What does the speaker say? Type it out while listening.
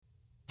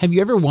Have you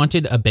ever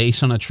wanted a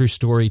Based on a True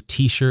Story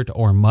t-shirt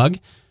or mug?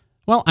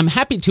 Well, I'm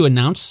happy to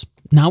announce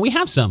now we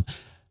have some.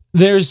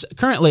 There's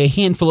currently a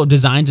handful of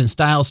designs and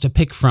styles to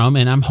pick from,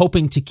 and I'm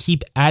hoping to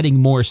keep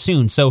adding more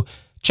soon. So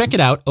check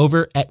it out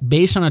over at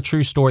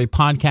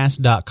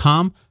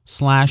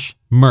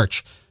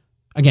basedonatruestorypodcast.com/merch.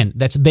 Again,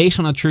 that's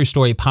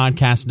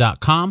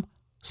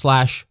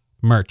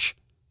basedonatruestorypodcast.com/merch.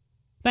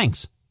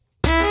 Thanks.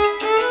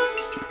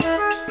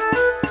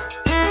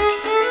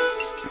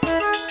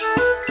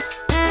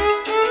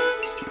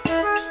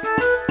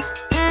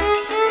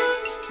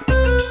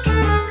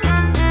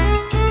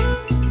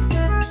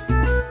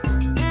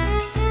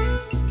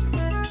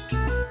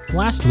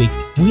 Last week,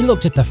 we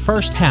looked at the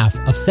first half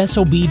of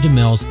Cecil B.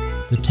 DeMille's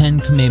The Ten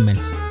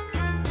Commandments.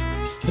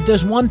 If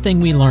there's one thing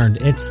we learned,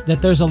 it's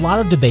that there's a lot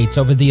of debates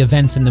over the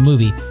events in the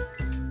movie,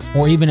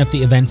 or even if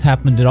the events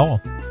happened at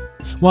all.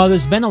 While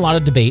there's been a lot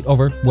of debate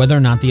over whether or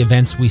not the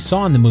events we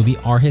saw in the movie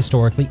are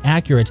historically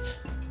accurate,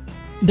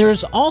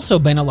 there's also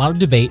been a lot of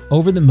debate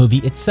over the movie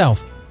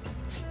itself.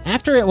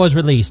 After it was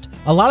released,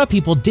 a lot of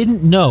people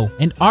didn't know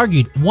and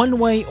argued one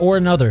way or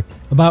another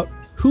about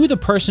who the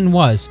person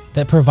was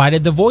that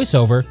provided the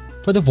voiceover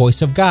for the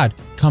voice of God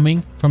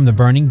coming from the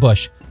burning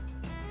bush.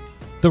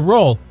 The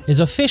role is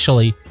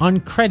officially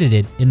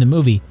uncredited in the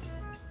movie,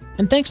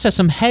 and thanks to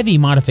some heavy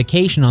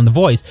modification on the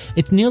voice,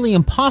 it's nearly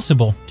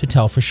impossible to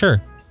tell for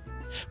sure.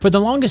 For the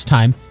longest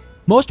time,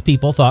 most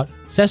people thought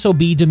Cecil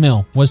B.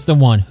 DeMille was the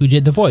one who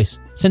did the voice,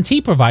 since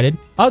he provided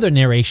other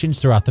narrations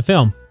throughout the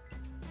film.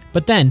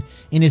 But then,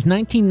 in his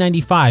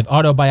 1995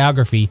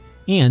 autobiography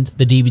and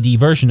the DVD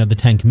version of the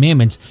Ten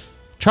Commandments,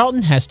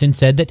 Charlton Heston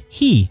said that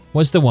he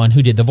was the one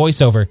who did the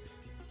voiceover.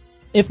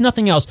 If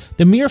nothing else,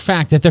 the mere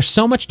fact that there's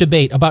so much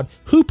debate about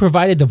who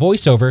provided the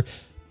voiceover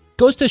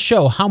goes to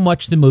show how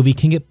much the movie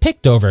can get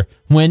picked over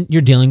when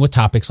you're dealing with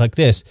topics like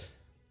this.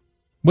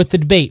 With the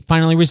debate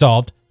finally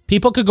resolved,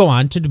 people could go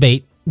on to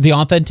debate the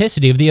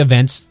authenticity of the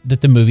events that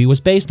the movie was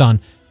based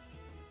on,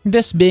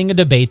 this being a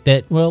debate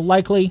that will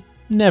likely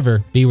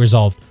never be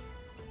resolved.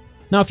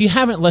 Now, if you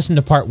haven't listened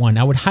to part 1,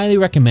 I would highly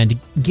recommend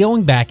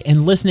going back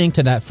and listening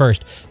to that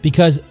first,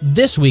 because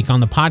this week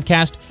on the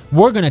podcast,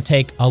 we're going to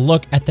take a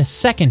look at the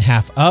second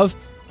half of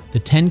The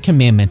Ten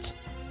Commandments.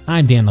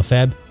 I'm Dan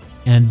Lefebvre,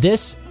 and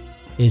this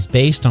is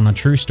Based on a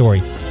True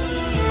Story.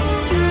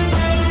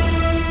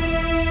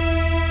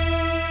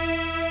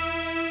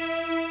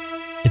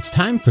 It's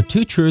time for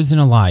Two Truths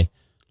and a Lie.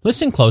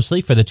 Listen closely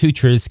for the two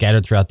truths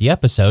scattered throughout the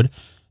episode.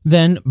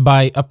 Then,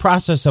 by a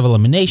process of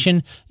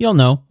elimination, you'll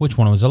know which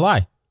one was a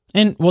lie.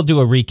 And we'll do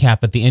a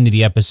recap at the end of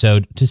the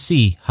episode to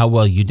see how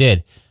well you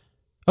did.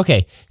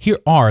 Okay, here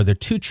are the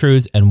two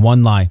truths and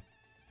one lie.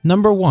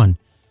 Number 1,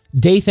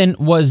 Dathan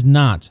was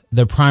not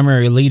the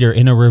primary leader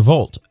in a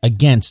revolt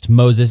against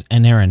Moses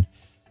and Aaron.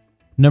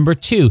 Number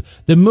 2,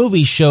 the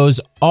movie shows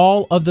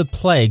all of the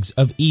plagues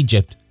of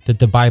Egypt that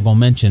the Bible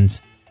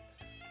mentions.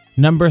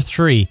 Number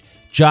 3,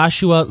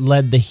 Joshua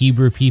led the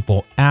Hebrew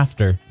people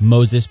after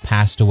Moses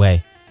passed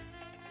away.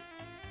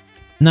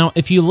 Now,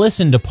 if you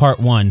listen to part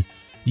 1,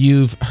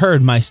 you've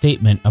heard my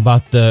statement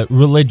about the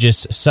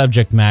religious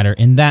subject matter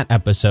in that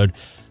episode,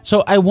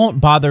 so I won't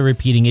bother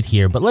repeating it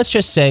here, but let's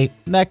just say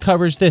that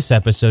covers this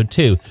episode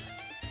too.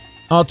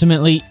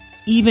 Ultimately,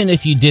 even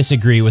if you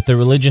disagree with the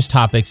religious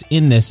topics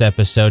in this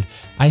episode,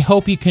 I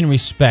hope you can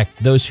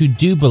respect those who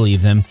do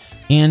believe them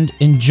and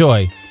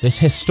enjoy this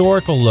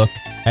historical look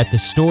at the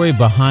story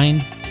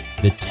behind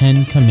the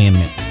Ten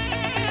Commandments.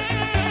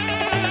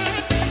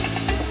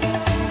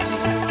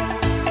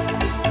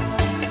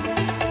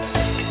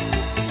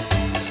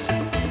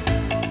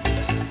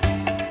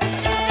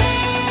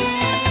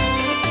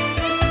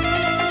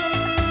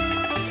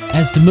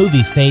 As the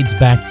movie fades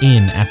back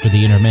in after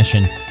the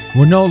intermission,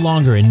 we're no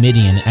longer in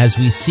Midian as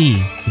we see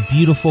the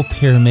beautiful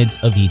pyramids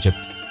of Egypt.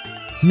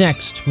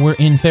 Next, we're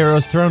in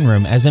Pharaoh's throne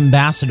room as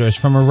ambassadors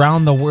from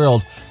around the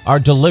world are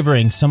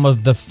delivering some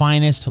of the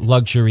finest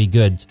luxury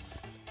goods.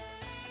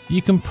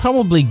 You can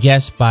probably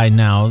guess by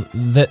now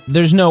that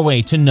there's no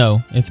way to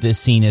know if this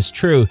scene is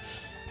true.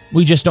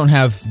 We just don't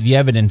have the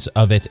evidence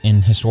of it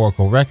in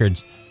historical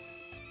records.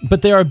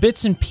 But there are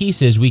bits and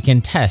pieces we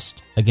can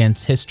test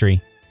against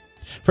history.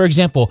 For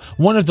example,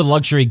 one of the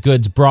luxury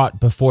goods brought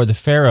before the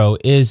pharaoh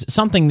is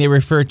something they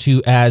refer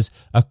to as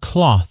a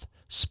cloth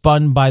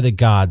spun by the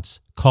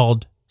gods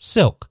called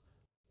silk.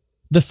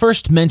 The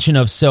first mention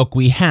of silk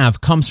we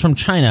have comes from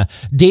China,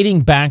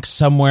 dating back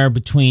somewhere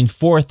between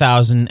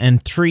 4,000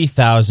 and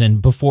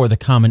 3,000 before the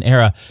Common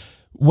Era,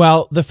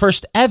 while the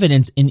first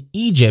evidence in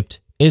Egypt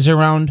is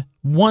around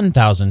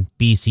 1,000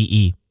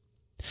 BCE.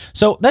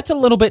 So that's a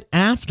little bit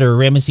after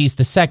Ramesses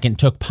II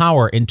took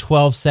power in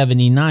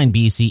 1279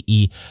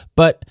 BCE,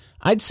 but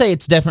I'd say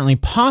it's definitely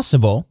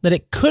possible that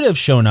it could have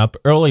shown up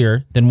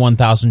earlier than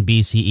 1000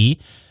 BCE.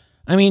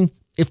 I mean,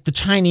 if the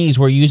Chinese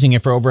were using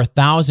it for over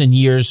 1,000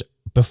 years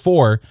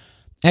before,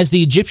 as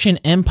the Egyptian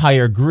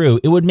empire grew,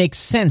 it would make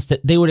sense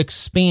that they would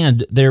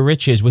expand their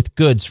riches with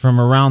goods from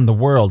around the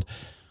world.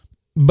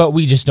 But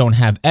we just don't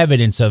have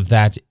evidence of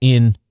that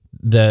in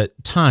the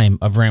time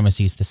of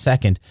Ramesses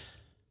II.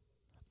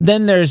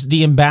 Then there's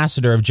the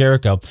ambassador of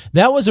Jericho.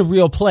 That was a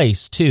real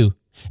place, too.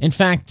 In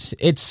fact,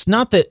 it's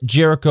not that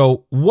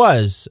Jericho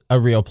was a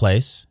real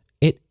place.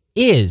 It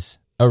is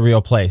a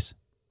real place.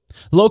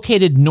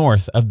 Located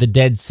north of the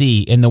Dead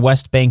Sea in the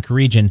West Bank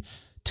region,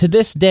 to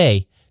this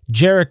day,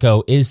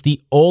 Jericho is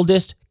the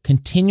oldest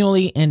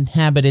continually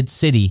inhabited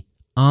city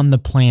on the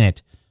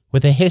planet,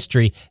 with a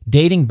history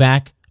dating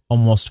back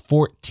almost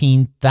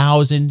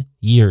 14,000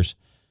 years.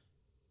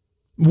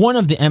 One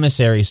of the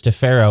emissaries to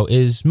Pharaoh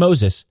is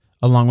Moses,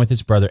 along with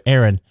his brother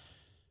Aaron.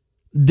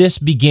 This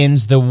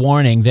begins the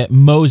warning that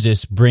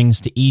Moses brings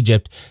to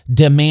Egypt,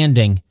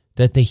 demanding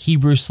that the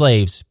Hebrew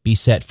slaves be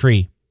set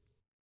free.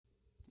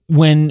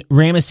 When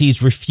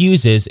Ramesses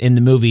refuses in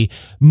the movie,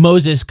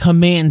 Moses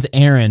commands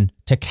Aaron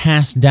to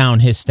cast down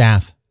his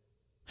staff.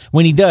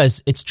 When he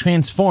does, it's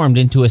transformed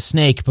into a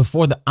snake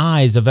before the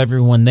eyes of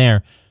everyone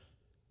there.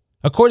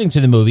 According to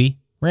the movie,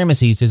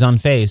 Ramesses is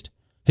unfazed.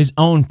 His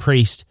own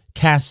priest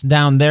casts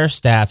down their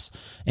staffs,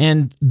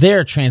 and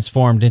they're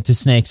transformed into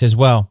snakes as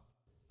well.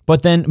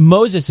 But then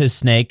Moses'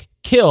 snake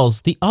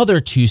kills the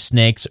other two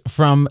snakes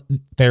from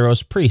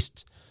Pharaoh's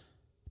priests.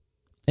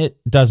 It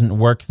doesn't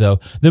work, though.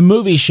 The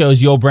movie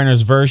shows Yul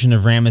Brynner's version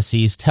of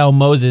Ramesses tell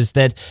Moses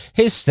that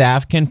his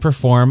staff can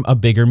perform a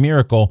bigger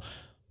miracle.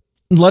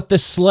 Let the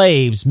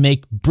slaves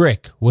make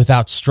brick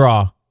without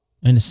straw,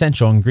 an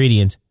essential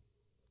ingredient.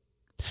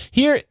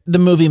 Here, the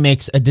movie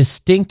makes a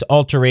distinct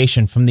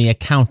alteration from the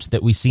account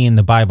that we see in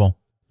the Bible.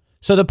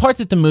 So the part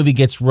that the movie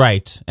gets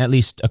right, at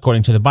least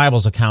according to the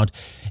Bible's account,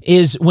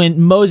 is when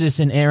Moses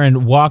and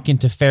Aaron walk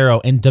into Pharaoh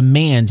and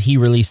demand he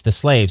release the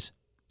slaves.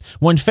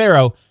 When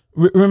Pharaoh,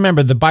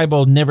 remember the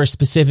Bible never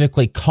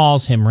specifically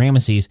calls him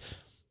Ramesses.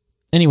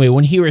 Anyway,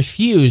 when he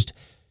refused,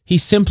 he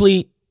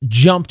simply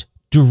jumped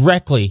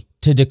directly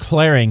to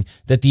declaring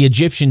that the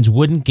Egyptians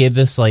wouldn't give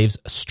the slaves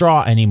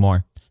straw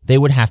anymore. They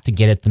would have to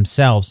get it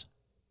themselves.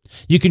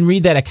 You can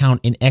read that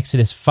account in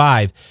Exodus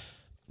 5.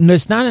 And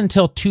it's not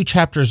until 2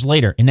 chapters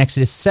later, in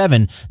Exodus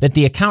 7, that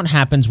the account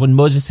happens when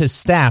Moses'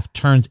 staff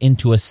turns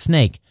into a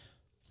snake.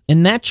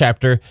 In that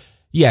chapter,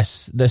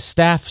 yes, the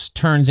staff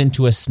turns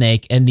into a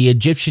snake and the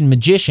Egyptian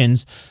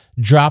magicians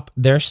drop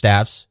their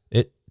staffs.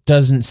 It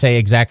doesn't say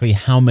exactly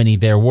how many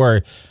there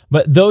were,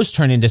 but those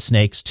turn into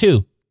snakes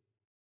too.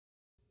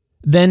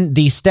 Then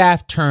the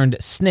staff-turned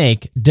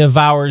snake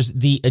devours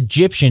the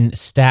Egyptian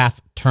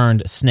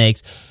staff-turned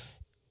snakes,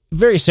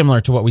 very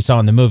similar to what we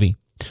saw in the movie.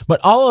 But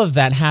all of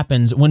that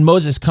happens when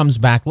Moses comes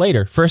back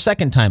later for a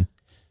second time.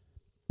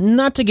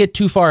 Not to get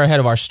too far ahead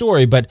of our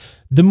story, but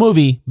the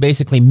movie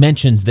basically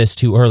mentions this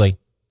too early.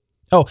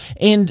 Oh,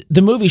 and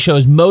the movie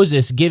shows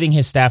Moses giving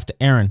his staff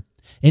to Aaron.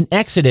 In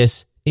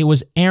Exodus, it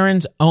was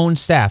Aaron's own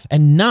staff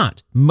and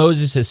not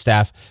Moses'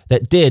 staff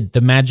that did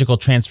the magical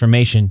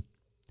transformation.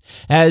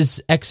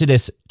 As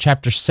Exodus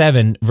chapter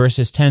 7,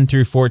 verses 10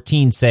 through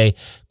 14 say,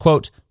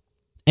 quote,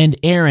 "And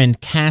Aaron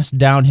cast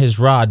down his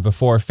rod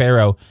before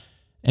Pharaoh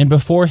and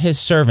before his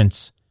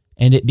servants,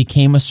 and it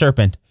became a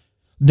serpent.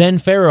 Then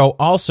Pharaoh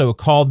also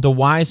called the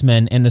wise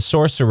men and the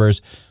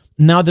sorcerers.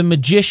 Now the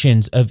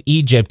magicians of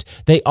Egypt,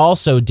 they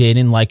also did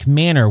in like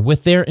manner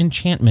with their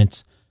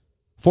enchantments.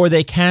 For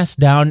they cast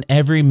down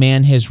every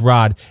man his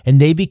rod, and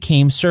they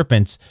became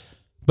serpents.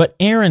 But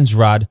Aaron's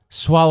rod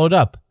swallowed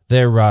up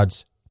their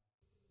rods.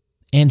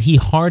 And he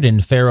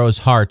hardened Pharaoh's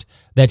heart,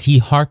 that he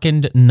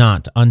hearkened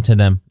not unto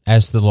them,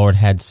 as the Lord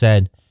had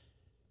said.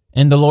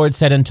 And the Lord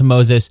said unto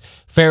Moses,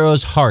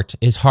 Pharaoh's heart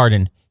is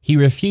hardened, he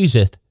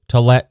refuseth to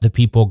let the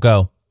people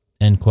go."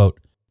 End quote.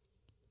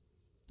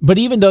 But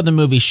even though the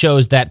movie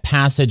shows that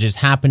passage is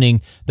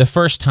happening the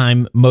first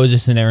time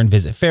Moses and Aaron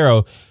visit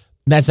Pharaoh,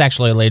 that's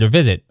actually a later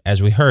visit,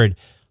 as we heard.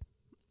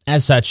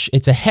 As such,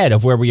 it's ahead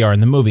of where we are in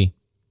the movie.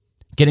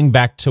 Getting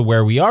back to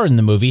where we are in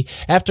the movie,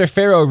 after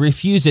Pharaoh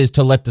refuses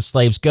to let the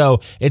slaves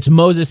go, it's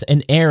Moses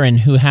and Aaron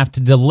who have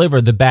to deliver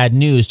the bad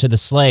news to the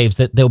slaves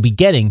that they'll be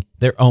getting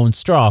their own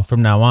straw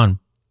from now on.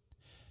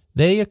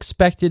 They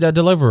expected a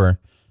deliverer,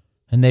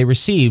 and they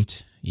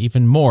received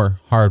even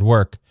more hard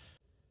work.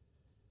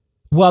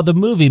 While the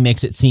movie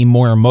makes it seem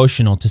more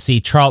emotional to see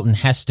Charlton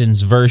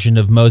Heston's version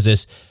of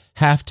Moses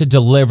have to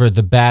deliver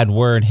the bad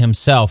word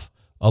himself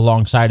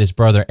alongside his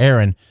brother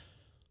Aaron,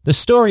 the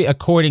story,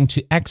 according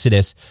to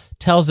Exodus,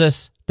 tells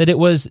us that it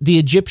was the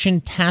Egyptian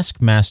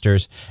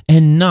taskmasters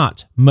and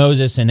not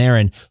Moses and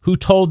Aaron who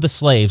told the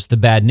slaves the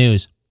bad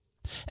news.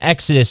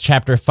 Exodus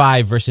chapter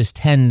 5, verses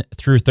 10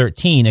 through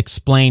 13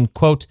 explain,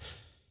 quote,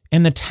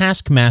 "And the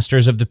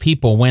taskmasters of the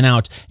people went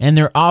out, and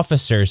their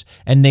officers,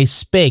 and they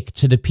spake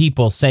to the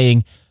people,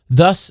 saying,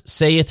 Thus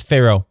saith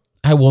Pharaoh,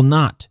 I will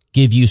not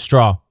give you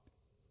straw.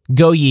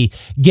 Go ye,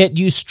 get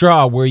you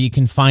straw where ye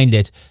can find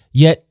it,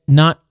 yet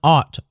not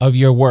aught of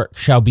your work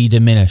shall be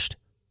diminished.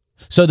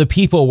 So the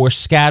people were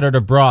scattered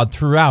abroad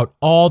throughout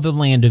all the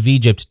land of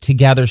Egypt to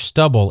gather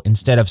stubble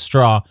instead of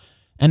straw,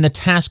 and the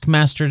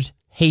taskmasters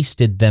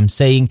hasted them,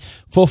 saying,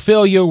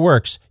 Fulfill your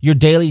works, your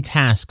daily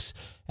tasks,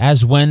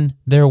 as when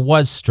there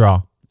was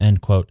straw."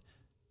 End quote.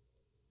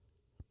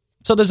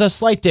 So there's a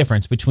slight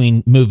difference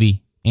between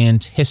movie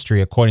and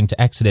history according to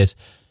Exodus.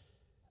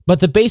 but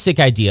the basic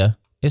idea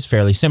is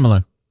fairly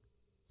similar.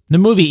 The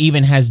movie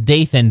even has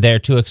Dathan there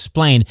to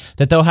explain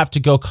that they'll have to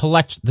go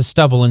collect the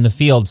stubble in the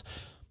fields.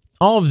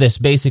 All of this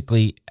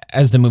basically,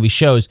 as the movie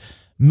shows,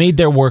 made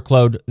their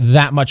workload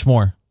that much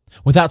more.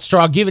 Without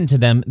straw given to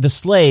them, the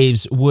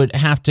slaves would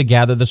have to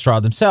gather the straw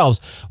themselves,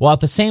 while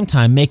at the same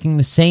time making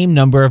the same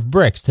number of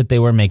bricks that they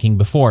were making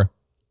before.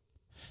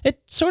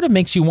 It sort of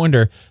makes you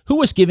wonder who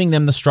was giving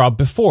them the straw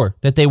before,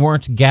 that they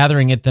weren't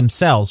gathering it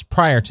themselves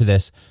prior to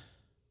this.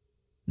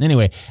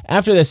 Anyway,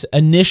 after this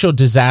initial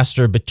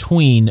disaster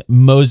between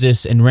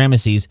Moses and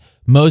Ramesses,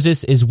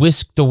 Moses is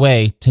whisked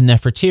away to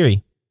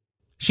Nefertiti.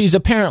 She's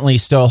apparently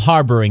still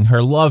harboring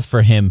her love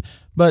for him,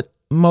 but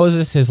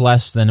Moses is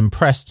less than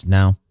impressed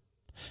now.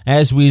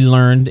 As we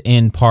learned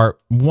in part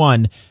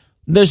 1,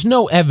 there's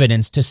no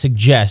evidence to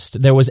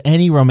suggest there was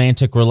any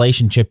romantic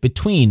relationship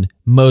between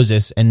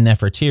Moses and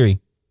Nefertiti.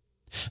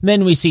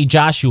 Then we see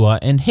Joshua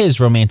and his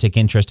romantic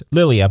interest,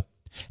 Lilia.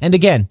 And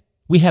again,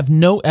 we have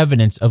no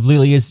evidence of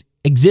Lilia's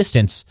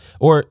existence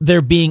or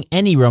there being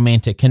any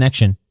romantic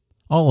connection.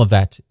 All of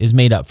that is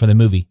made up for the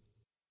movie.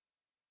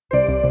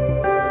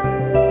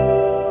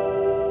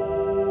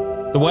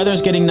 The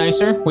weather's getting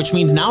nicer, which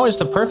means now is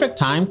the perfect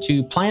time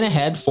to plan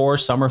ahead for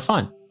summer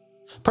fun.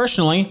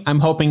 Personally,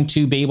 I'm hoping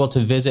to be able to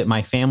visit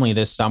my family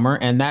this summer,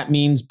 and that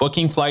means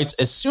booking flights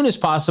as soon as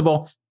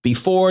possible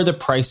before the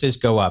prices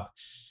go up.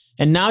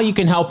 And now you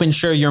can help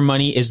ensure your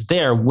money is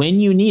there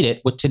when you need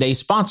it with today's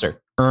sponsor,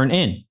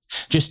 EarnIn.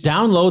 Just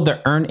download the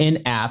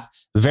EarnIn app,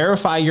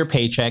 verify your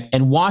paycheck,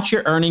 and watch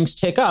your earnings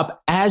tick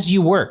up as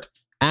you work.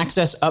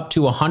 Access up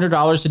to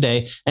 $100 a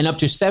day and up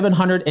to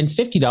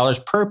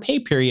 $750 per pay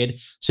period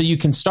so you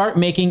can start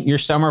making your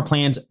summer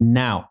plans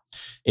now.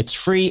 It's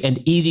free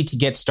and easy to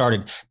get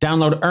started.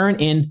 Download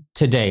EarnIn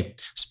today,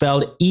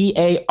 spelled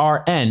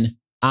EARNIN,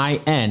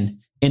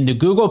 in the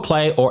Google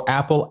Play or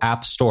Apple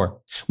App Store.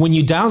 When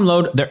you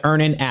download the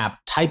EarnIn app,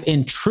 type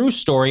in True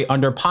Story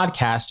under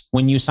podcast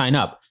when you sign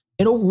up.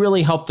 It'll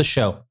really help the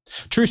show.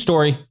 True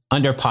Story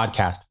under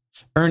podcast.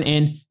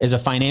 EarnIn is a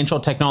financial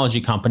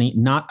technology company,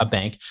 not a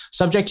bank,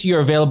 subject to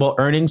your available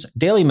earnings,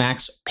 daily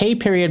max, pay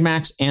period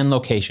max, and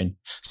location.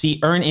 See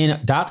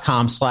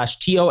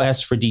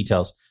earnin.com/TOS for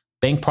details.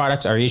 Bank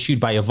products are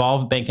issued by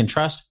Evolve Bank and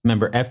Trust,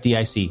 member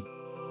FDIC.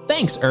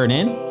 Thanks,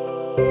 EarnIn.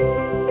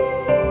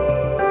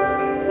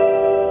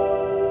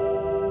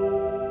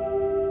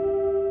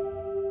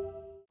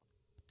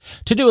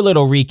 To do a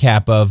little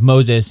recap of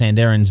Moses and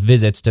Aaron's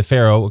visits to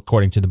Pharaoh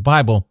according to the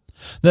Bible,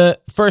 the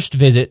first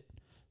visit,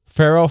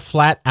 Pharaoh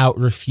flat out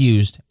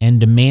refused and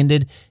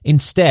demanded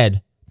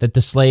instead that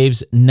the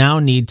slaves now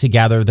need to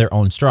gather their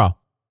own straw.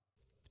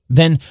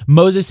 Then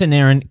Moses and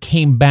Aaron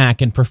came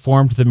back and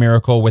performed the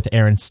miracle with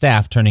Aaron's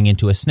staff turning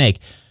into a snake.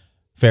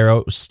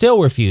 Pharaoh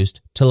still refused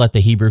to let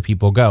the Hebrew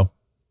people go.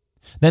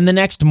 Then the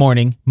next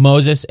morning,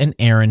 Moses and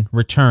Aaron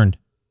returned.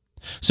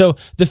 So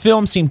the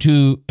film seemed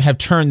to have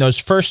turned those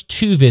first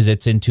two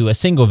visits into a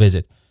single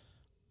visit.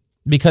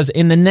 Because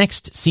in the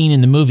next scene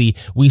in the movie,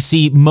 we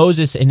see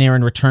Moses and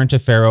Aaron return to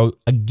Pharaoh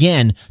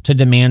again to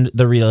demand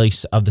the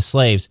release of the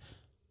slaves.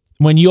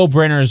 When Yul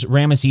Brynner's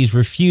Ramesses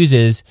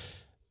refuses,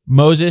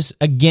 Moses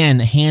again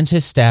hands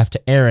his staff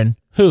to Aaron,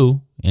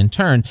 who, in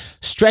turn,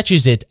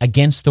 stretches it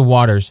against the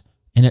waters,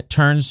 and it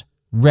turns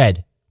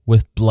red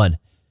with blood.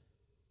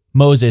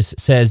 Moses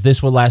says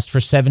this will last for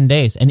 7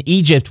 days, and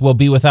Egypt will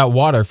be without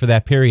water for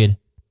that period.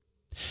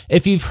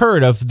 If you've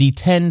heard of the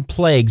 10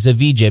 plagues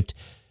of Egypt,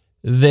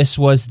 this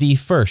was the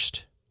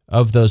first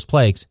of those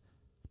plagues.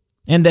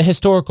 And the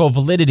historical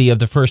validity of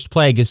the first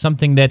plague is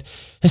something that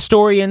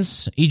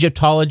historians,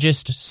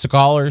 Egyptologists,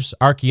 scholars,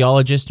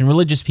 archaeologists, and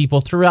religious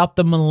people throughout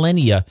the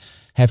millennia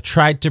have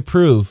tried to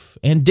prove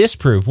and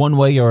disprove one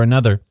way or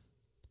another.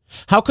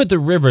 How could the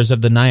rivers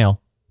of the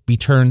Nile be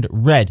turned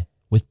red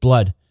with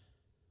blood?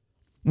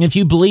 If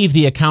you believe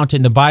the account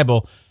in the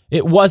Bible,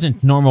 it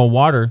wasn't normal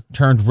water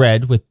turned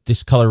red with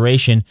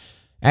discoloration.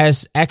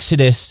 As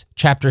Exodus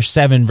chapter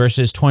 7,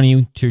 verses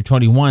 20 through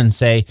 21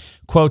 say,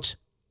 quote,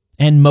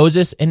 "And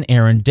Moses and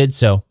Aaron did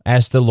so,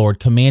 as the Lord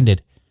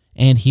commanded.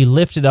 And he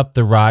lifted up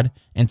the rod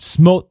and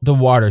smote the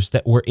waters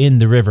that were in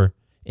the river,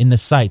 in the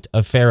sight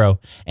of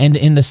Pharaoh, and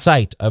in the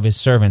sight of his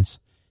servants.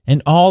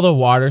 And all the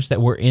waters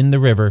that were in the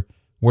river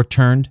were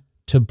turned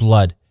to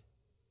blood.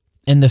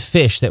 And the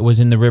fish that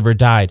was in the river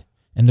died,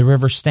 and the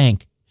river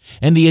stank.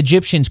 And the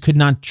Egyptians could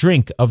not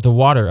drink of the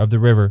water of the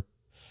river.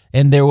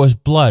 And there was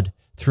blood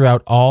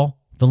throughout all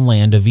the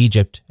land of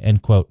Egypt."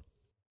 End quote.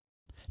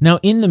 Now,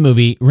 in the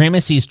movie,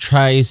 Ramesses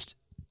tries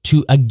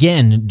to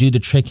again do the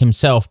trick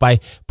himself by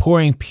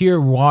pouring pure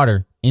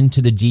water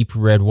into the deep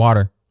red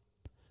water.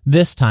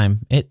 This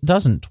time, it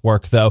doesn't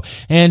work, though,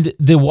 and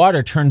the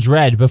water turns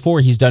red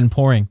before he's done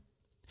pouring.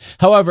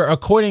 However,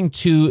 according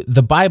to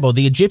the Bible,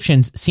 the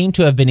Egyptians seem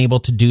to have been able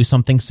to do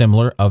something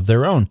similar of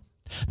their own.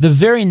 The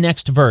very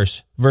next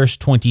verse, verse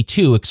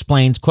 22,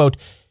 explains, quote,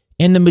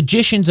 "And the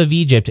magicians of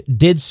Egypt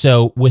did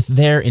so with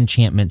their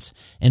enchantments,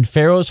 and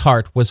Pharaoh's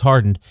heart was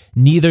hardened,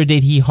 neither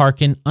did he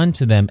hearken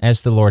unto them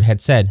as the Lord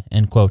had said."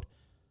 End quote.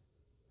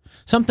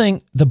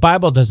 Something the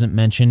Bible doesn't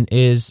mention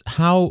is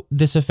how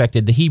this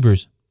affected the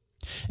Hebrews.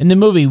 In the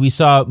movie, we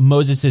saw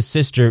Moses'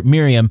 sister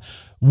Miriam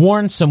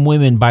warn some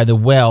women by the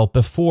well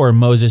before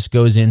Moses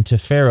goes into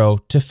Pharaoh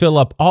to fill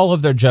up all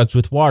of their jugs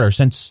with water,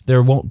 since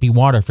there won't be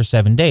water for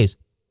 7 days.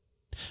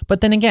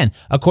 But then again,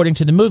 according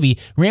to the movie,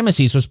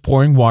 Ramesses was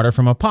pouring water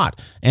from a pot,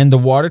 and the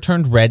water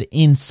turned red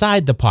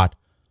inside the pot.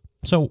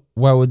 So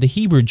why would the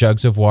Hebrew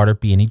jugs of water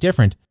be any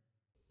different?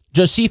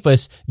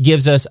 Josephus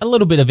gives us a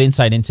little bit of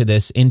insight into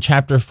this in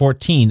chapter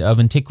 14 of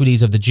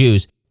Antiquities of the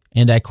Jews,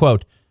 and I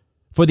quote,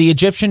 "For the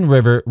Egyptian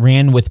river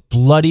ran with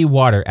bloody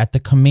water at the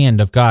command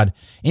of God,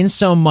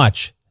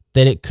 insomuch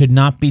that it could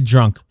not be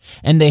drunk,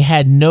 and they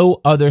had no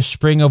other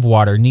spring of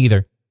water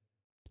neither.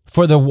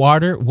 For the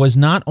water was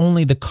not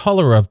only the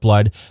color of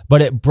blood,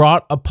 but it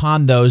brought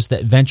upon those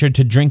that ventured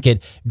to drink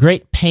it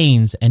great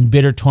pains and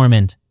bitter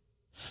torment.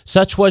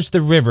 Such was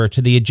the river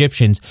to the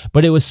Egyptians,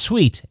 but it was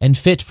sweet and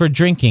fit for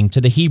drinking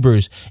to the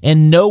Hebrews,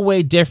 in no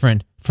way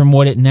different from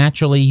what it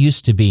naturally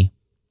used to be.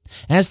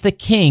 As the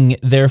king,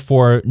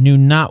 therefore, knew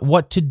not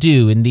what to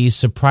do in these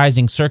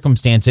surprising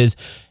circumstances,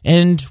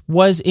 and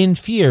was in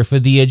fear for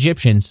the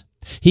Egyptians,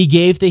 he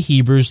gave the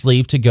Hebrews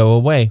leave to go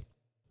away.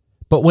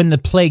 But when the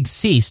plague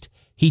ceased,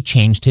 he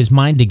changed his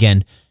mind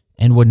again,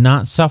 and would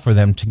not suffer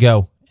them to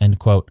go." End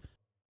quote.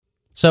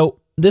 So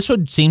this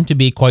would seem to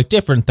be quite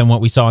different than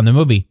what we saw in the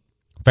movie.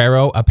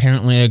 Pharaoh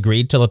apparently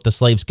agreed to let the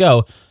slaves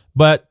go,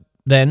 but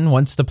then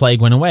once the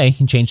plague went away,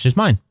 he changed his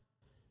mind.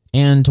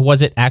 And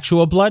was it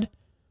actual blood?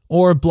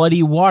 Or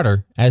bloody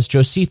water, as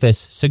Josephus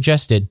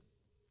suggested?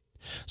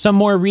 Some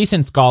more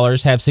recent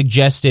scholars have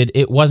suggested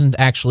it wasn't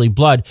actually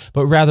blood,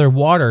 but rather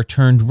water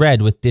turned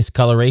red with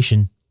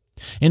discoloration.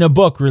 In a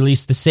book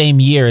released the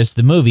same year as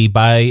the movie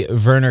by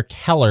Werner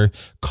Keller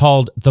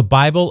called The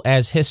Bible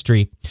as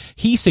History,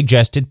 he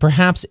suggested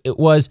perhaps it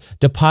was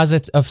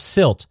deposits of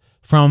silt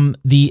from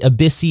the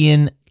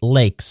Abyssinian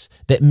lakes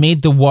that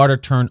made the water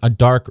turn a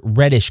dark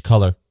reddish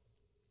color.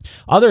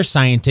 Other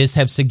scientists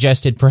have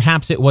suggested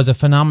perhaps it was a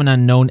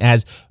phenomenon known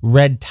as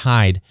red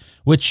tide,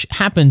 which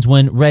happens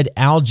when red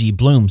algae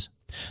blooms.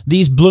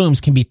 These blooms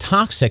can be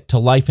toxic to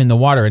life in the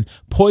water and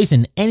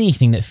poison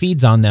anything that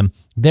feeds on them,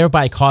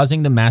 thereby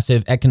causing the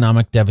massive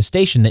economic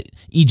devastation that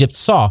Egypt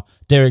saw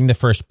during the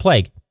first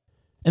plague.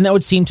 And that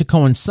would seem to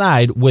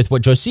coincide with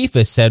what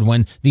Josephus said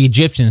when the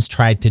Egyptians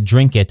tried to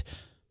drink it.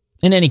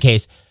 In any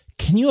case,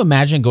 can you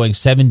imagine going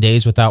 7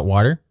 days without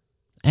water?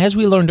 As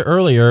we learned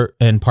earlier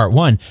in part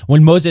 1,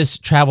 when Moses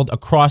traveled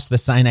across the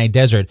Sinai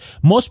desert,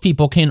 most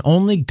people can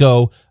only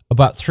go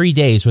about 3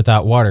 days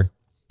without water.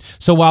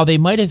 So while they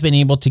might have been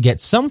able to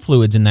get some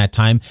fluids in that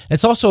time,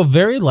 it's also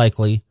very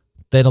likely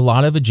that a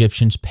lot of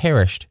Egyptians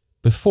perished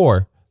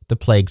before the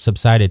plague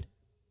subsided.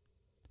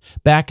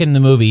 Back in the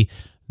movie,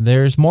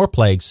 there's more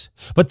plagues,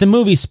 but the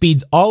movie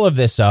speeds all of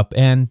this up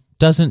and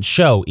doesn't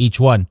show each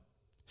one.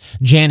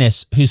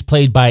 Janus, who's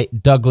played by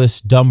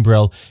Douglas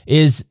Dumbrill,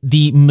 is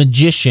the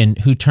magician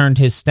who turned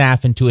his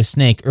staff into a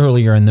snake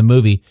earlier in the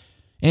movie.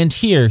 And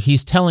here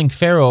he's telling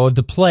Pharaoh of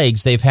the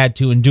plagues they've had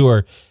to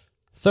endure: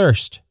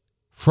 thirst,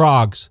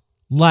 frogs,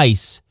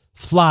 lice,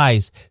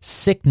 flies,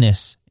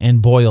 sickness,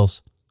 and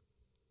boils.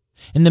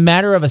 In the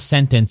matter of a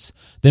sentence,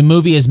 the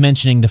movie is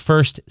mentioning the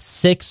first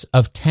 6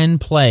 of 10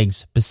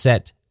 plagues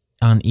beset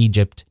on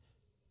Egypt.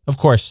 Of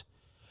course,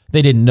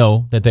 they didn't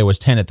know that there was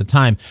 10 at the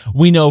time.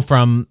 We know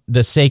from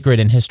the sacred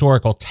and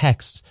historical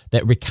texts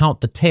that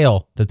recount the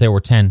tale that there were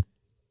 10.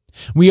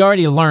 We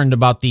already learned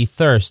about the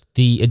thirst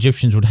the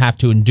Egyptians would have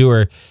to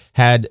endure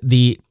had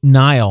the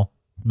Nile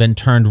been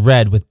turned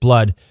red with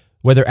blood,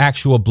 whether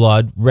actual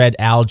blood, red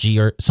algae,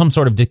 or some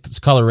sort of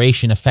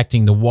discoloration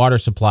affecting the water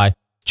supply,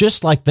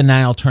 just like the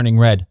Nile turning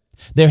red.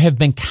 There have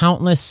been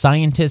countless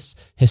scientists,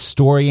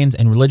 historians,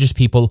 and religious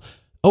people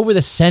over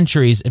the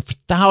centuries and for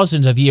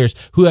thousands of years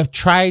who have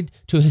tried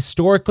to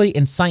historically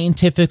and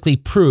scientifically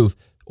prove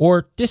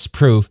or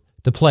disprove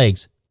the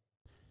plagues.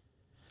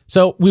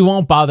 So we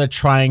won't bother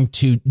trying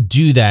to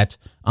do that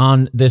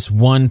on this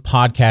one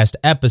podcast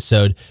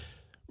episode,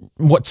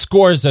 what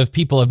scores of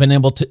people have been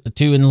able to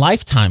do in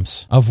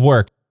lifetimes of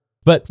work.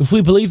 But if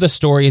we believe the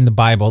story in the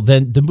Bible,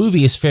 then the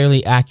movie is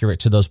fairly accurate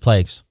to those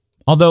plagues.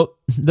 Although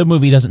the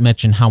movie doesn't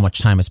mention how much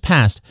time has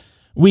passed,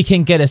 we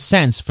can get a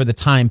sense for the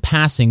time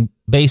passing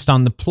based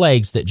on the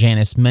plagues that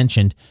Janus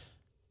mentioned.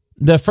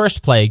 The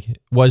first plague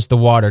was the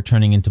water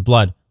turning into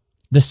blood.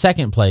 The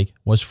second plague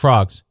was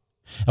frogs.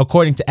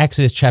 According to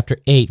Exodus chapter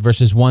 8,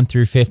 verses 1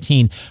 through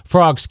 15,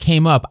 frogs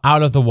came up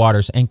out of the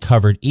waters and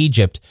covered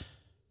Egypt.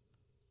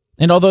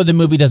 And although the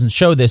movie doesn't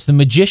show this, the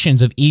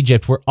magicians of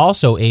Egypt were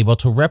also able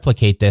to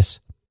replicate this.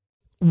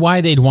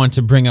 Why they'd want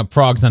to bring up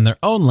frogs on their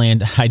own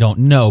land, I don't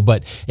know,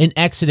 but in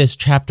Exodus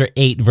chapter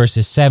 8,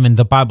 verses 7,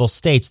 the Bible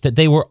states that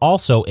they were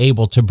also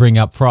able to bring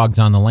up frogs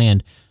on the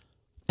land.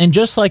 And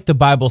just like the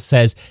Bible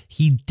says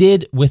he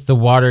did with the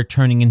water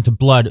turning into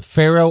blood,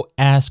 Pharaoh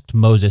asked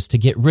Moses to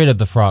get rid of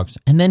the frogs,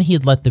 and then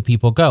he'd let the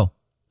people go.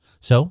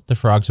 So the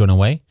frogs went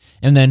away,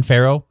 and then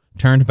Pharaoh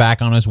turned back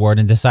on his word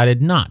and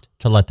decided not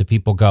to let the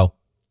people go.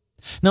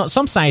 Now,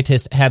 some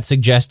scientists have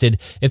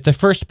suggested if the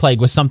first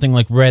plague was something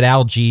like red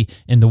algae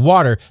in the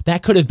water,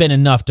 that could have been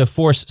enough to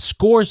force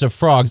scores of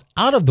frogs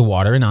out of the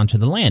water and onto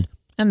the land.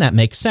 And that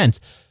makes sense.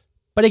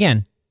 But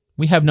again,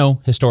 we have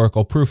no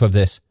historical proof of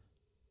this.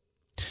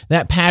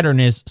 That pattern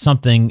is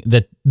something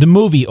that the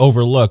movie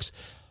overlooks.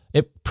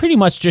 It pretty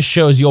much just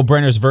shows Yul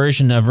Brynner's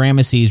version of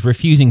Ramesses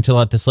refusing to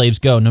let the slaves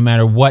go no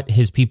matter what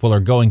his people are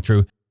going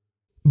through.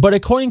 But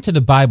according to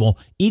the Bible,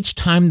 each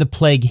time the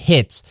plague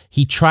hits,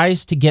 he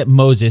tries to get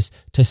Moses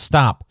to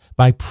stop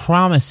by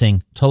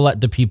promising to let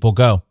the people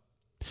go.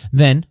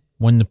 Then,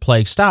 when the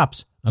plague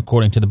stops,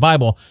 according to the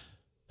Bible,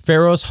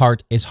 Pharaoh's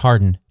heart is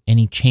hardened and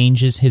he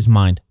changes his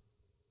mind.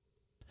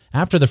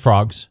 After the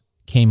frogs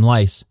came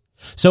lice.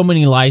 So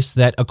many lice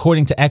that,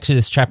 according to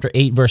Exodus chapter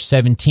 8, verse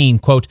 17,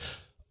 quote,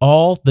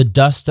 all the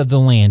dust of the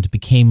land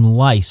became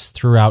lice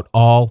throughout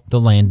all the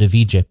land of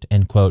Egypt,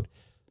 end quote.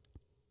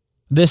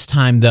 This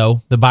time,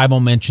 though, the Bible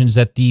mentions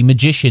that the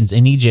magicians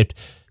in Egypt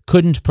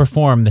couldn't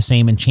perform the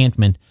same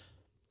enchantment.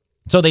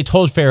 So they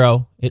told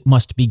Pharaoh it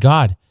must be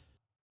God.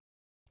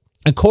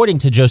 According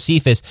to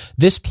Josephus,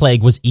 this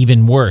plague was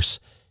even worse.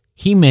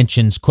 He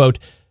mentions, quote,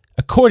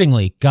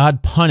 accordingly,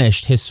 God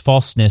punished his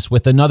falseness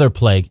with another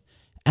plague,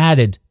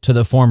 added to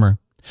the former.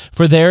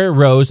 For there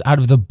arose out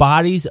of the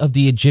bodies of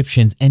the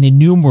Egyptians an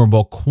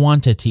innumerable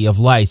quantity of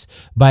lice,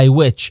 by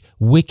which,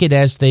 wicked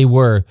as they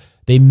were,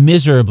 they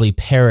miserably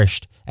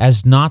perished,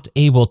 as not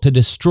able to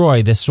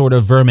destroy this sort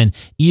of vermin,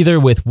 either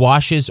with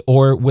washes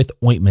or with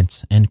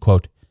ointments, end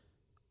quote.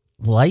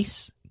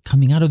 Lice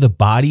coming out of the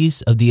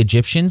bodies of the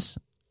Egyptians?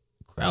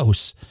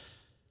 Gross.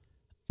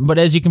 But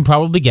as you can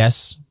probably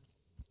guess,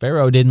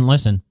 Pharaoh didn't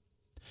listen.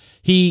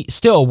 He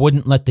still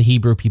wouldn't let the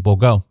Hebrew people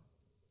go.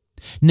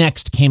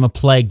 Next came a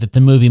plague that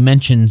the movie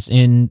mentions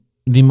in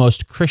the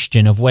most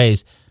Christian of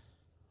ways.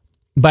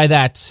 By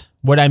that,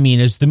 what I mean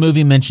is the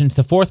movie mentions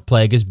the fourth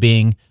plague as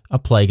being a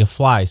plague of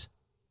flies.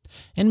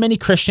 And many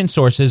Christian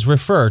sources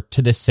refer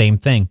to this same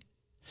thing.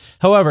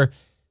 However,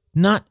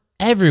 not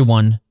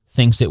everyone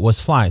thinks it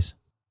was flies.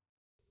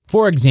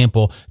 For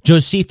example,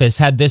 Josephus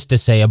had this to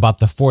say about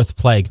the fourth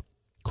plague,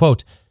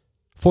 quote,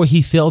 for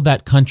he filled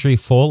that country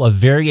full of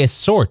various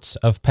sorts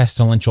of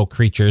pestilential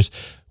creatures,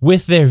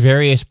 with their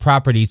various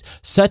properties,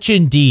 such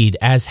indeed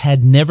as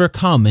had never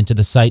come into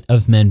the sight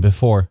of men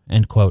before,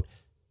 end quote.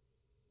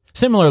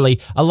 Similarly,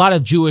 a lot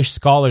of Jewish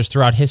scholars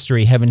throughout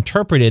history have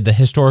interpreted the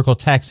historical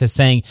text as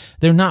saying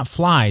they're not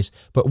flies,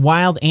 but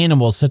wild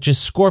animals such as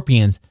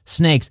scorpions,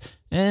 snakes,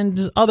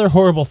 and other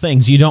horrible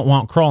things you don't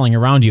want crawling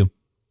around you.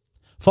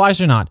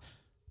 Flies or not,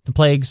 the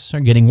plagues are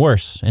getting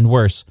worse and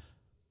worse.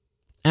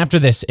 After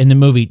this, in the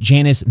movie,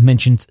 Janus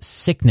mentions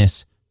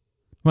sickness.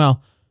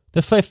 Well,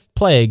 the fifth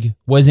plague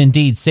was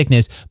indeed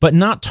sickness, but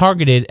not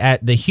targeted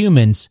at the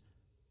humans,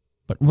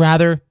 but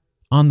rather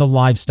on the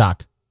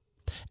livestock.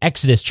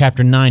 Exodus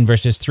chapter 9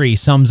 verses 3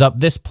 sums up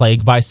this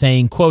plague by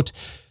saying, quote,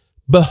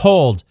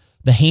 behold,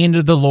 the hand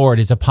of the Lord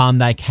is upon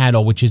thy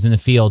cattle which is in the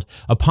field,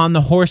 upon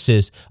the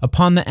horses,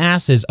 upon the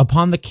asses,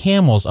 upon the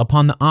camels,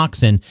 upon the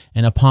oxen,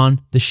 and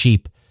upon the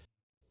sheep.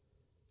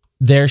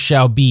 There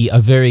shall be a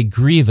very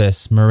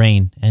grievous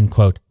murrain, end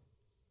quote.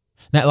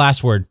 That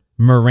last word,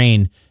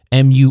 murrain,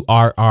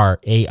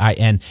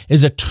 M-U-R-R-A-I-N,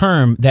 is a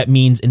term that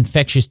means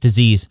infectious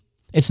disease.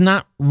 It's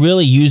not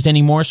really used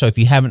anymore, so if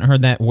you haven't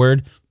heard that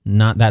word,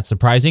 not that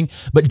surprising.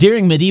 But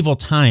during medieval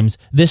times,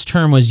 this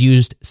term was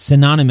used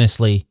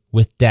synonymously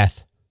with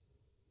death.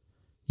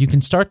 You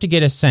can start to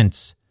get a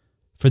sense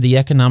for the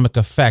economic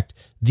effect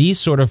these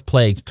sort of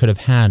plagues could have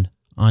had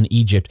on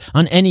Egypt,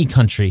 on any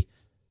country,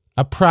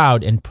 a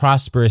proud and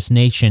prosperous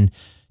nation,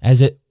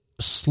 as it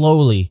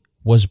slowly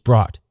was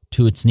brought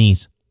to its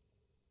knees.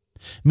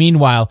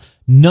 Meanwhile,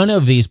 none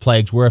of these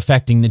plagues were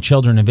affecting the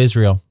children of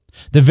Israel.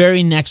 The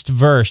very next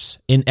verse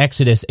in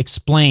Exodus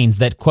explains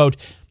that, quote,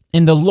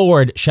 and the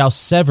Lord shall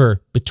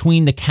sever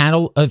between the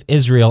cattle of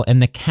Israel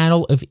and the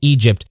cattle of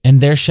Egypt,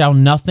 and there shall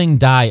nothing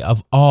die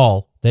of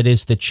all that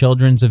is the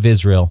children of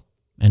Israel,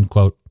 end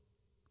quote.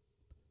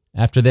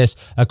 After this,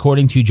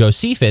 according to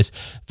Josephus,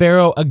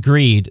 Pharaoh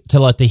agreed to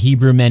let the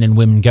Hebrew men and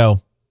women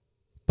go,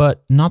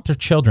 but not their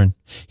children.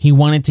 He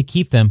wanted to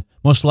keep them,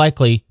 most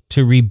likely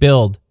to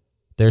rebuild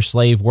their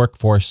slave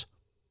workforce.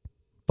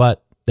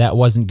 But that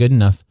wasn't good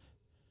enough.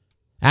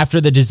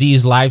 After the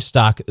diseased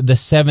livestock, the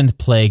seventh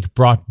plague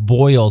brought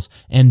boils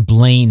and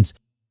blains,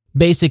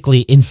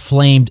 basically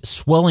inflamed,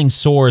 swelling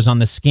sores on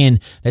the skin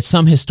that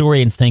some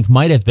historians think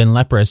might have been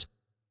leprous.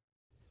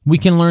 We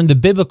can learn the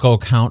biblical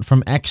account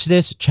from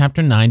Exodus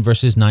chapter 9,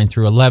 verses 9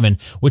 through 11,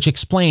 which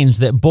explains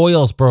that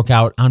boils broke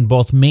out on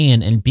both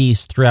man and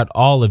beast throughout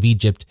all of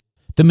Egypt.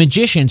 The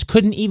magicians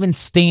couldn't even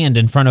stand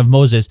in front of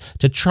Moses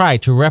to try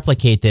to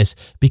replicate this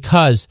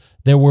because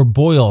there were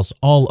boils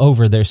all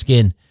over their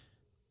skin.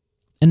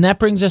 And that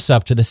brings us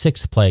up to the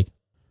sixth plague.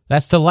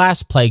 That's the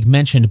last plague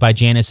mentioned by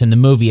Janus in the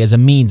movie as a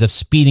means of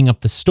speeding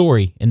up the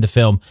story in the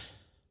film.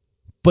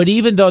 But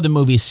even though the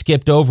movie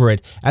skipped over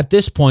it, at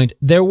this point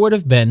there would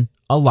have been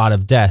a lot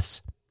of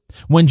deaths.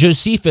 When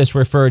Josephus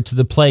referred to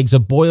the plagues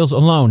of boils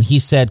alone, he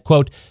said,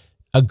 quote,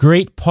 a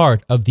great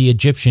part of the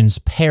Egyptians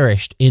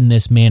perished in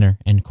this manner,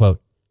 end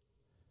quote.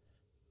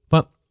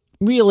 But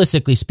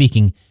realistically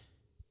speaking,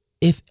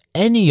 if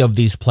any of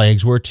these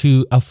plagues were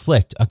to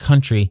afflict a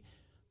country,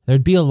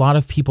 there'd be a lot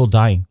of people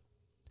dying.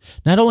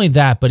 Not only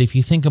that, but if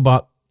you think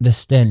about the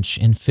stench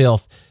and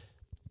filth,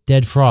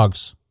 dead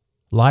frogs,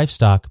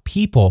 livestock,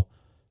 people,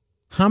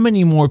 how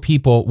many more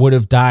people would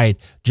have died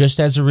just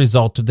as a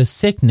result of the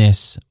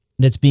sickness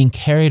that's being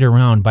carried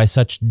around by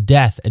such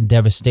death and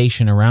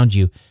devastation around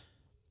you?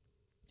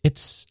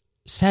 It's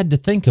sad to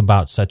think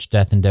about such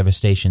death and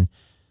devastation.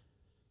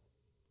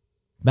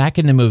 Back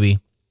in the movie,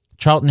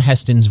 Charlton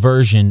Heston's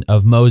version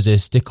of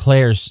Moses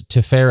declares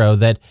to Pharaoh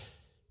that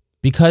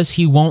because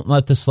he won't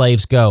let the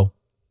slaves go,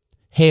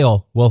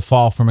 hail will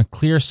fall from a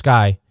clear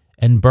sky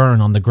and burn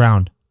on the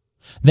ground.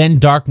 Then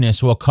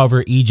darkness will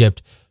cover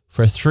Egypt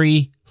for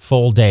 3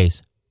 full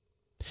days.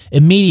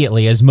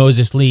 Immediately as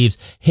Moses leaves,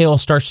 hail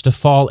starts to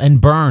fall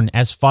and burn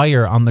as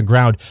fire on the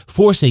ground,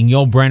 forcing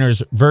Yul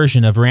Brynner's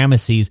version of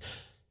Ramesses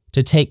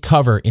to take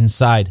cover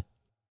inside.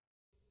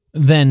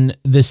 Then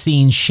the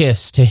scene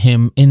shifts to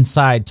him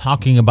inside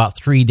talking about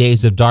 3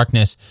 days of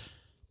darkness.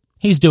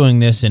 He's doing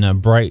this in a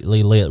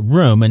brightly lit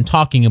room and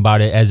talking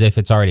about it as if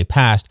it's already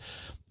passed,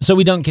 so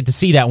we don't get to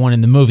see that one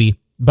in the movie,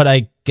 but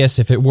I guess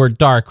if it were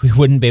dark, we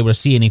wouldn't be able to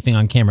see anything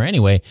on camera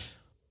anyway.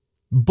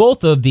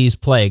 Both of these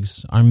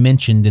plagues are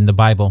mentioned in the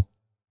Bible.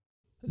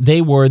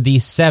 They were the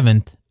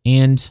 7th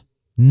and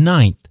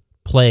 9th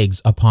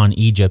plagues upon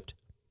Egypt.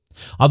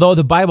 Although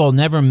the Bible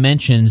never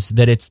mentions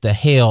that it's the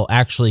hail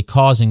actually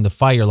causing the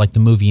fire like the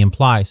movie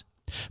implies.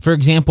 For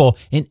example,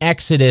 in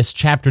Exodus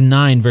chapter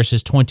 9,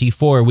 verses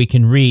 24, we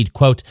can read,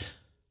 quote,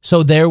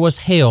 "So there was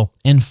hail,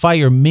 and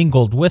fire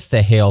mingled with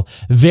the hail,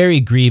 very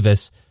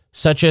grievous,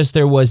 such as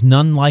there was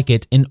none like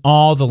it in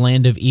all the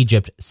land of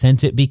Egypt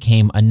since it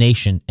became a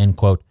nation," end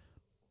quote.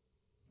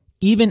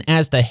 Even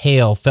as the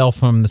hail fell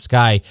from the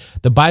sky,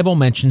 the Bible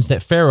mentions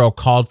that Pharaoh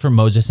called for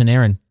Moses and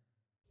Aaron.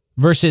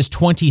 Verses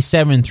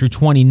 27 through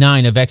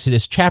 29 of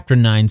Exodus chapter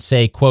 9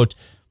 say, quote,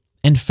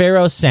 "And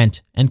Pharaoh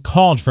sent and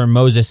called for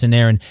Moses and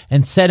Aaron,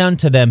 and said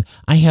unto them,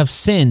 I have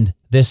sinned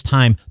this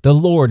time. The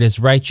Lord is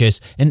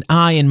righteous, and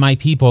I and my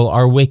people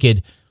are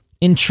wicked.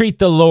 Entreat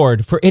the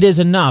Lord, for it is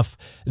enough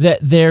that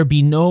there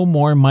be no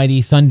more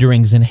mighty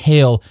thunderings and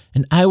hail,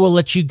 and I will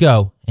let you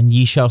go, and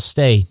ye shall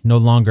stay no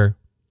longer.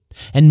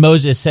 And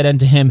Moses said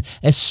unto him,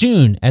 As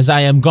soon as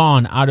I am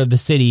gone out of the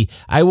city,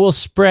 I will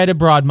spread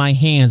abroad my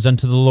hands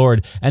unto the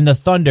Lord, and the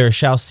thunder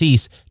shall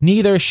cease,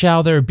 neither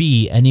shall there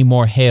be any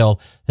more hail,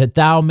 that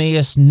thou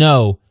mayest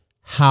know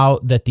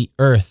how that the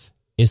earth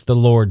is the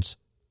Lord's."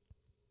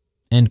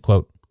 End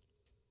quote.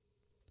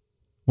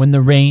 When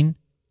the rain,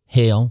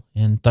 hail,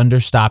 and thunder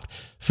stopped,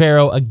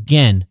 Pharaoh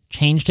again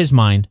changed his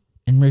mind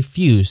and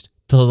refused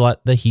to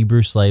let the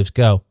Hebrew slaves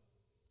go.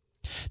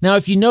 Now,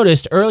 if you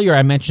noticed, earlier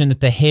I mentioned that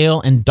the hail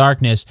and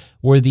darkness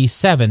were the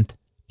 7th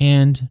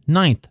and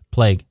 9th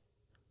plague.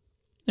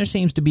 There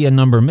seems to be a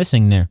number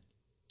missing there.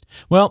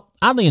 Well,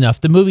 oddly enough,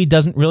 the movie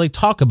doesn't really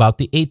talk about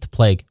the 8th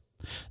plague.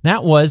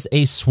 That was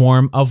a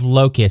swarm of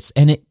locusts,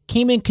 and it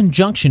came in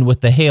conjunction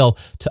with the hail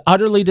to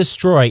utterly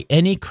destroy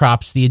any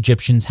crops the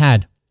Egyptians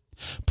had.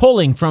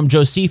 Pulling from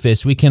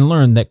Josephus, we can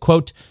learn that,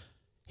 quote,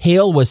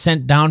 "Hail was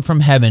sent down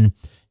from heaven,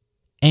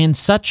 and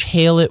such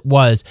hail it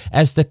was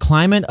as the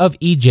climate of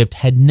Egypt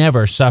had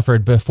never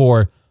suffered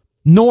before.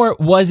 Nor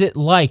was it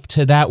like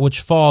to that which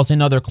falls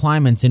in other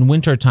climates in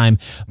wintertime,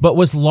 but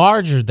was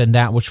larger than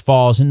that which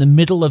falls in the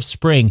middle of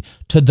spring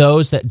to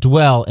those that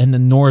dwell in the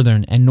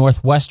northern and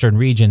northwestern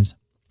regions.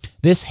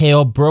 This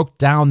hail broke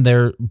down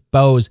their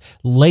boughs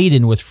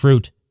laden with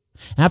fruit.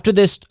 After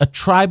this, a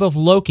tribe of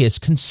locusts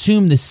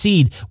consumed the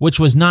seed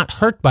which was not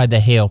hurt by the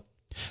hail,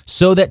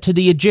 so that to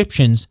the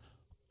Egyptians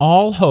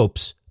all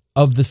hopes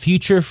of the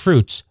future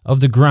fruits of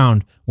the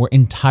ground were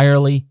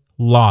entirely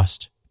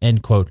lost."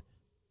 End quote.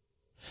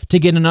 To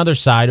get another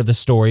side of the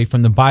story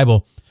from the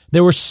Bible,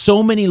 there were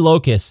so many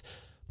locusts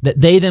that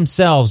they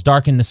themselves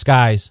darkened the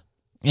skies.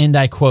 And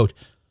I quote,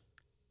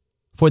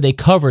 "For they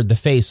covered the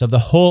face of the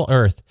whole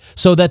earth,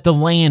 so that the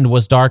land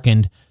was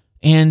darkened,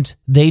 and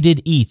they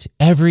did eat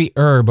every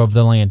herb of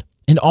the land,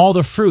 and all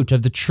the fruit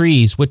of the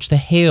trees which the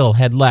hail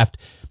had left.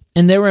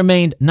 And there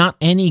remained not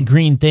any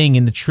green thing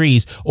in the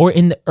trees or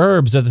in the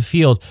herbs of the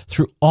field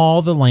through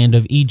all the land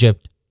of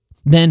Egypt.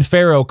 Then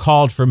Pharaoh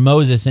called for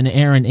Moses and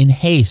Aaron in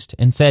haste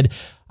and said,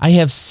 I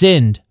have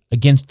sinned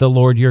against the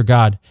Lord your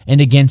God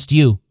and against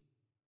you.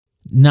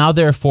 Now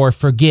therefore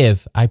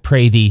forgive, I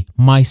pray thee,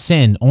 my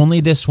sin only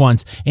this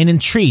once, and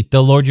entreat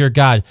the Lord your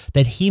God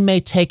that he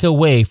may take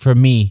away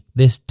from me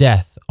this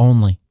death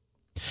only.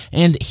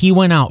 And he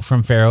went out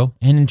from Pharaoh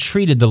and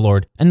entreated the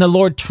Lord. And the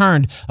Lord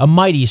turned a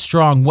mighty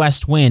strong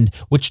west wind,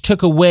 which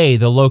took away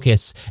the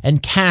locusts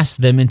and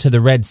cast them into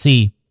the Red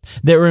Sea.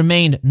 There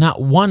remained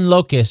not one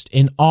locust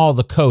in all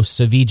the coasts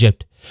of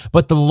Egypt.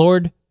 But the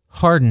Lord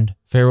hardened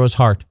Pharaoh's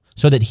heart,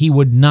 so that he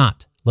would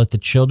not let the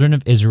children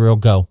of Israel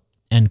go."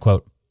 End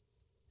quote.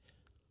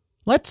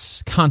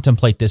 Let's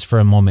contemplate this for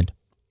a moment.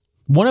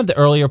 One of the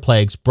earlier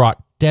plagues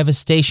brought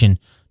devastation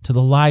to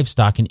the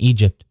livestock in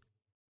Egypt.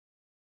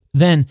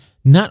 Then,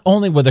 not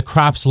only were the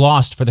crops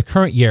lost for the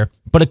current year,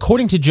 but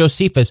according to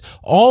Josephus,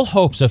 all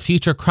hopes of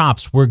future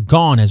crops were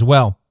gone as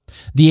well.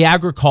 The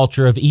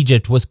agriculture of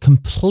Egypt was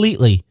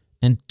completely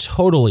and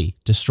totally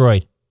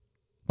destroyed.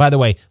 By the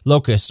way,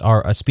 locusts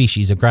are a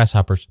species of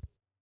grasshoppers.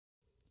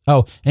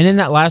 Oh, and in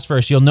that last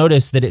verse, you'll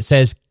notice that it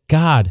says,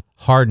 God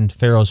hardened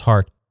Pharaoh's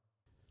heart.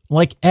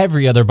 Like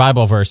every other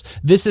Bible verse,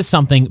 this is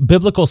something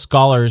biblical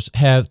scholars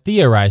have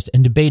theorized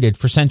and debated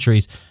for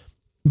centuries.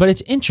 But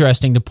it's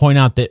interesting to point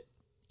out that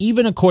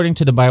even according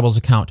to the Bible's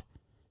account,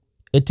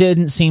 it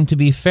didn't seem to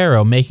be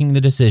Pharaoh making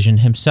the decision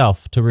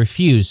himself to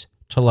refuse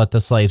to let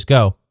the slaves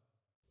go.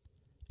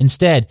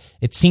 Instead,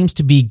 it seems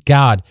to be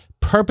God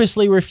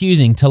purposely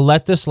refusing to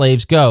let the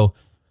slaves go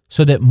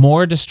so that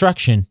more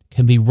destruction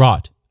can be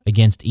wrought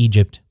against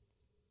Egypt.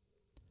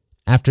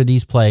 After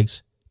these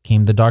plagues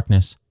came the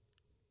darkness.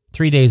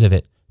 3 days of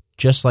it,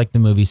 just like the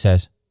movie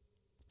says.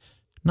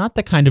 Not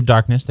the kind of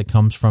darkness that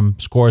comes from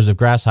scores of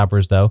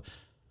grasshoppers, though.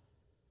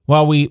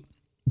 While we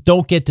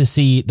don't get to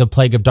see the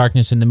plague of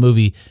darkness in the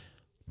movie,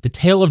 the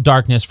tale of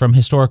darkness from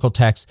historical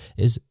texts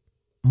is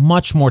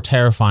much more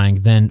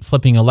terrifying than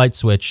flipping a light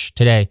switch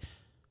today.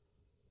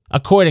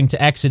 According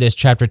to Exodus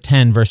chapter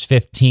 10, verse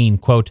 15,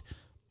 quote,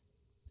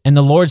 "And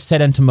the Lord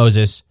said unto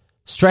Moses,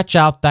 Stretch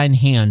out thine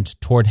hand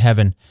toward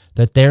heaven,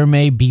 that there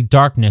may be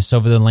darkness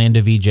over the land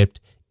of Egypt,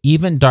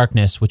 even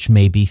darkness which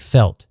may be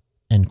felt."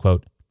 End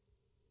quote.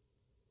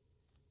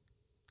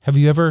 Have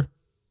you ever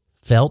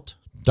felt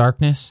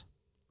darkness?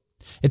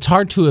 It's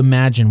hard to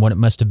imagine what it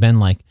must have been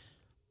like.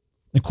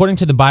 According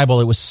to the Bible,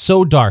 it was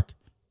so dark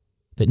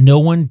that no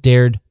one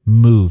dared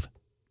move.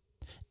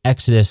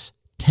 Exodus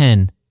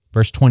 10,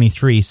 verse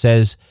 23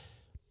 says,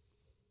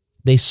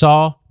 "They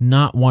saw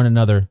not one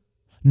another,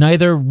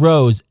 neither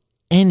rose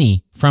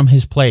any from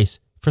his place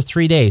for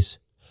 3 days,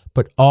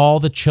 but all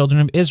the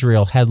children of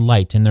Israel had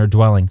light in their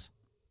dwellings."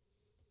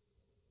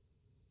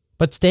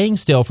 But staying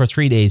still for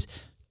 3 days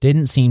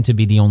didn't seem to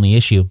be the only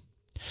issue.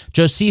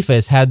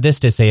 Josephus had this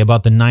to say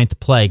about the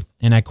 9th plague,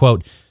 and I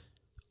quote,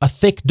 "A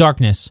thick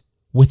darkness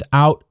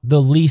without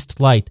the least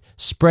light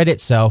spread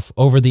itself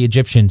over the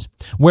Egyptians,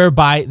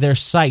 whereby their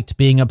sight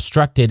being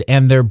obstructed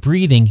and their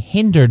breathing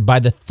hindered by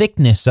the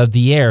thickness of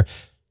the air,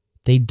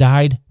 they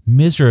died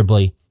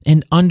miserably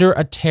and under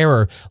a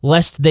terror,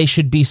 lest they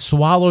should be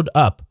swallowed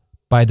up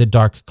by the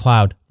dark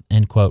cloud."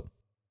 End quote.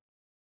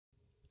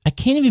 I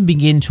can't even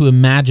begin to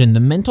imagine the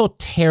mental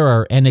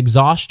terror and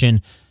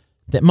exhaustion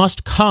that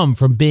must come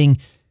from being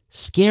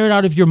scared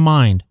out of your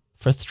mind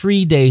for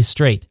 3 days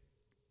straight.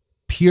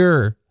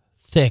 Pure,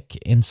 thick,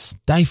 and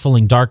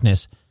stifling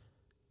darkness,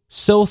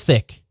 so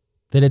thick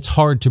that it's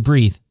hard to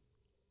breathe.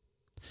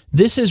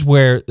 This is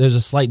where there's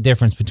a slight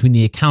difference between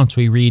the accounts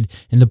we read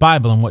in the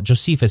Bible and what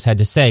Josephus had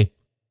to say.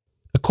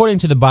 According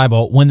to the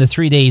Bible, when the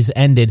 3 days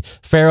ended,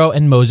 Pharaoh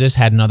and Moses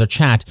had another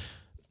chat.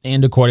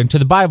 And according to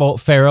the Bible,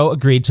 Pharaoh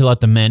agreed to let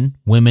the men,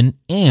 women,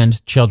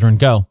 and children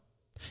go.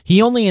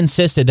 He only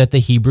insisted that the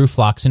Hebrew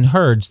flocks and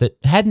herds that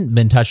hadn't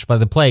been touched by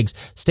the plagues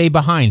stay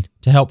behind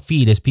to help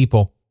feed his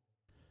people.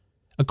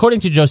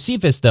 According to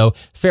Josephus, though,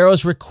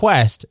 Pharaoh's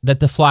request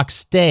that the flocks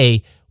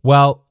stay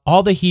while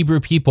all the Hebrew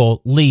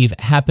people leave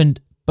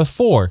happened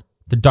before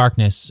the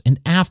darkness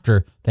and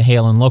after the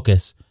hail and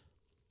locusts.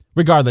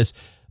 Regardless,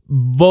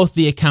 both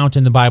the account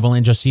in the Bible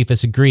and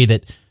Josephus agree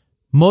that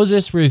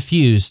Moses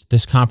refused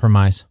this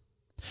compromise.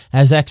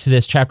 As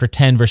Exodus chapter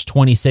 10, verse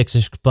 26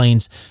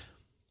 explains,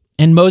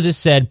 "And Moses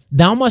said,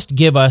 Thou must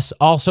give us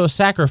also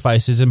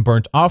sacrifices and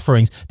burnt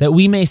offerings, that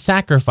we may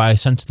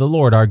sacrifice unto the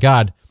Lord our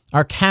God.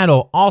 Our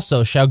cattle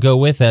also shall go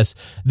with us.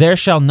 There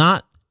shall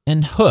not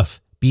an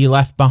hoof be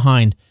left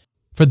behind.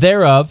 For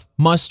thereof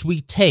must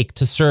we take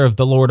to serve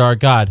the Lord our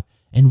God,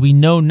 and we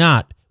know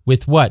not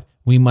with what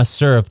we must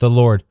serve the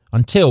Lord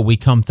until we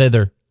come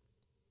thither."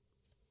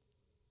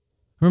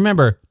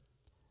 Remember,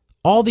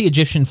 all the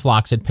Egyptian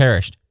flocks had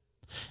perished,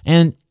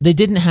 and they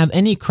didn't have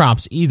any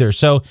crops either,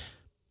 so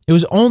it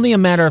was only a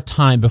matter of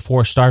time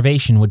before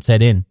starvation would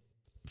set in.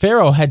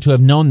 Pharaoh had to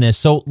have known this,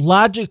 so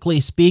logically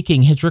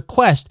speaking, his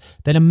request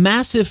that a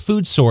massive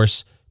food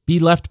source be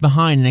left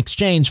behind in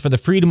exchange for the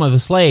freedom of the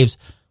slaves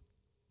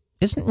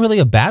isn't really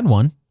a bad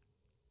one,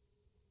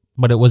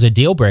 but it was a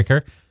deal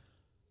breaker.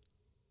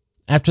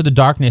 After the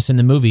darkness in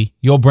the movie,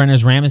 Yul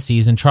Brynner's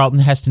Ramesses and Charlton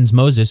Heston's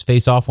Moses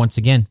face off once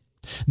again.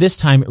 This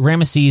time,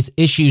 Ramesses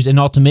issues an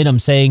ultimatum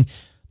saying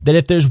that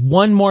if there's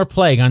one more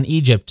plague on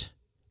Egypt,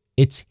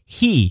 it's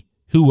he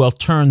who will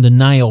turn the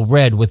Nile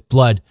red with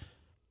blood.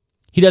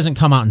 He doesn't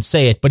come out and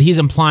say it, but he's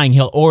implying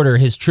he'll order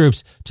his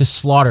troops to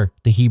slaughter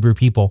the Hebrew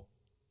people.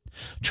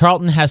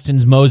 Charlton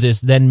Heston's Moses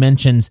then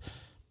mentions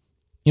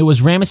it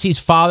was Ramesses'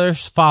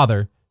 father's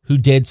father who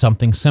did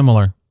something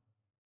similar.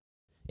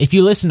 If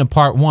you listen to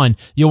part 1,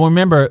 you'll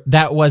remember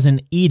that was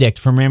an edict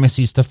from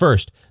Ramesses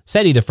I,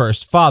 Seti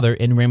I's father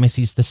and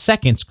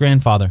Ramesses II's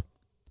grandfather.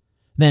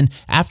 Then,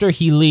 after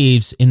he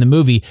leaves in the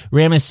movie,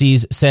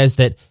 Ramesses says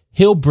that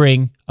he'll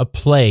bring a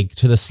plague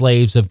to the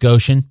slaves of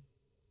Goshen.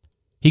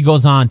 He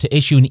goes on to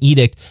issue an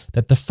edict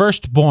that the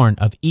firstborn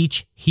of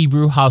each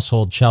Hebrew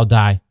household shall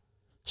die,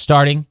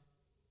 starting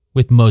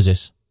with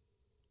Moses.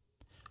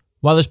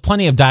 While there's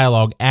plenty of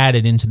dialogue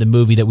added into the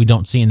movie that we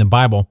don't see in the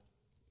Bible,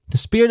 the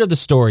spirit of the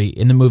story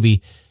in the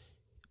movie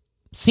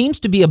seems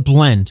to be a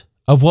blend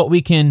of what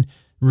we can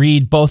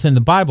read both in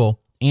the Bible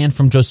and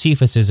from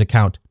Josephus'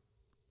 account.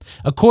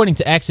 According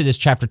to Exodus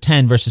chapter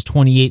 10, verses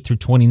 28 through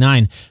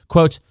 29,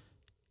 quote,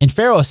 "And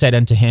Pharaoh said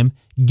unto him,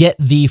 Get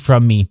thee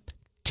from me,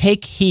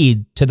 take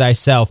heed to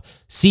thyself,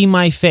 see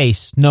my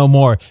face no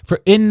more,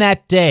 for in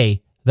that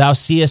day thou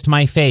seest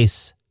my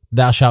face,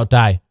 thou shalt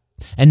die.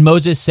 And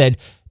Moses said,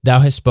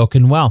 Thou hast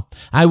spoken well,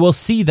 I will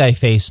see thy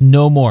face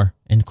no more."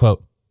 End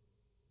quote.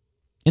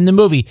 In the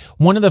movie,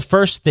 one of the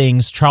first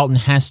things Charlton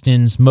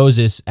Heston's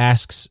Moses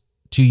asks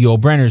to Yul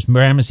Brynner's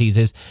Ramesses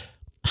is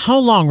how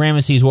long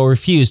Ramesses will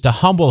refuse to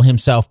humble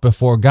himself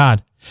before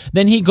God.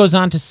 Then he goes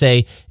on to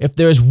say, if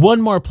there is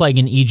one more plague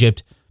in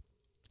Egypt,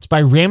 it's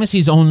by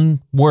Ramesses' own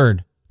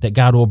word that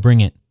God will bring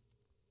it.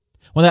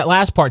 Well, that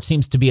last part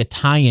seems to be a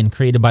tie-in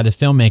created by the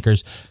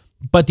filmmakers,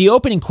 but the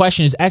opening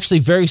question is actually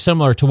very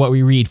similar to what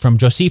we read from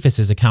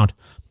Josephus' account,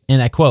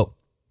 and I quote,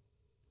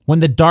 "When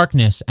the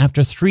darkness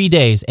after 3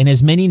 days and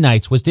as many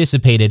nights was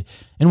dissipated,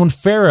 and when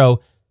Pharaoh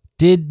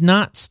did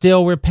not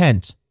still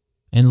repent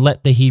and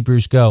let the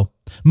Hebrews go,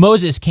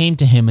 Moses came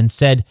to him and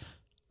said,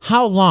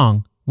 How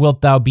long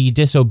wilt thou be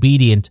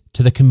disobedient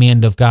to the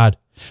command of God?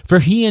 For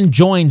he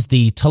enjoins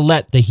thee to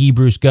let the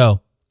Hebrews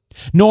go.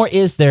 Nor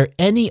is there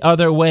any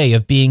other way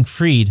of being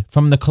freed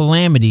from the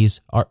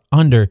calamities are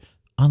under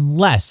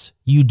unless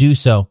you do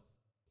so.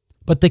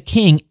 But the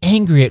king,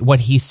 angry at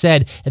what he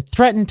said, had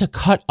threatened to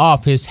cut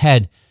off his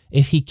head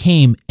if he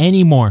came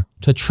any more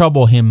to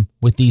trouble him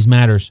with these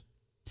matters.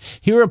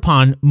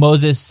 Hereupon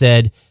Moses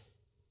said,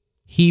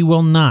 He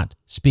will not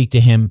speak to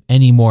him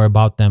any more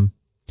about them.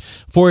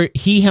 For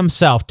he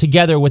himself,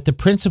 together with the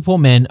principal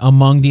men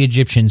among the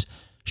Egyptians,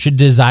 should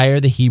desire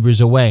the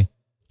Hebrews away.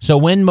 So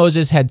when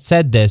Moses had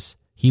said this,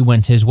 he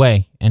went his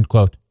way." End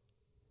quote.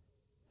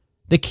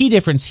 The key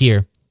difference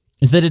here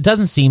is that it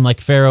doesn't seem like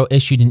Pharaoh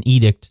issued an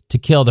edict to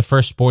kill the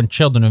firstborn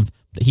children of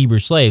the Hebrew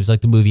slaves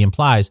like the movie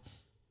implies.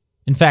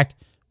 In fact,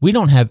 we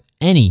don't have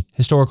any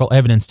historical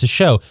evidence to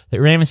show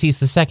that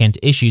Ramesses II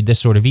issued this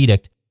sort of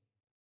edict,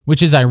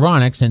 which is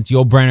ironic since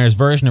Yul Brynner's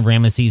version of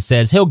Ramesses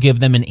says he'll give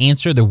them an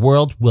answer the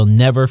world will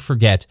never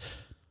forget.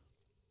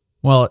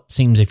 Well, it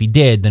seems if he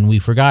did, then we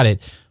forgot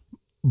it.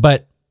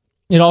 But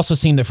it also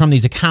seemed that from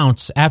these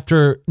accounts,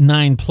 after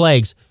 9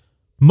 plagues,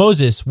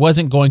 Moses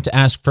wasn't going to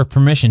ask for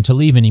permission to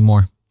leave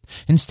anymore.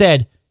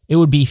 Instead, it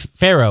would be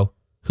Pharaoh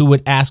who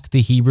would ask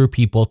the Hebrew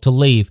people to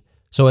leave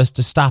so as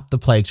to stop the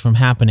plagues from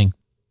happening.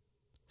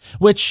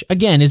 Which,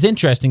 again, is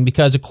interesting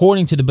because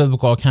according to the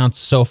biblical accounts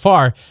so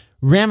far,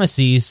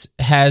 Pharaoh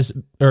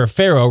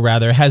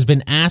has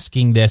been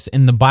asking this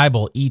in the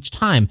Bible each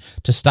time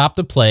to stop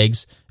the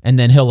plagues, and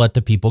then he'll let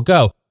the people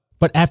go.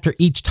 But after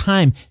each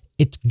time,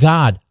 it's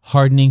God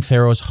hardening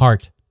Pharaoh's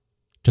heart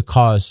to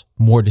cause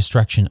more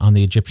destruction on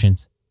the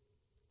Egyptians.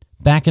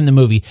 Back in the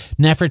movie,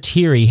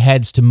 Nefertiti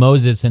heads to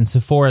Moses and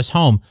Zipporah's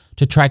home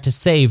to try to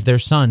save their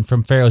son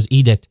from Pharaoh's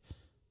edict.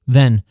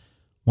 Then,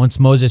 once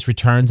Moses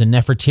returns and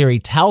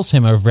Nefertiti tells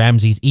him of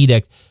Ramses'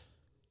 edict,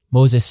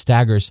 Moses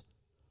staggers.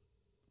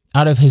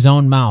 Out of his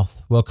own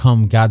mouth will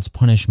come God's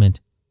punishment.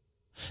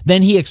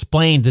 Then he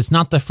explains it's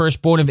not the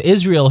firstborn of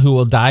Israel who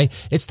will die,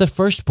 it's the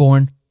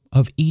firstborn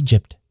of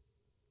Egypt.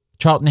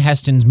 Charlton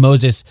Heston's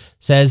Moses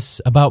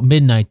says about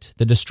midnight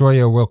the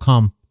destroyer will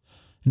come,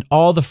 and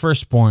all the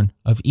firstborn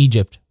of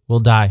Egypt will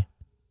die.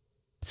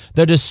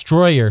 The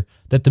destroyer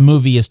that the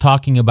movie is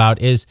talking about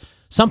is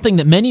something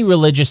that many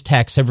religious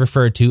texts have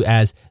referred to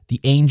as the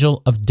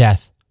angel of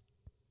death.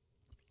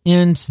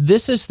 And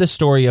this is the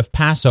story of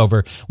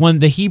Passover, when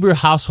the Hebrew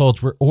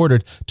households were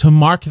ordered to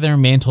mark their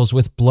mantles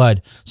with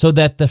blood so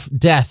that the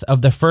death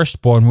of the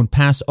firstborn would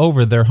pass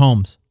over their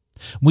homes.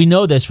 We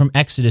know this from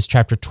Exodus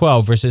chapter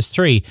 12, verses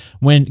 3,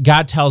 when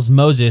God tells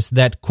Moses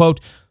that, quote,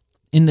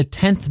 "In the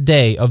 10th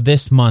day of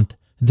this month,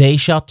 they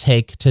shall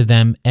take to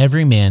them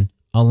every man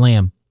a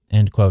lamb,"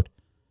 end quote.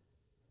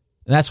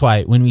 That's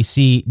why when we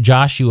see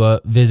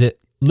Joshua visit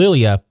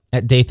Lilia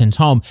at Dathan's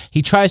home,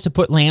 he tries to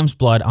put lamb's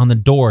blood on the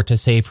door to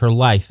save her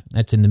life.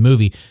 That's in the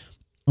movie.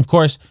 Of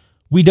course,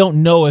 we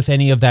don't know if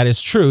any of that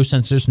is true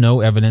since there's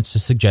no evidence to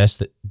suggest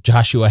that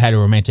Joshua had a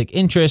romantic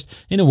interest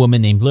in a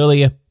woman named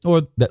Lilia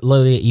or that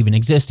Lilia even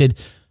existed.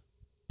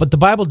 But the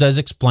Bible does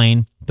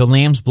explain the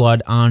lamb's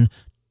blood on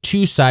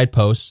 2 side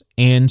posts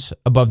and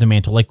above the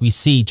mantle, like we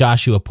see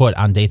Joshua put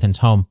on Dathan's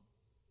home.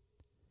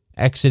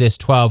 Exodus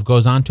 12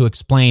 goes on to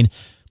explain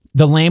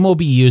the lamb will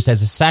be used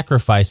as a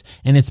sacrifice,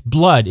 and its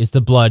blood is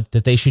the blood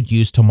that they should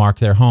use to mark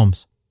their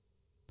homes.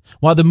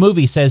 While the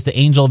movie says the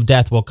angel of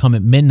death will come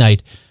at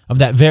midnight of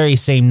that very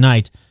same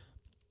night,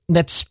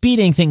 that's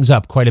speeding things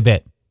up quite a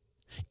bit.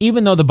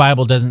 Even though the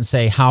Bible doesn't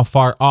say how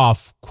far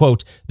off,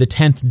 quote, the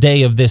 10th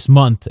day of this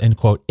month, end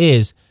quote,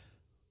 is,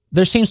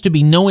 there seems to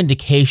be no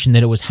indication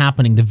that it was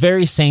happening the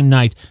very same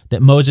night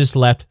that Moses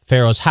left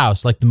Pharaoh's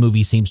house, like the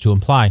movie seems to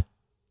imply.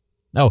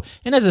 Oh,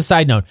 and as a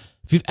side note,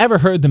 if you've ever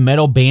heard the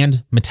metal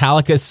band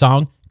Metallica's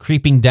song,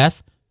 Creeping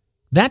Death,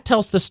 that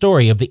tells the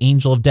story of the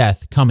angel of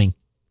death coming.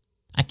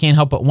 I can't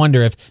help but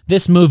wonder if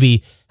this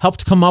movie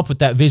helped come up with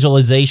that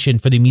visualization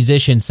for the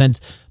musicians, since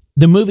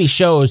the movie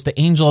shows the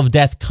angel of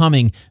death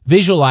coming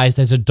visualized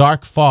as a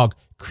dark fog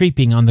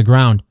creeping on the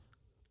ground.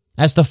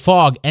 As the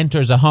fog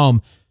enters a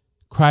home,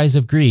 cries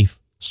of grief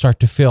start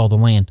to fill the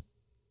land.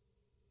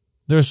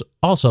 There's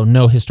also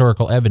no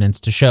historical evidence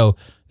to show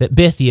that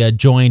Bithiah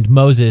joined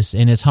Moses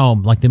in his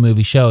home like the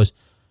movie shows,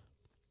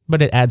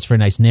 but it adds for a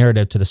nice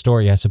narrative to the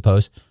story, I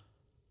suppose.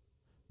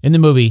 In the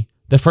movie,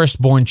 the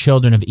firstborn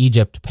children of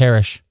Egypt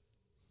perish,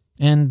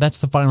 and that's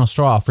the final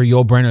straw for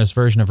Yul Brynner's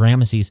version of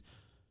Ramesses.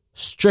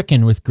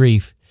 Stricken with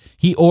grief,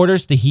 he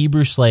orders the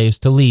Hebrew slaves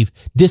to leave,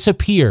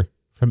 disappear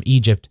from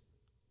Egypt.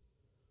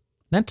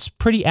 That's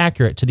pretty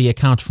accurate to the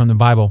account from the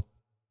Bible.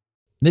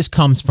 This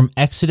comes from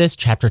Exodus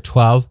chapter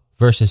 12,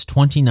 verses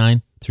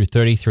 29 through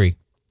 33,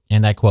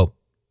 and I quote,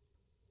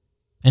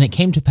 "And it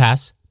came to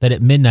pass that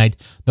at midnight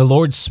the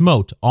Lord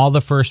smote all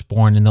the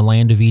firstborn in the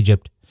land of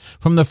Egypt,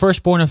 from the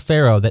firstborn of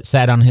Pharaoh that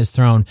sat on his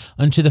throne,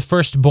 unto the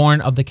firstborn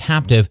of the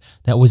captive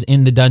that was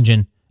in the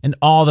dungeon, and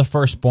all the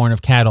firstborn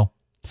of cattle.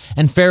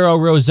 And Pharaoh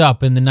rose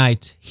up in the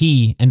night,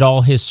 he and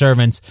all his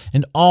servants,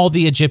 and all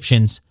the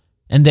Egyptians,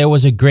 and there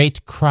was a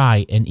great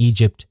cry in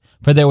Egypt,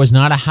 for there was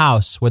not a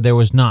house where there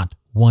was not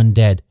one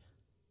dead.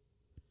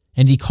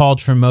 And he called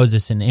for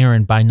Moses and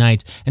Aaron by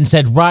night, and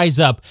said, Rise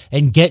up,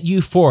 and get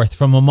you forth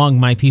from among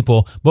my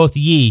people, both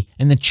ye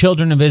and the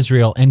children of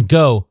Israel, and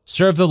go,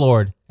 serve the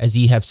Lord, as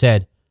ye have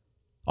said.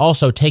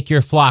 Also take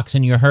your flocks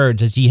and your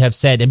herds, as ye have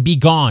said, and be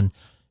gone,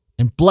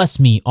 and bless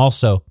me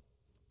also.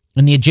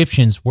 And the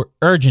Egyptians were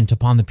urgent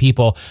upon the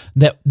people,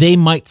 that they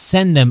might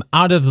send them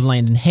out of the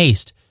land in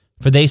haste,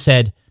 for they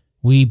said,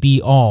 We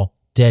be all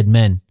dead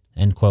men."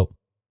 End quote.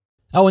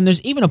 Oh, and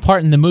there's even a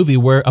part in the movie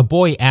where a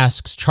boy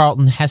asks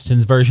Charlton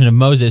Heston's version of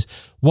Moses,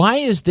 "Why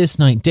is this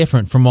night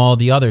different from all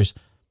the others?"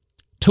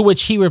 To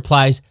which he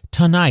replies,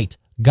 "Tonight,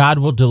 God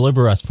will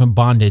deliver us from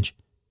bondage."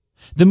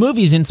 The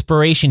movie's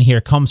inspiration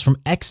here comes from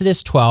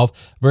Exodus 12,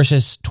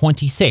 verses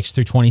 26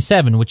 through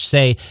 27, which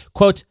say,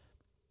 quote,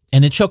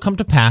 "And it shall come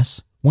to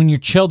pass, when your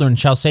children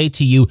shall say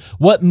to you,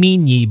 What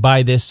mean ye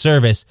by this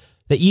service?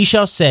 That ye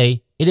shall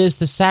say, It is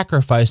the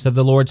sacrifice of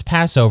the Lord's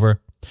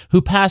Passover,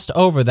 who passed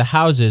over the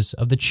houses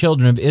of the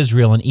children of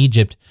Israel in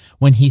Egypt,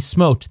 when he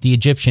smote the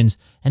Egyptians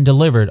and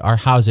delivered our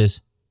houses.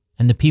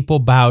 And the people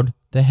bowed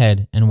the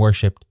head and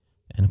worshipped."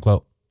 End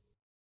quote.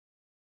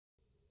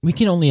 We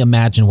can only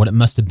imagine what it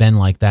must have been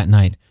like that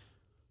night,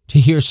 to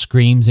hear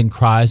screams and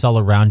cries all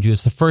around you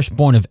as the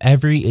firstborn of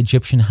every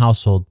Egyptian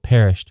household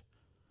perished.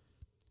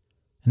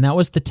 And that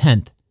was the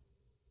 10th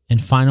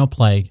and final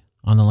plague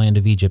on the land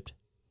of Egypt.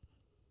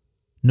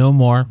 No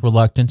more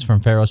reluctance from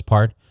Pharaoh's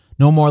part,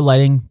 no more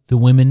letting the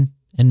women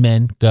and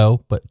men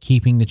go, but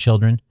keeping the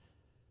children.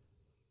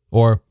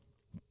 Or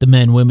the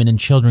men, women, and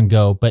children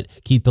go, but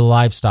keep the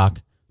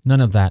livestock. None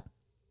of that.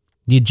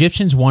 The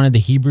Egyptians wanted the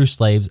Hebrew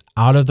slaves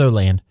out of their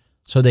land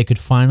so they could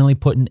finally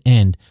put an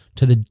end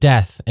to the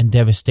death and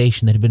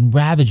devastation that had been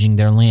ravaging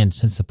their land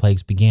since the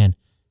plagues began.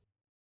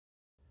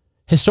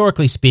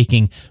 Historically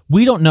speaking,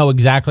 we don't know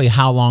exactly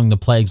how long the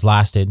plagues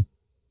lasted.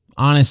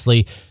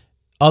 Honestly,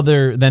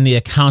 other than the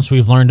accounts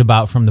we've learned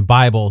about from the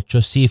Bible,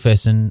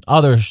 Josephus, and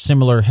other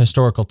similar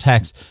historical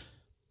texts,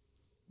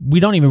 we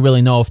don't even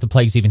really know if the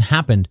plagues even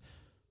happened.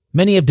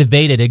 Many have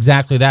debated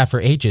exactly that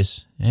for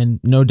ages, and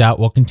no doubt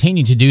will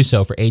continue to do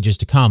so for ages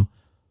to come.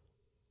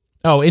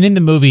 Oh, and in the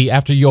movie,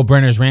 after Yul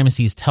Brynner's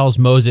Ramesses tells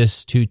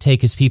Moses to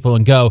take his people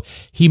and go,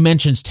 he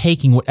mentions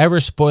taking whatever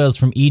spoils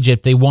from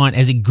Egypt they want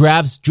as he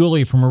grabs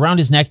jewelry from around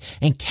his neck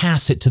and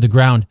casts it to the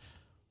ground.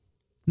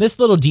 This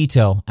little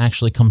detail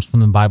actually comes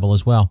from the Bible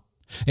as well.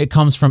 It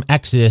comes from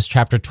Exodus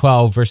chapter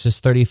 12, verses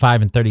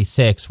 35 and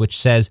 36, which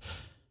says,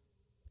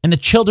 "And the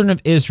children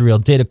of Israel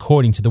did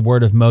according to the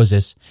word of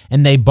Moses,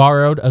 and they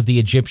borrowed of the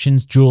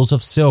Egyptians jewels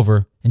of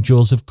silver and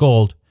jewels of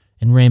gold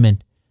and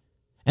raiment.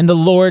 And the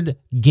Lord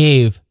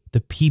gave the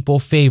people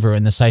favor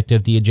in the sight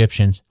of the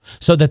Egyptians,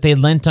 so that they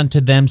lent unto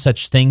them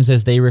such things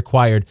as they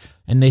required,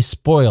 and they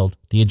spoiled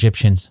the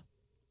Egyptians."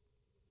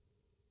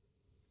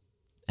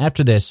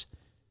 After this,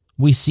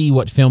 we see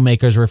what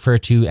filmmakers refer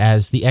to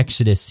as the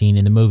Exodus scene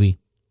in the movie.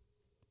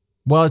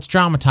 While it's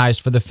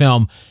dramatized for the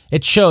film,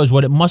 it shows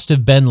what it must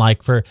have been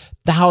like for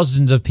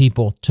thousands of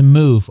people to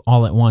move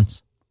all at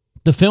once.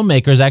 The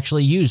filmmakers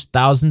actually used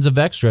thousands of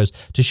extras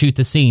to shoot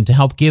the scene to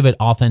help give it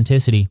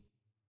authenticity.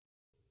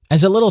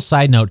 As a little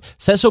side note,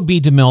 Cecil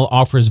B. DeMille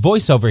offers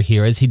voiceover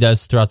here as he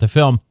does throughout the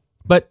film,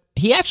 but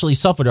he actually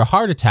suffered a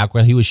heart attack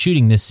while he was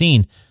shooting this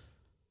scene.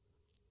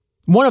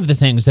 One of the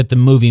things that the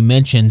movie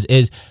mentions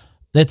is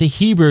that the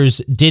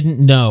Hebrews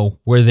didn't know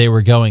where they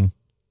were going.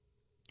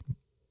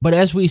 But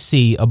as we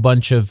see a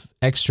bunch of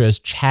extras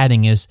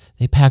chatting as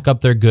they pack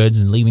up their goods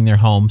and leaving their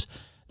homes,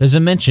 there's a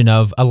mention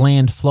of a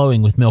land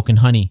flowing with milk and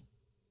honey.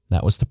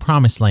 That was the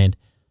Promised Land.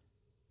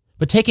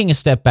 But taking a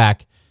step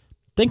back,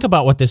 think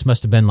about what this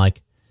must have been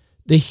like.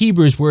 The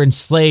Hebrews were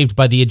enslaved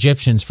by the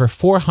Egyptians for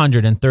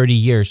 430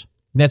 years.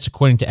 That's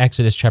according to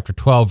Exodus chapter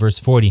 12, verse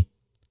 40.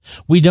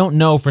 We don't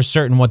know for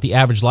certain what the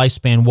average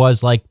lifespan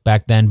was like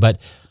back then,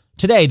 but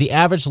today the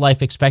average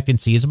life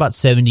expectancy is about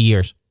 70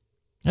 years.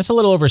 That's a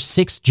little over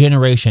 6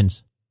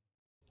 generations.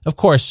 Of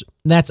course,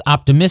 that's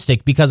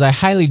optimistic because I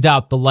highly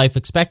doubt the life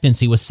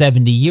expectancy was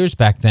 70 years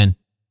back then.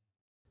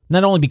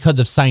 Not only because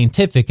of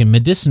scientific and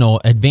medicinal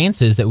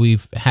advances that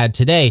we've had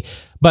today,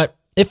 but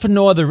if for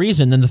no other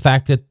reason than the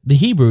fact that the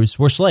Hebrews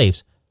were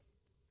slaves.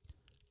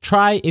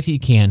 Try, if you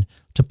can,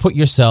 to put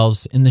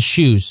yourselves in the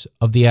shoes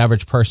of the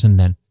average person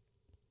then.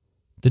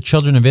 The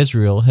children of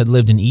Israel had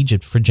lived in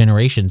Egypt for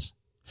generations.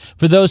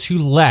 For those who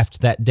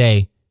left that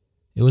day,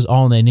 it was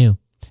all they knew.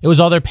 It was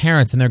all their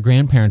parents and their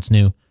grandparents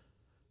knew.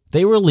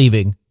 They were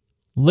leaving,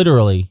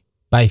 literally,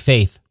 by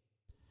faith,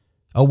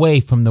 away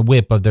from the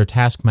whip of their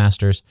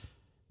taskmasters,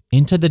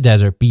 into the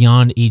desert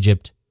beyond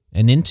Egypt,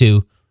 and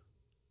into,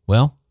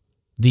 well,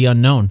 the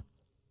unknown.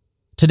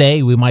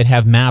 Today, we might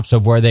have maps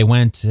of where they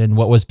went and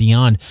what was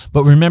beyond,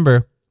 but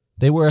remember,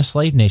 they were a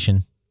slave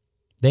nation.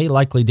 They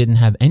likely didn't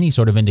have any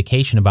sort of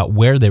indication about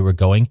where they were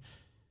going.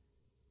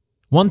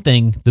 One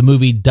thing the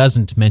movie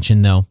doesn't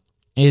mention, though,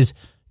 is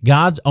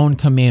God's own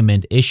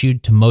commandment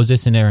issued to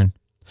Moses and Aaron.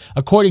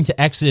 According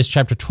to Exodus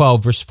chapter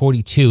 12, verse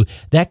 42,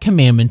 that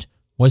commandment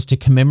was to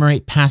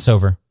commemorate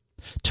Passover,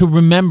 to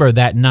remember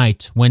that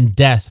night when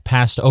death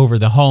passed over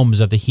the homes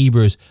of the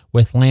Hebrews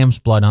with lamb's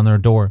blood on their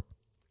door.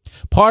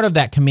 Part of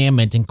that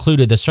commandment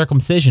included the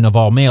circumcision of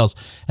all males,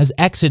 as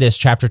Exodus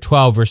chapter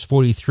 12, verse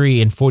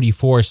 43 and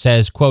 44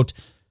 says, quote,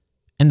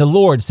 "And the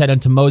Lord said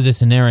unto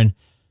Moses and Aaron,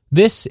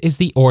 This is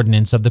the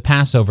ordinance of the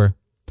Passover.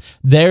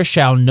 There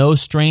shall no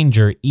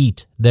stranger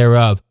eat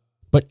thereof,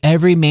 but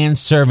every man's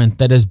servant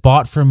that is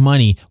bought for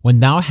money, when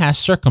thou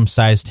hast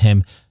circumcised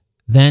him,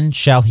 then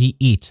shall he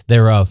eat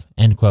thereof."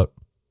 End quote.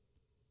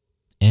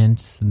 And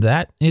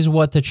that is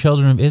what the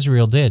children of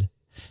Israel did.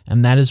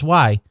 And that is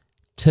why,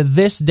 to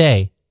this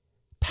day,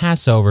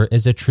 Passover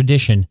is a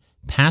tradition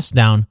passed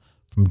down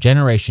from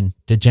generation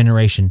to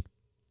generation.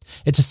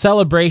 It's a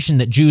celebration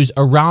that Jews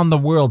around the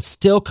world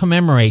still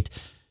commemorate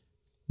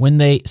when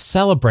they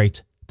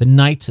celebrate the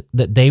night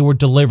that they were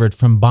delivered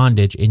from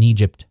bondage in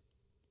Egypt.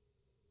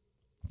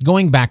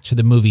 Going back to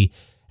the movie,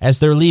 as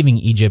they're leaving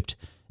Egypt,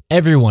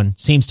 everyone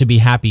seems to be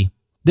happy.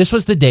 This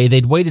was the day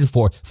they'd waited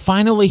for,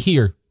 finally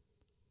here.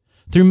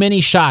 Through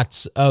many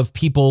shots of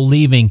people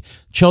leaving,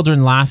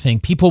 children laughing,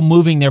 people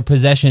moving their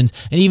possessions,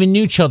 and even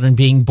new children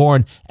being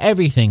born,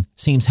 everything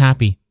seems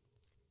happy.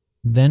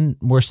 Then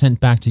we're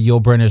sent back to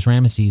Yul Brynner's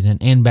Ramesses and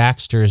Anne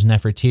Baxter's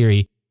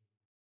Nefertiri.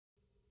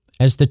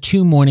 As the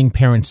two mourning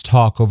parents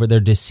talk over their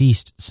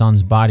deceased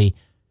son's body,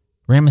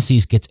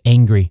 Ramesses gets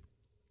angry.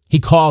 He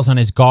calls on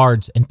his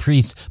guards and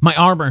priests, "My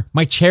armor,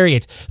 my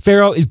chariot.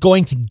 Pharaoh is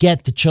going to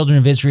get the children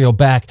of Israel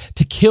back,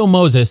 to kill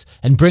Moses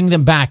and bring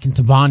them back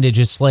into bondage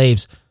as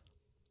slaves."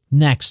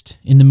 Next,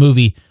 in the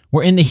movie,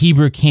 we're in the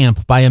Hebrew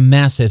camp by a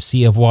massive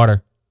sea of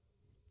water.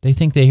 They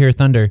think they hear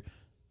thunder,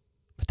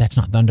 but that's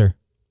not thunder.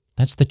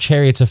 That's the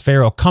chariots of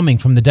Pharaoh coming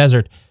from the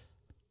desert.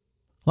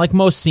 Like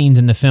most scenes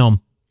in the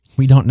film,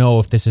 we don't know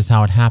if this is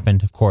how it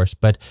happened, of course,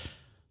 but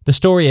the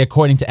story,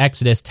 according to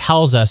Exodus,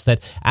 tells us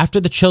that after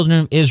the children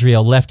of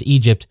Israel left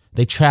Egypt,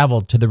 they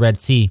traveled to the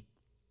Red Sea.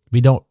 We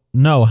don't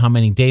know how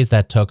many days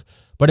that took,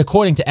 but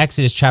according to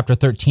Exodus chapter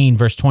 13,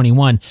 verse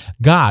 21,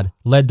 God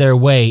led their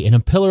way in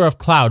a pillar of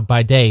cloud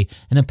by day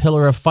and a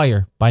pillar of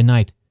fire by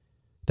night.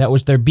 That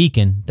was their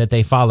beacon that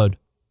they followed.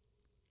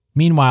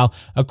 Meanwhile,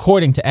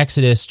 according to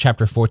Exodus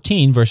chapter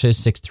 14, verses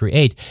 6 through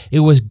 8, it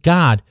was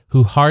God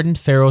who hardened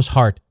Pharaoh's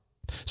heart,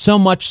 so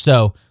much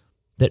so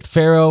that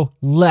Pharaoh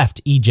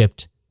left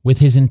Egypt with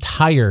his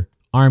entire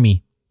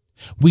army.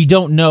 We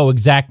don't know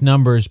exact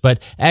numbers,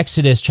 but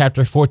Exodus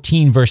chapter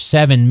 14, verse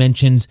 7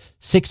 mentions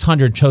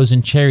 600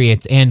 chosen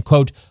chariots and,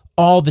 quote,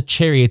 "all the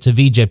chariots of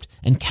Egypt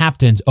and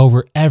captains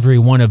over every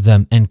one of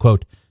them," end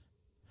quote.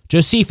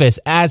 Josephus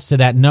adds to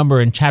that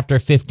number in chapter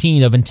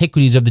 15 of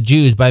Antiquities of the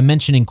Jews by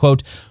mentioning,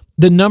 quote,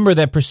 "the number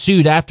that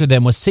pursued after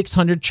them was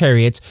 600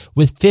 chariots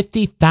with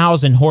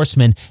 50,000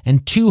 horsemen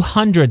and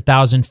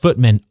 200,000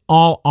 footmen,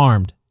 all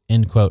armed,"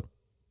 end quote.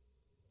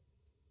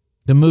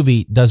 The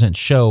movie doesn't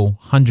show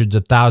hundreds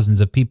of thousands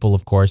of people,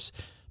 of course,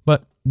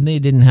 but they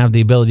didn't have the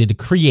ability to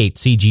create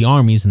CG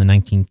armies in the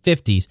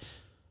 1950s.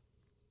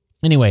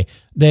 Anyway,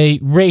 they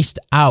raced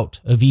out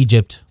of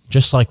Egypt,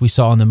 just like we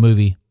saw in the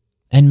movie,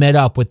 and met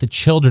up with the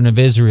children of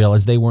Israel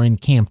as they were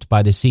encamped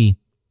by the sea.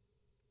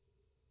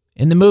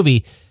 In the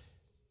movie,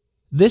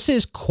 this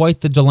is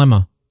quite the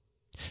dilemma.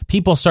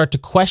 People start to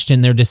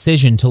question their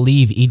decision to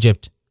leave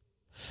Egypt.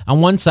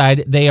 On one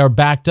side, they are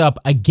backed up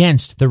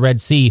against the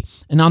Red Sea,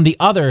 and on the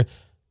other,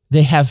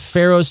 they have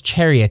Pharaoh's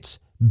chariots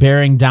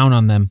bearing down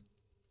on them.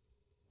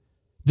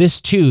 This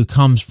too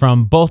comes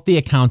from both the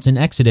accounts in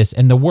Exodus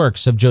and the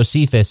works of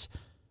Josephus.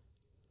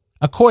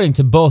 According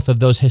to both of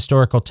those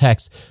historical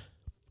texts,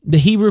 the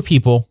Hebrew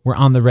people were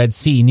on the Red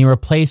Sea near a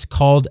place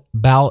called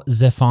Baal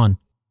Zephon.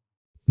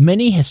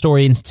 Many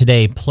historians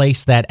today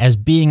place that as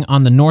being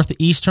on the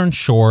northeastern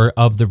shore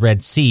of the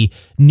Red Sea,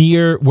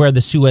 near where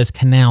the Suez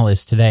Canal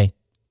is today.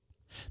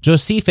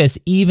 Josephus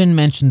even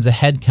mentions a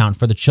head count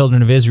for the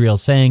children of Israel,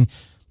 saying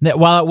that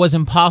while it was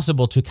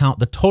impossible to count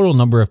the total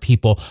number of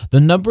people, the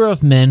number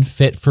of men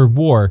fit for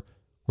war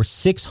were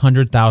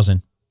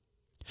 600,000.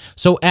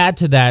 So add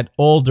to that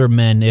older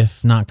men,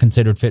 if not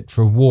considered fit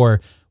for war,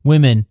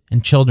 women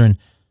and children,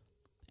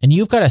 and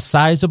you've got a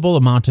sizable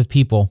amount of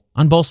people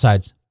on both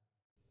sides.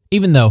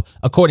 Even though,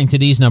 according to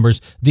these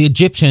numbers, the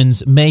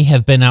Egyptians may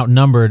have been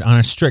outnumbered on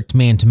a strict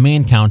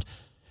man-to-man count,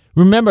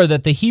 remember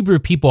that the Hebrew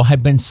people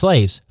had been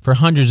slaves for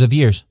hundreds of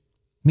years.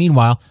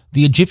 Meanwhile,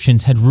 the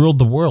Egyptians had ruled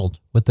the world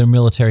with their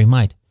military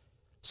might.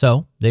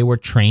 So, they were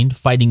trained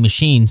fighting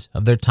machines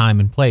of their time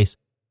and place.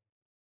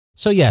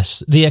 So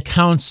yes, the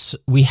accounts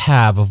we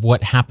have of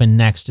what happened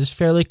next is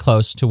fairly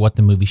close to what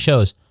the movie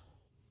shows.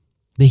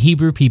 The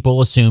Hebrew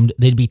people assumed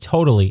they'd be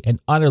totally and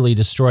utterly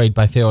destroyed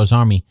by Pharaoh's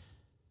army.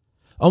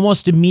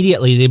 Almost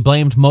immediately, they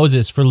blamed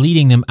Moses for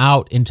leading them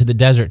out into the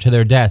desert to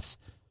their deaths.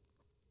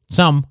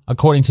 Some,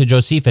 according to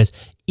Josephus,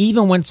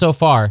 even went so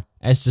far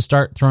as to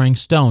start throwing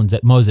stones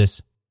at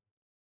Moses.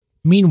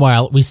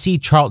 Meanwhile, we see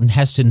Charlton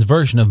Heston's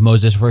version of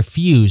Moses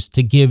refuse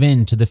to give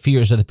in to the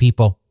fears of the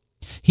people.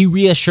 He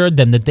reassured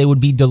them that they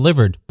would be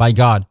delivered by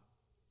God.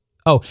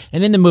 Oh,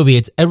 and in the movie,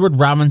 it's Edward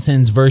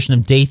Robinson's version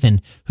of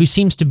Dathan who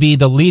seems to be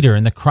the leader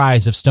in the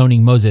cries of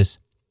stoning Moses.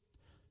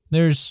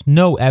 There's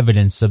no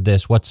evidence of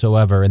this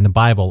whatsoever in the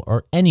Bible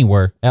or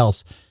anywhere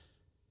else.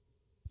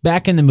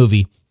 Back in the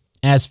movie,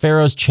 as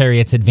Pharaoh's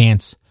chariots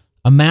advance,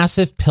 a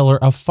massive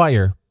pillar of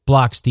fire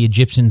blocks the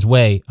Egyptians'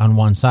 way on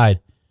one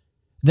side.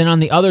 Then on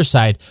the other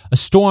side, a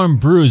storm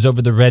brews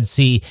over the Red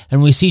Sea,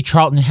 and we see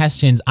Charlton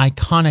Heston's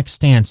iconic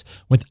stance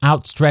with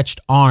outstretched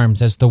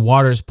arms as the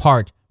waters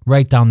part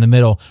right down the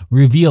middle,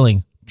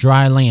 revealing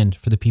dry land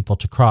for the people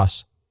to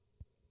cross.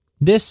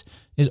 This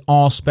is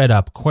all sped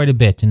up quite a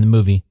bit in the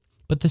movie,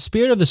 but the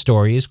spirit of the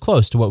story is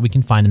close to what we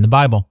can find in the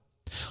Bible.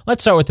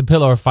 Let's start with the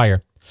pillar of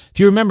fire. If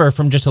you remember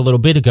from just a little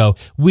bit ago,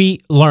 we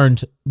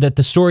learned that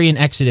the story in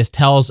Exodus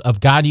tells of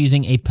God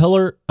using a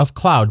pillar of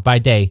cloud by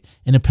day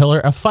and a pillar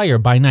of fire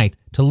by night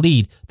to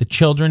lead the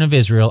children of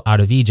Israel out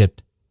of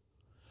Egypt.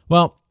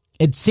 Well,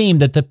 it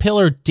seemed that the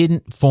pillar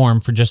didn't form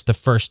for just the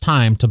first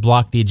time to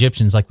block the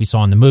Egyptians like we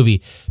saw in the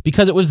movie,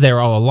 because it was there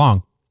all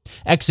along.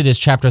 Exodus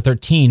chapter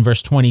 13,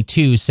 verse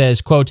 22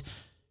 says, quote,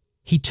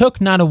 "He took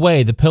not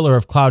away the pillar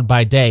of cloud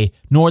by day,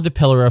 nor the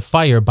pillar of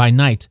fire by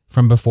night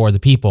from before the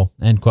people,"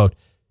 end quote.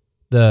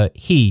 The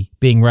he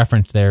being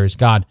referenced there is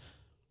God.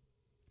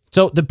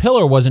 So the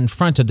pillar was in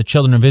front of the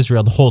children of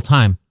Israel the whole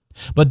time.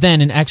 But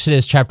then in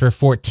Exodus chapter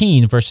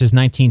 14, verses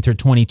 19 through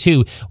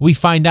 22, we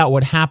find out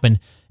what happened,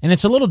 and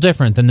it's a little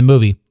different than the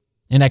movie.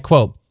 And I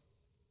quote,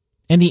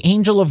 "And the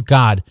angel of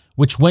God,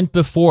 which went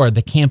before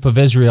the camp of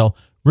Israel,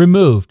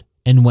 removed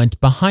and went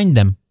behind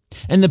them.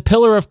 And the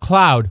pillar of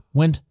cloud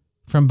went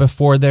from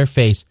before their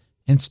face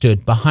and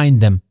stood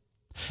behind them.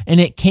 And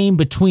it came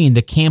between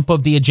the camp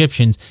of the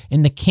Egyptians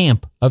and the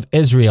camp of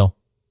Israel.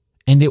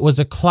 And it was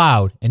a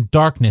cloud and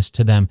darkness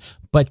to them,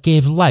 but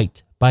gave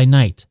light by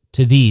night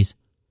to these,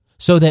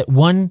 so that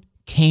one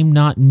came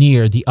not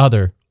near the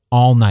other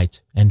all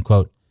night," end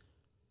quote.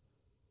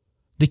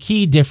 The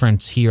key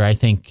difference here, I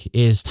think,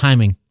 is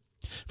timing.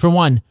 For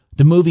one,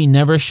 the movie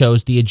never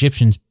shows the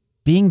Egyptians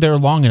being there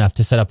long enough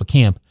to set up a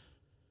camp,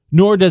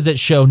 nor does it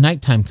show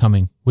nighttime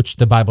coming, which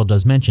the Bible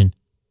does mention.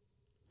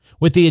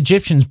 With the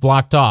Egyptians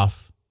blocked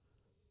off,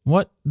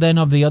 what then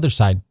of the other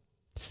side?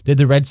 Did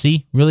the Red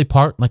Sea really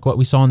part like what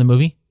we saw in the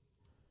movie?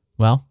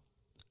 Well,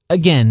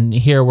 again,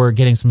 here we're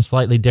getting some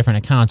slightly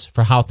different accounts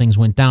for how things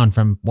went down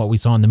from what we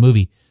saw in the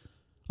movie.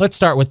 Let's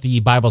start with the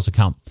Bible's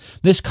account.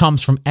 This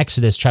comes from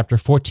Exodus chapter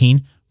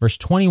 14, verse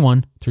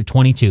 21 through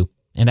 22,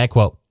 and I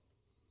quote,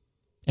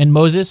 "And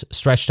Moses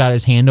stretched out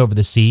his hand over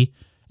the sea,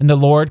 and the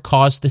Lord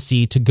caused the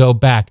sea to go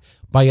back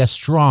by a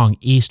strong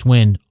east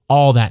wind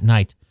all that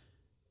night,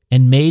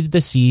 and made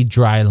the sea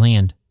dry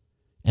land,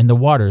 and the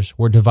waters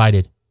were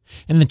divided.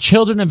 And the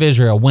children of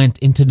Israel went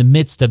into the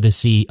midst of the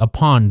sea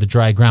upon the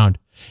dry ground,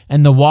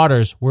 and the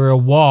waters were a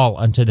wall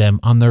unto them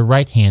on their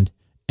right hand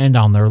and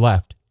on their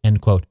left,"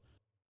 end quote.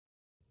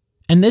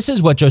 And this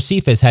is what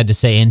Josephus had to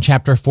say in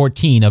chapter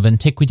 14 of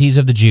Antiquities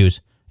of the Jews.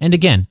 And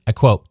again, I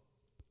quote,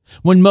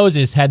 "When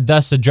Moses had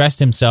thus addressed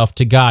himself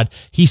to God,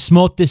 he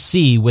smote the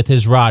sea with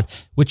his rod,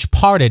 which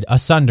parted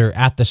asunder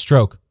at the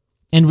stroke,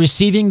 and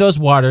receiving those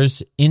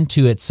waters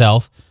into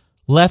itself,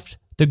 left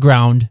the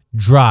ground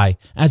dry,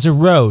 as a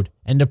road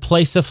and a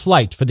place of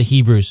flight for the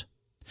Hebrews.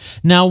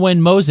 Now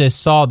when Moses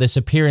saw this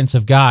appearance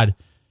of God,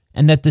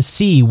 and that the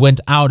sea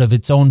went out of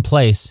its own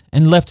place,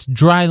 and left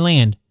dry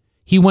land,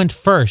 he went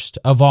first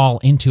of all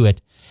into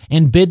it,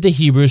 and bid the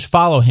Hebrews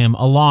follow him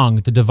along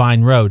the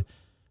divine road,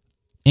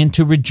 and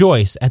to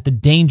rejoice at the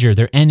danger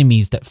their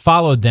enemies that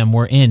followed them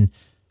were in,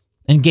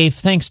 and gave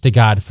thanks to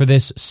God for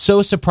this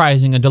so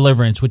surprising a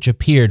deliverance which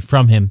appeared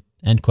from him,"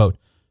 end quote.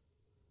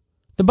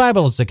 The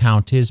Bible's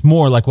account is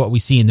more like what we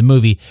see in the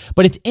movie,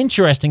 but it's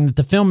interesting that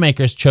the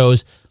filmmakers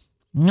chose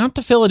not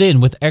to fill it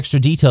in with extra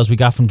details we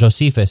got from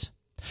Josephus.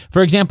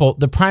 For example,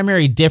 the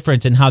primary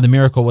difference in how the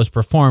miracle was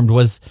performed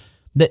was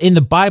that in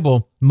the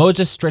Bible,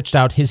 Moses stretched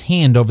out his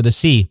hand over the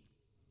sea.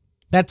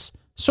 That's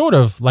sort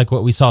of like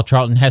what we saw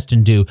Charlton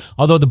Heston do,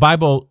 although the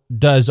Bible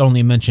does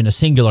only mention a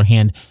singular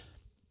hand.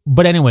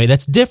 But anyway,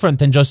 that's different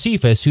than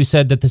Josephus, who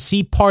said that the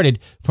sea parted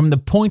from the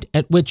point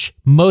at which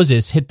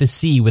Moses hit the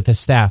sea with his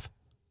staff.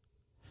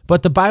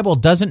 But the Bible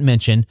doesn't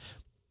mention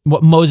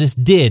what Moses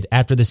did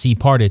after the sea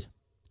parted.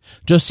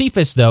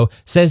 Josephus, though,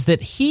 says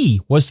that he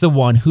was the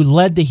one who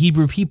led the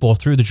Hebrew people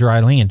through the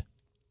dry land.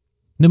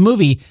 The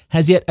movie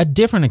has yet a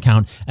different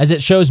account, as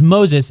it shows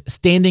Moses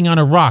standing on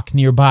a rock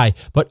nearby,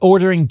 but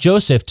ordering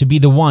Joseph to be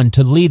the one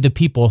to lead the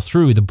people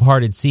through the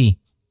parted sea.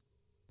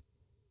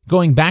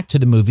 Going back to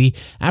the movie,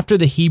 after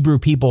the Hebrew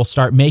people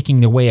start making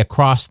their way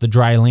across the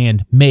dry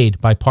land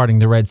made by parting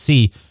the Red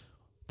Sea,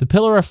 the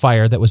pillar of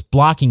fire that was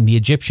blocking the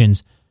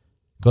Egyptians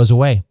goes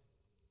away.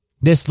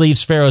 This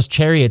leaves Pharaoh's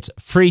chariots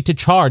free to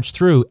charge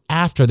through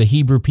after the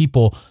Hebrew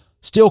people,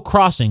 still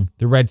crossing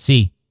the Red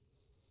Sea.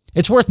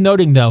 It's worth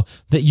noting, though,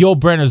 that Yul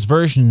Brynner's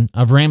version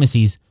of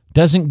Ramesses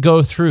doesn't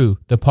go through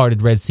the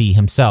parted Red Sea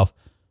himself.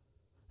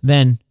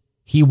 Then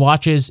he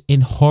watches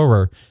in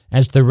horror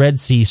as the Red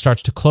Sea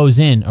starts to close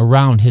in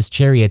around his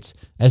chariots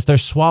as they're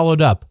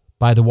swallowed up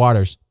by the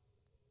waters.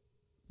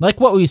 Like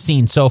what we've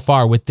seen so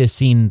far with this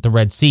scene at the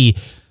Red Sea,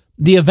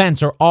 the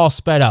events are all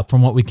sped up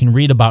from what we can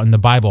read about in the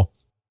Bible.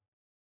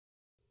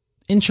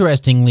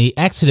 Interestingly,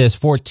 Exodus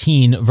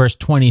 14 verse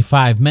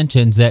 25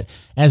 mentions that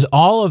as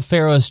all of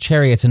Pharaoh's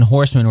chariots and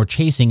horsemen were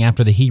chasing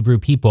after the Hebrew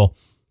people,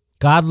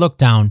 God looked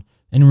down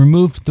and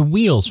removed the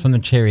wheels from the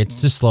chariots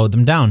to slow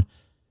them down.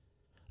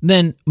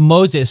 Then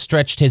Moses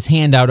stretched his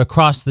hand out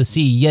across the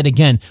sea yet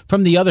again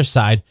from the other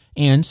side,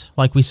 and,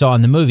 like we saw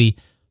in the movie,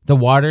 the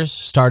waters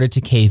started to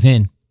cave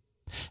in.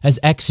 As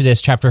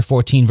Exodus chapter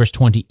 14 verse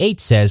 28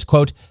 says,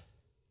 quote,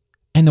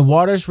 "And the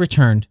waters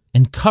returned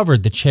and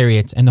covered the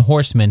chariots and the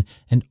horsemen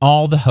and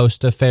all the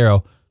host of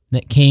Pharaoh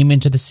that came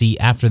into the sea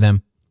after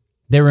them.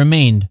 There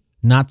remained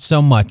not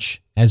so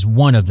much as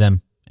one of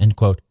them." End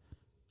quote.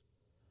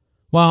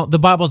 While the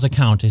Bible's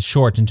account is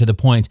short and to the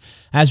point,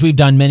 as we've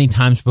done many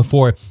times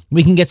before,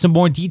 we can get some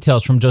more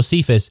details from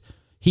Josephus.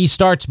 He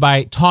starts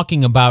by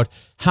talking about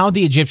how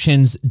the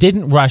Egyptians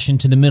didn't rush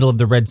into the middle of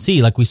the Red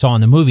Sea like we saw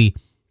in the movie,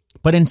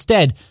 but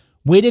instead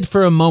waited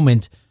for a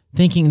moment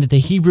thinking that the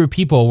Hebrew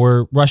people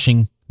were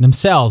rushing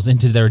themselves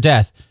into their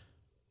death.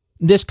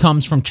 This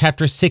comes from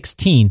chapter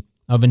 16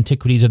 of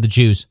Antiquities of the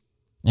Jews,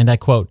 and I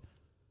quote,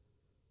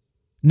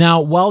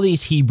 "Now while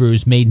these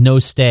Hebrews made no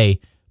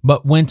stay,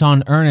 but went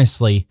on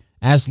earnestly,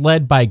 as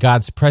led by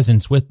God's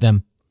presence with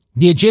them,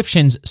 the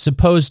Egyptians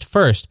supposed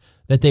first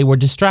that they were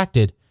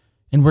distracted,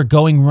 and were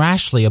going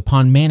rashly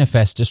upon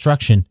manifest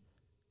destruction.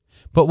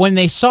 But when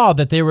they saw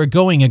that they were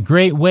going a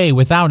great way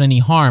without any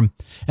harm,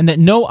 and that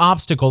no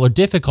obstacle or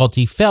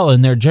difficulty fell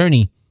in their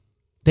journey,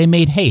 they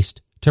made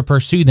haste to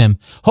pursue them,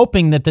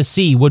 hoping that the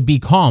sea would be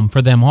calm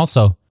for them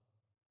also.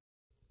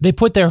 They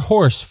put their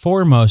horse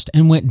foremost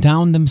and went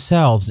down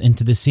themselves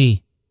into the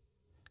sea.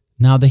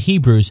 Now the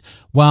Hebrews,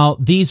 while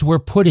these were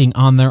putting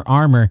on their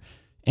armor,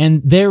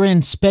 and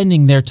therein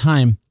spending their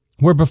time,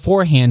 were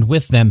beforehand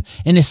with them,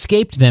 and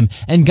escaped them,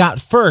 and got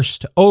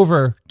first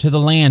over to the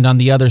land on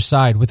the other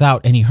side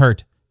without any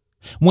hurt.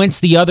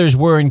 Whence the others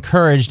were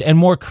encouraged, and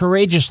more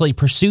courageously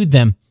pursued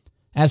them,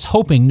 as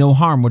hoping no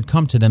harm would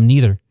come to them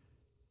neither.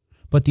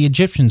 But the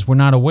Egyptians were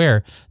not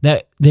aware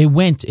that they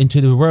went into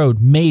the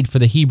road made for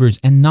the Hebrews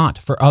and not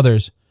for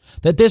others,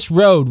 that this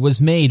road was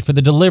made for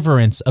the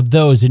deliverance of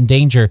those in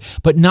danger,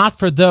 but not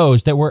for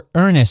those that were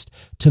earnest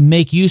to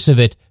make use of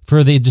it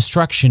for the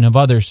destruction of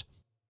others.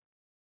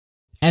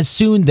 As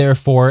soon,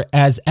 therefore,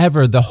 as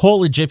ever the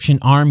whole Egyptian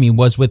army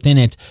was within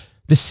it,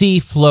 the sea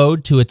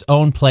flowed to its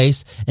own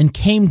place and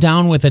came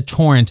down with a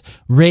torrent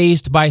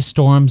raised by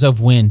storms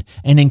of wind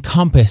and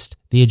encompassed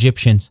the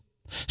Egyptians.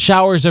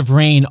 Showers of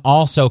rain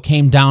also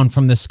came down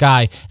from the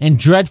sky, and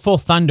dreadful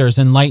thunders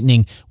and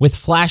lightning with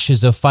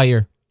flashes of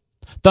fire.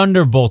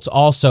 Thunderbolts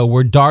also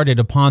were darted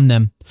upon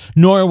them,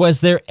 nor was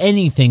there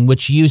anything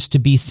which used to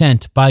be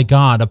sent by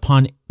God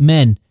upon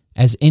men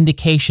as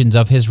indications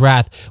of his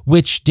wrath,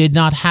 which did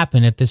not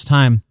happen at this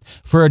time,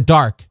 for a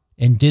dark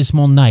and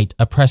dismal night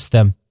oppressed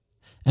them.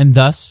 And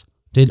thus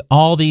did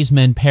all these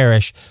men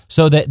perish,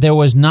 so that there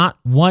was not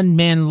one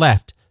man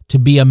left to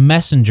be a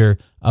messenger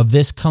of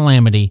this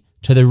calamity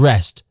to the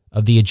rest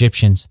of the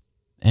Egyptians."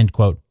 End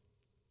quote.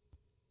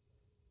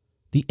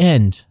 The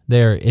end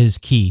there is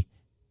key.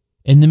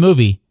 In the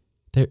movie,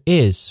 there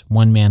is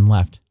one man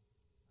left,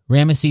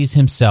 Ramesses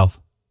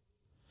himself.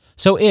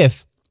 So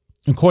if,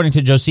 according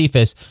to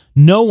Josephus,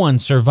 no one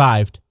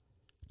survived,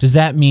 does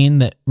that mean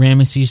that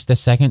Ramesses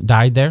II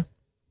died there?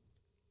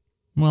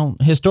 Well,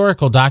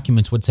 historical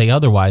documents would say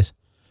otherwise.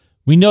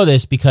 We know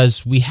this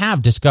because we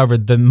have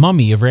discovered the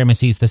mummy of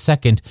Ramesses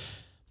II,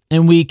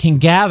 and we can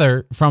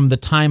gather from the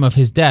time of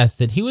his death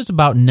that he was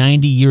about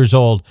 90 years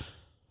old.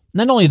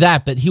 Not only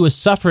that, but he was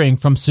suffering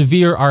from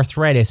severe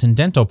arthritis and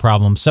dental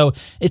problems, so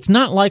it's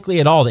not likely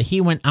at all that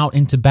he went out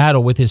into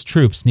battle with his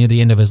troops near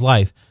the end of his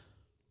life.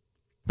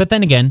 But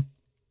then again,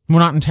 we're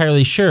not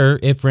entirely sure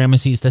if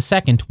Ramesses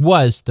II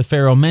was the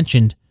pharaoh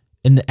mentioned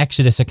in the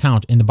Exodus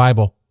account in the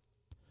Bible.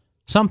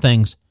 Some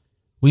things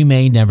we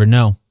may never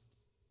know.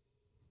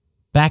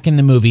 Back in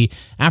the movie,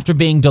 after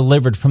being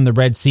delivered from the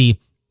Red Sea,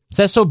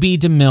 Cecil B.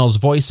 DeMille's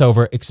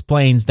voiceover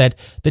explains that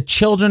the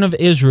children of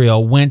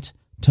Israel went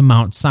to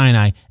Mount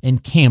Sinai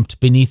and camped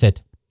beneath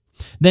it.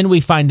 Then we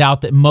find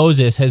out that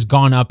Moses has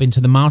gone up into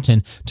the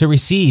mountain to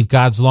receive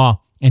God's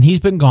law, and he's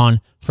been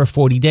gone for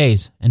 40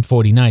 days and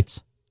 40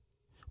 nights.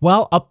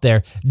 While up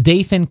there,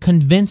 Dathan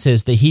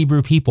convinces the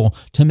Hebrew people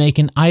to make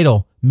an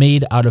idol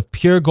made out of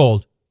pure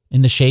gold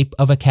in the shape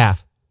of a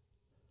calf.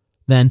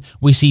 Then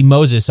we see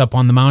Moses up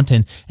on the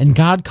mountain, and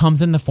God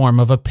comes in the form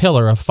of a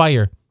pillar of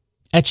fire,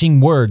 etching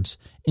words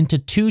into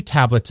 2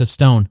 tablets of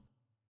stone.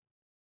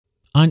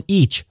 On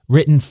each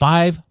written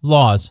 5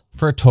 laws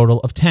for a total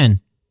of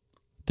 10,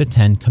 the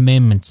 10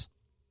 Commandments.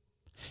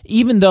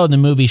 Even though the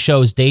movie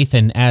shows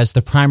Dathan as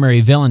the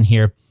primary villain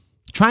here,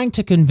 trying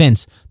to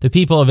convince the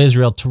people of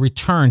Israel to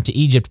return to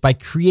Egypt by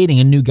creating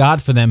a new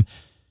god for them,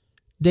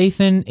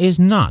 Dathan is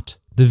not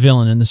the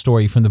villain in the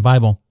story from the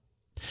Bible.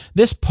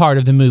 This part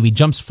of the movie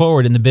jumps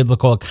forward in the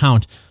biblical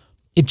account.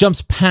 It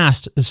jumps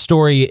past the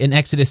story in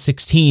Exodus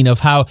 16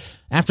 of how,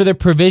 after their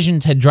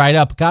provisions had dried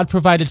up, God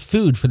provided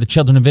food for the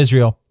children of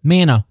Israel,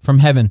 manna from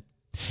heaven.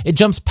 It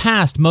jumps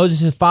past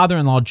Moses'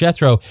 father-in-law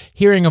Jethro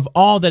hearing of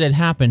all that had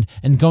happened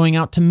and going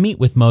out to meet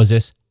with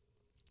Moses.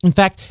 In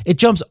fact, it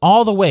jumps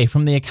all the way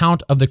from the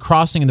account of the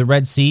crossing of the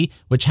Red Sea,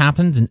 which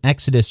happens in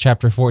Exodus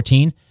chapter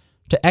 14,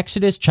 to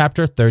Exodus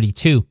chapter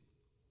 32.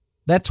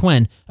 That's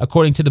when,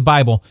 according to the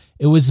Bible,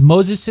 it was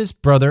Moses'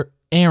 brother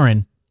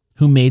Aaron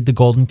who made the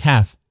golden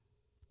calf.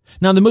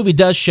 Now, the movie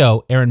does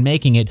show Aaron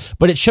making it,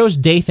 but it shows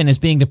Dathan as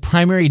being the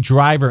primary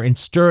driver in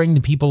stirring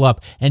the people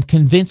up and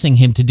convincing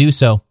him to do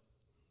so.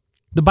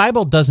 The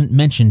Bible doesn't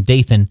mention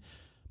Dathan,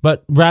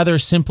 but rather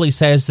simply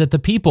says that the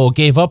people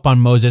gave up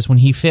on Moses when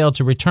he failed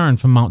to return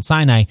from Mount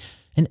Sinai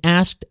and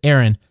asked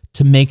Aaron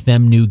to make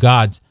them new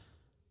gods.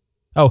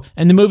 Oh,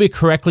 and the movie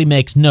correctly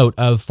makes note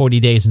of 40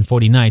 days and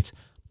 40 nights.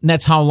 And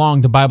that's how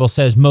long the Bible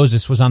says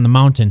Moses was on the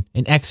mountain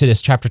in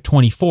Exodus chapter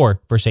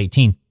 24, verse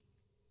 18.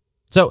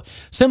 So,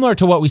 similar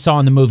to what we saw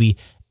in the movie,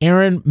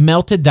 Aaron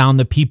melted down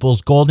the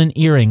people's golden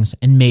earrings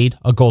and made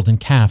a golden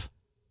calf.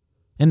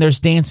 And there's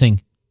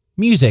dancing,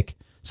 music,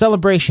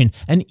 celebration,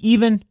 and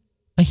even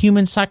a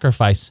human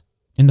sacrifice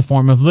in the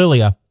form of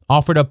Lilia,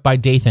 offered up by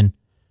Dathan.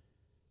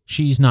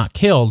 She's not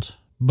killed,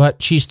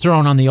 but she's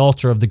thrown on the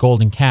altar of the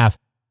golden calf.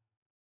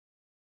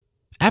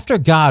 After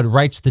God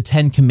writes the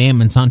 10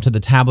 Commandments onto the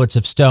tablets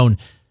of stone,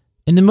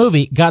 in the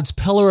movie, God's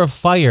pillar of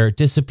fire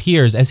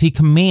disappears as he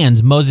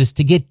commands Moses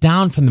to get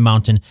down from the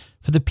mountain,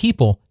 for the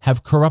people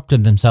have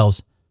corrupted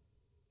themselves.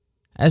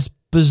 As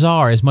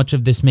bizarre as much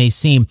of this may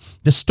seem,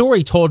 the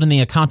story told in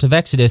the account of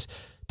Exodus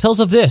tells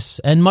of this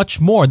and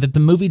much more that the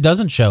movie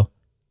doesn't show.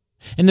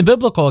 In the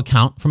biblical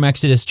account from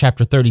Exodus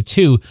chapter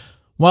 32,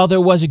 while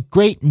there was a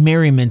great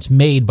merriment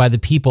made by the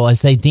people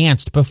as they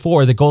danced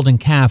before the golden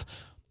calf,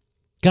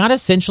 God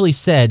essentially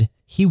said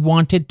he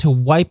wanted to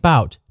wipe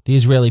out the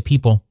Israeli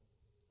people.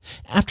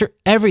 After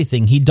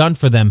everything he'd done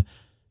for them,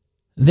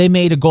 they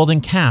made a golden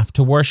calf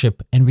to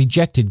worship and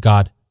rejected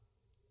God.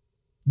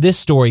 This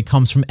story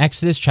comes from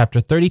Exodus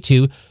chapter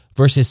 32,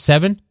 verses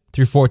 7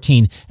 through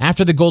 14,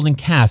 after the golden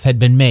calf had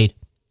been made.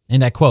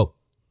 And I quote,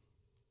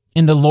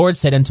 "And the Lord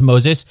said unto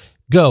Moses,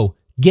 Go,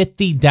 get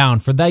thee down,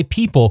 for thy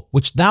people,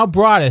 which thou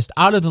broughtest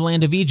out of the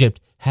land of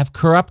Egypt, have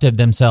corrupted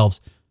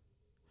themselves.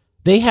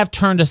 They have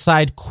turned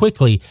aside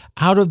quickly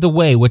out of the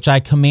way which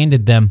I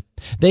commanded them.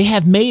 They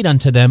have made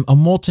unto them a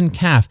molten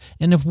calf,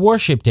 and have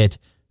worshipped it,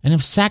 and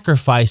have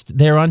sacrificed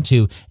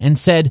thereunto, and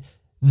said,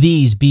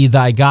 These be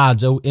thy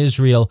gods, O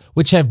Israel,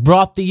 which have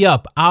brought thee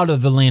up out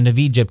of the land of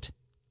Egypt.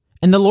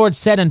 And the Lord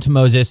said unto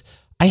Moses,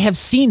 I have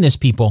seen this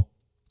people,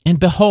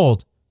 and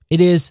behold, it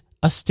is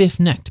a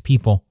stiff-necked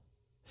people.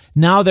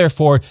 Now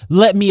therefore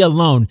let me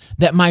alone,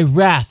 that my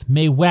wrath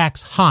may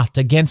wax hot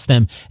against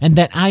them, and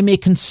that I may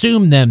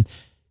consume them,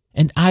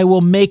 and I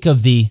will make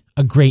of thee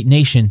a great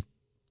nation.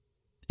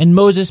 And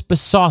Moses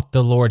besought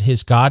the Lord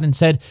his God, and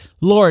said,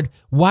 Lord,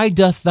 why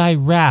doth thy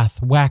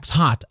wrath wax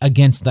hot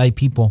against thy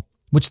people,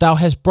 which thou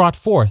hast brought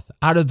forth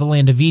out of the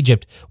land of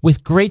Egypt,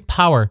 with great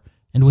power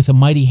and with a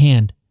mighty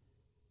hand?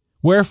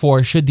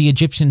 Wherefore should the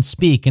Egyptians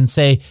speak and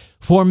say,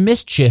 For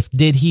mischief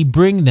did he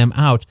bring them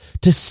out,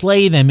 to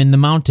slay them in the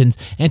mountains,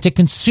 and to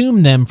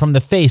consume them from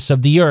the face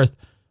of the earth?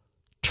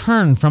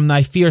 Turn from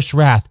thy fierce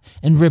wrath,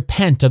 and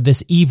repent of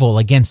this evil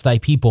against thy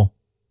people.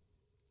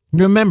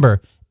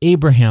 Remember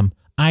Abraham,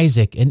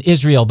 Isaac, and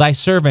Israel, thy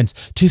servants,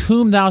 to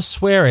whom thou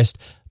swarest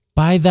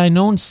by thine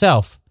own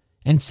self,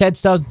 and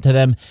saidst unto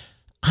them,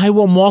 I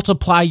will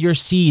multiply your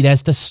seed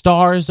as the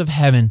stars of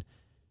heaven.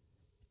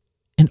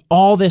 And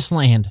all this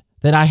land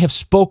that I have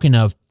spoken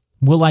of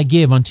will I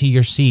give unto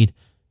your seed,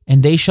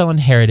 and they shall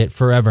inherit it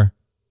forever.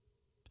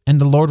 And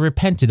the Lord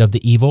repented of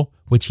the evil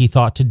which he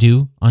thought to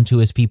do unto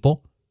his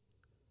people.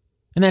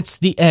 And that's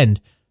the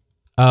end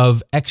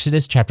of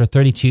Exodus chapter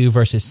 32,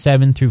 verses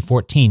 7 through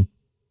 14.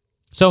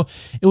 So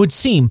it would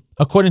seem,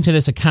 according to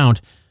this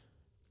account,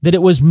 that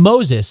it was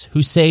Moses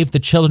who saved the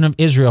children of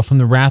Israel from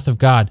the wrath of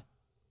God.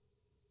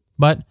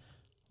 But,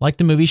 like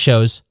the movie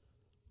shows,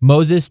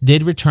 Moses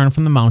did return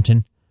from the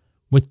mountain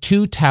with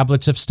 2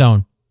 tablets of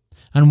stone,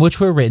 on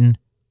which were written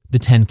the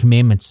 10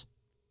 Commandments.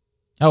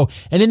 Oh,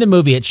 and in the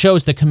movie it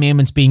shows the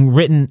commandments being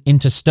written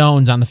into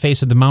stones on the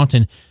face of the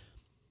mountain.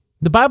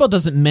 The Bible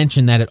doesn't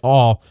mention that at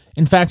all.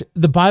 In fact,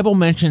 the Bible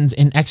mentions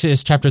in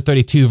Exodus chapter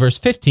 32, verse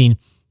 15,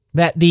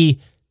 that the,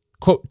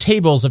 quote,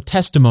 tables of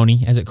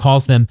testimony, as it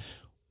calls them,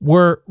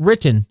 were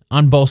written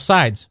on both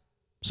sides.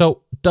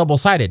 So,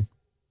 double-sided.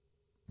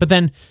 But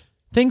then,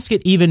 things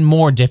get even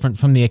more different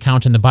from the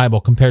account in the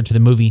Bible compared to the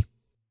movie.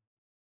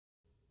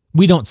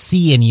 We don't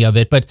see any of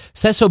it, but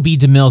Cecil B.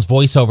 DeMille's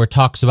voiceover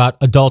talks about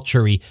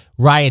adultery,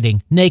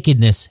 rioting,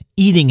 nakedness,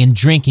 eating and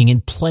drinking,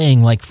 and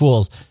playing like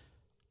fools.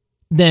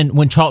 Then,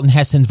 when Charlton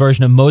Heston's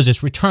version of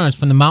Moses returns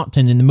from the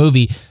mountain in the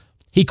movie,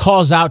 he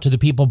calls out to the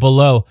people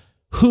below,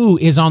 "Who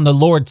is on the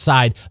Lord's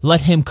side?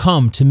 Let him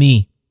come to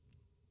me."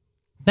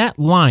 That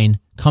line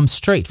comes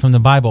straight from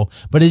the Bible,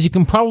 but as you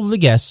can probably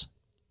guess,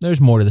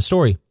 there's more to the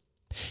story.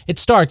 It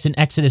starts in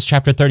Exodus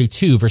chapter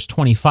 32, verse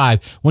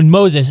 25, when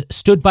Moses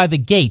stood by the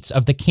gates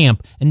of the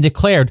camp and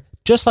declared,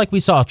 just like we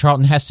saw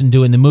Charlton Heston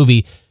do in the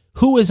movie,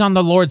 "Who is on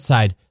the Lord's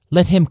side?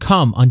 Let him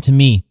come unto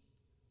me."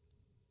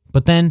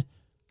 But then,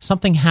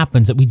 something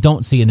happens that we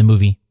don't see in the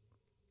movie.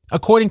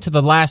 According to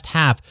the last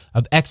half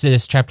of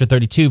Exodus chapter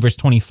 32, verse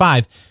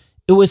 25,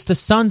 it was the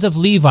sons of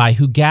Levi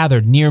who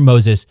gathered near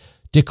Moses,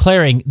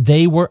 declaring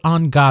they were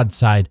on God's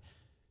side.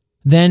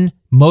 Then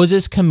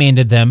Moses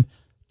commanded them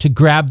to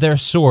grab their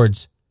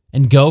swords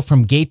and go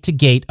from gate to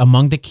gate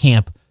among the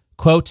camp,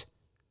 quote,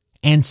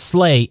 "and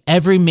slay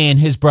every man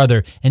his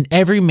brother, and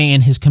every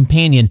man his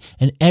companion,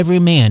 and every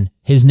man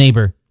his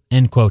neighbor,"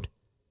 end quote.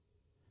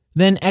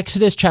 Then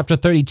Exodus chapter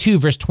 32,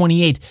 verse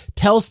 28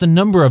 tells the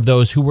number of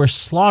those who were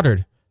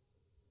slaughtered.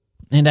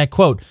 And I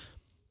quote,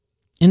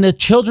 "And the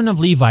children of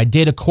Levi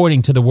did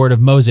according to the word of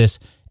Moses,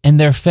 and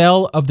there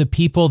fell of the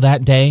people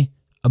that day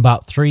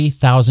about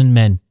 3,000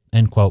 men,"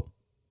 end quote.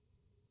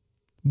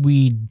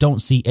 We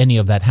don't see any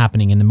of that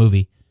happening in the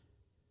movie.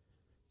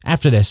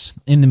 After this,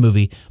 in the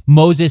movie,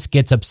 Moses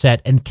gets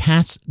upset and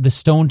casts the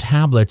stone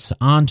tablets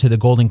onto the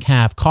golden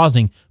calf,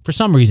 causing, for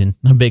some reason,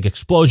 a big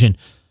explosion.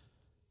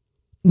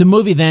 The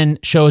movie then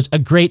shows a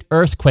great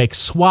earthquake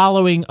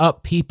swallowing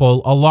up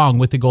people along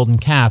with the golden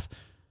calf.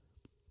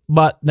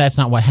 But that's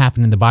not what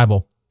happened in the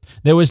Bible.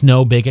 There was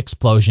no big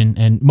explosion,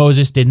 and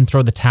Moses didn't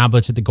throw the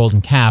tablets at the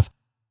golden calf.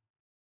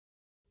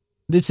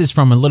 This is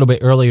from a little bit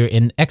earlier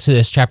in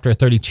Exodus chapter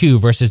 32,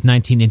 verses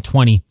 19 and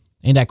 20,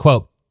 and I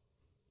quote,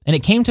 "And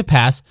it came to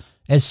pass,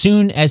 as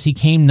soon as he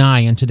came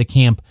nigh unto the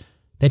camp,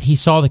 that he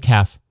saw the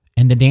calf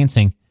and the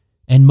dancing,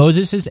 and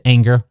Moses'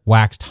 anger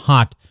waxed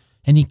hot,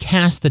 and he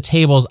cast the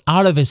tables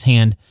out of his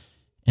hand,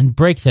 and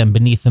brake them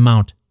beneath the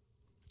mount.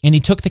 And he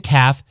took the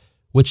calf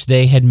which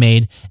they had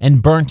made,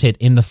 and burnt it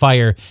in the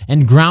fire,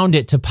 and ground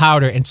it to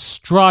powder, and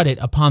strawed it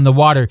upon the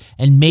water,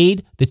 and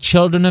made the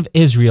children of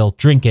Israel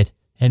drink it,"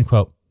 end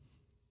quote.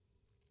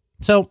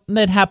 So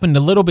that happened a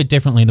little bit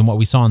differently than what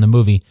we saw in the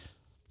movie.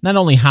 Not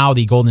only how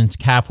the golden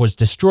calf was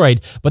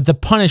destroyed, but the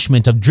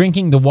punishment of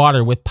drinking the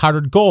water with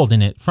powdered gold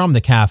in it from the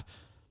calf.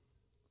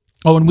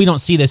 Oh, and we don't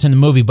see this in the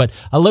movie, but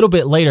a little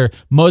bit later,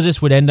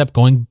 Moses would end up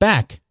going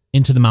back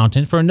into the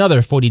mountain for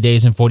another 40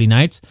 days and 40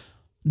 nights.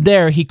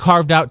 There, he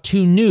carved out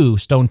 2 new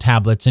stone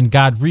tablets, and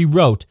God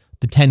rewrote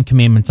the 10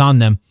 Commandments on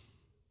them.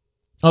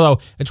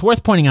 Although, it's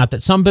worth pointing out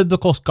that some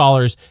biblical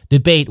scholars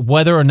debate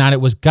whether or not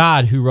it was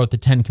God who wrote the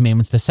 10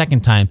 Commandments the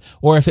second time,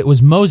 or if it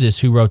was Moses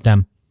who wrote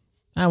them.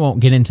 I won't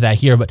get into that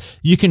here, but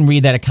you can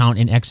read that account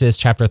in Exodus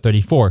chapter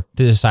 34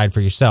 to decide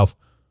for yourself.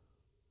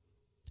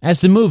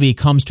 As the movie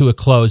comes to a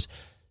close,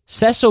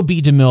 Cecil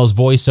B. DeMille's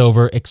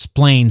voiceover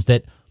explains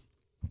that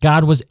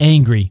God was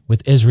angry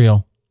with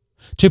Israel.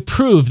 To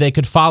prove they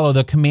could follow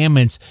the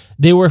commandments,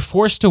 they were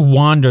forced to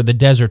wander the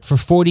desert for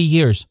 40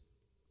 years,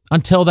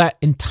 until that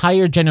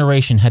entire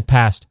generation had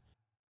passed.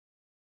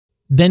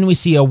 Then we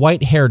see a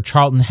white-haired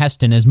Charlton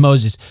Heston as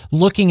Moses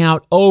looking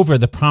out over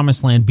the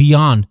promised land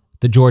beyond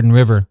the Jordan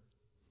River.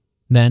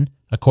 Then,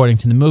 according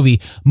to the movie,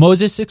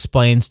 Moses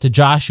explains to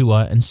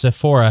Joshua and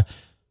Sephora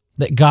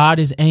that God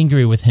is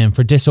angry with him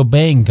for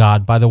disobeying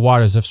God by the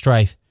waters of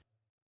strife.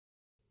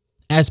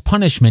 As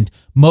punishment,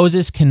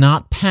 Moses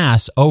cannot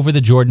pass over the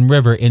Jordan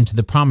River into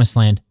the promised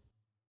land.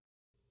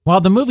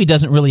 While the movie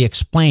doesn't really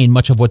explain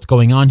much of what's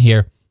going on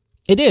here,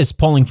 it is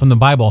pulling from the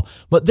Bible,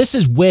 but this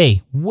is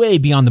way, way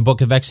beyond the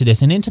book of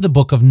Exodus and into the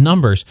book of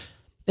Numbers.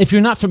 If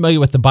you're not familiar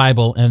with the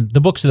Bible and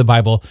the books of the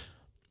Bible,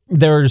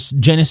 there's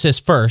Genesis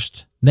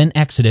first, then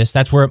Exodus.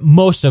 That's where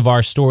most of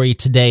our story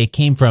today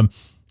came from.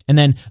 And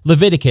then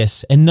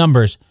Leviticus and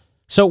Numbers.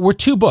 So we're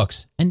 2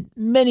 books and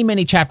many,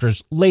 many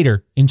chapters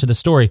later into the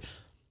story.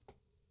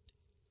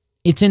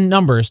 It's in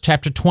Numbers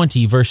chapter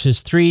 20,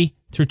 verses 3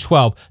 through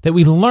 12 that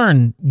we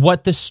learn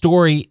what the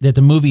story that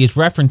the movie is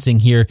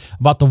referencing here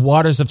about the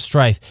waters of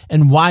strife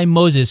and why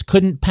Moses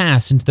couldn't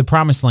pass into the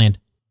promised land.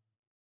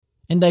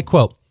 And I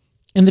quote,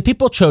 "And the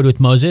people chode with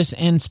Moses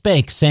and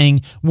spake,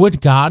 saying,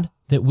 Would God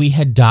that we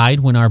had died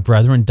when our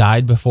brethren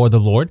died before the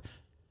Lord?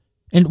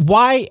 And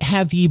why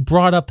have ye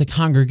brought up the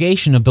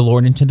congregation of the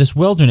Lord into this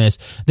wilderness,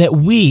 that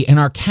we and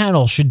our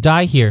cattle should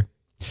die here?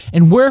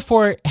 And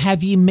wherefore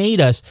have ye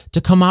made us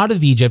to come out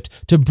of Egypt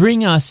to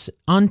bring us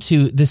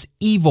unto this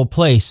evil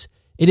place?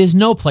 It is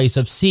no place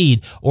of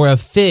seed, or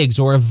of figs,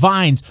 or of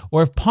vines,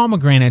 or of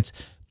pomegranates,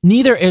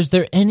 neither is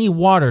there any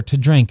water to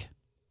drink."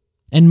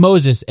 And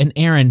Moses and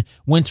Aaron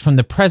went from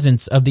the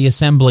presence of the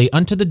assembly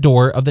unto the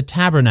door of the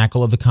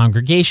tabernacle of the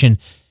congregation,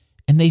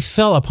 and they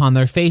fell upon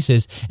their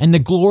faces, and the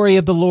glory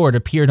of the Lord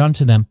appeared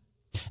unto them.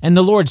 And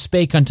the Lord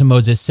spake unto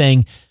Moses,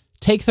 saying,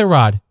 Take the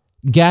rod,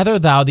 gather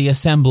thou the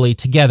assembly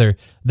together,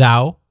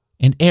 thou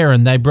and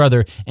Aaron thy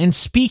brother, and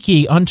speak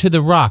ye unto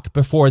the rock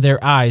before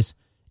their eyes,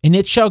 and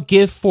it shall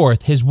give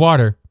forth his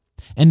water.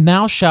 And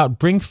thou shalt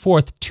bring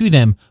forth to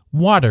them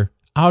water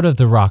out of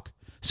the rock.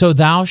 So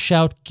thou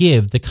shalt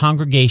give the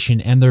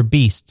congregation and their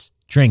beasts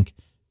drink.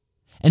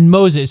 And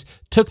Moses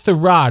took the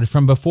rod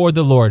from before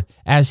the Lord,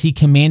 as he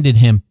commanded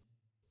him.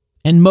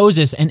 And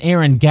Moses and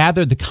Aaron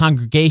gathered the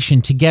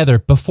congregation together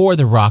before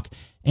the rock,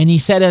 and he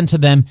said unto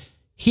them,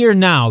 Hear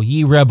now,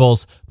 ye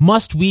rebels,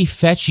 must we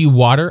fetch you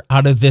water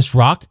out of this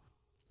rock?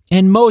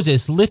 And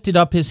Moses lifted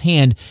up his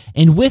hand,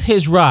 and with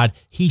his rod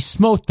he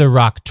smote the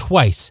rock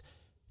twice.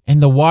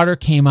 And the water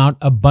came out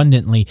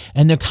abundantly,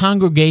 and the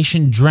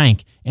congregation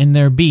drank, and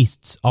their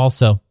beasts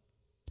also.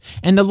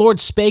 And the Lord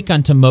spake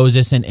unto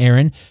Moses and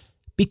Aaron,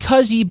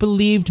 Because ye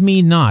believed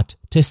me not,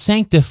 to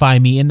sanctify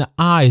me in the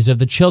eyes of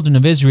the children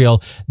of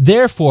Israel,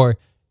 therefore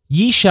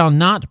ye shall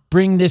not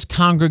bring this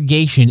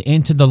congregation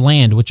into the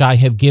land which I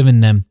have given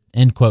them.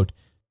 End quote.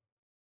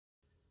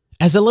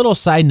 As a little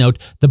side note,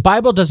 the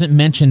Bible doesn't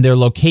mention their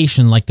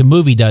location like the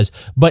movie does,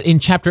 but in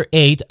chapter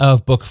 8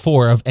 of book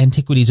 4 of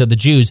Antiquities of the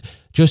Jews,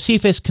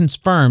 Josephus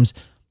confirms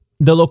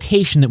the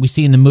location that we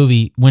see in the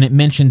movie when it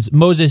mentions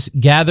Moses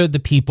gathered the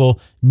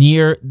people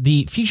near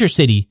the future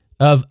city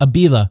of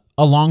Abila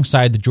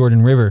alongside the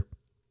Jordan River.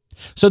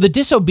 So the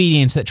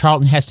disobedience that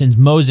Charlton Heston's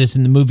Moses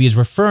in the movie is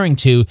referring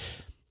to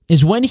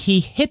is when he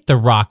hit the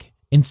rock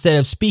instead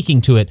of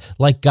speaking to it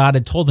like God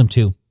had told him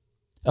to.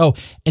 Oh,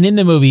 and in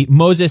the movie,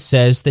 Moses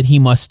says that he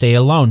must stay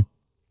alone.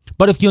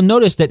 But if you'll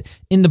notice that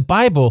in the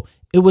Bible,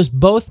 it was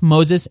both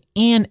Moses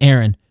and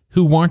Aaron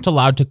who weren't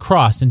allowed to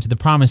cross into the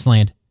promised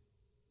land.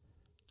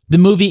 The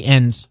movie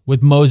ends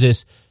with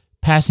Moses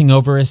passing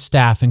over his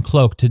staff and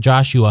cloak to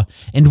Joshua,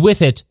 and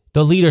with it,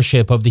 the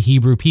leadership of the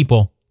Hebrew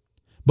people.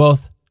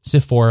 Both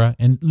Zipporah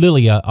and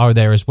Liliah are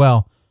there as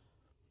well.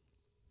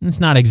 It's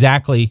not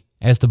exactly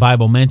as the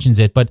Bible mentions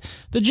it, but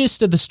the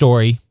gist of the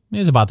story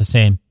is about the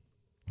same.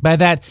 By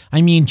that,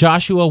 I mean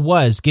Joshua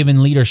was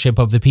given leadership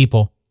of the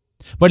people,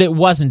 but it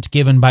wasn't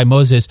given by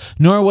Moses,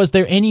 nor was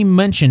there any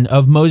mention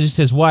of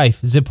Moses' wife,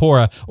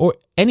 Zipporah, or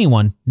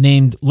anyone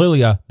named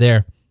Liliah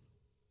there.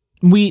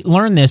 We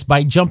learn this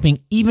by jumping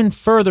even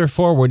further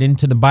forward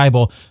into the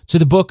Bible to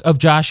the book of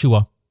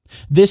Joshua.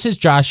 This is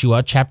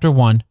Joshua chapter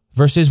 1,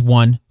 verses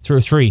 1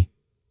 through 3.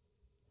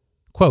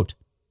 Quote,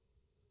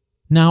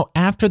 Now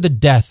after the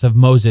death of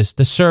Moses,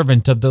 the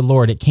servant of the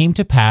Lord, it came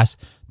to pass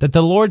that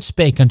the Lord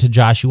spake unto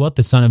Joshua,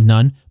 the son of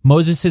Nun,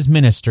 Moses'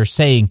 minister,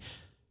 saying,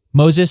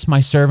 Moses, my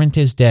servant,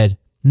 is dead.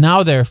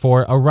 Now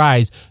therefore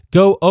arise,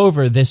 go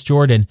over this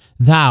Jordan,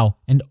 thou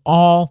and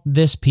all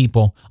this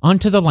people,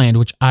 unto the land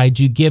which I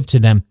do give to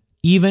them,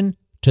 even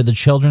to the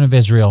children of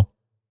Israel.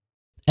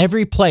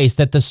 Every place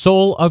that the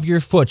sole of your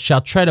foot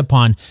shall tread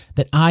upon,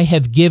 that I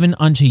have given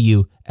unto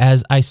you,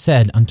 as I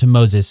said unto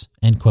Moses.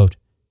 End quote.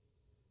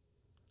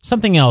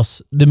 Something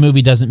else the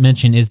movie doesn't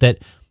mention is that,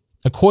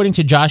 according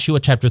to Joshua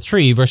chapter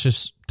 3,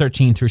 verses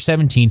 13 through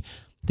 17,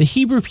 the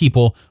Hebrew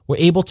people were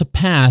able to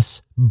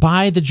pass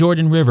by the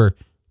Jordan River,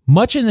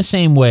 much in the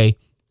same way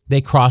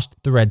they crossed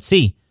the Red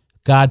Sea.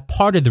 God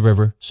parted the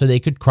river so they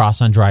could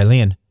cross on dry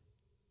land.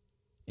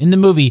 In the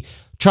movie,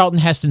 Charlton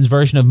Heston's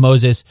version of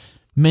Moses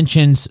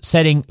mentions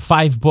setting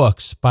 5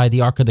 books by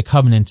the Ark of the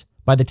Covenant,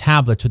 by the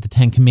tablets with the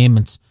 10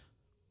 Commandments.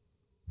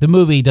 The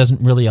movie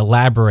doesn't really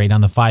elaborate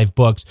on the 5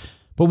 books,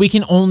 but we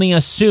can only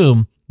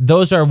assume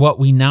those are what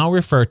we now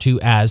refer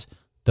to as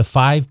the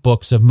 5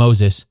 books of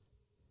Moses.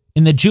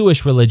 In the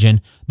Jewish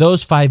religion,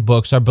 those 5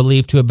 books are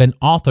believed to have been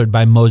authored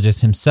by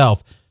Moses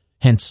himself,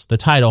 hence the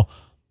title,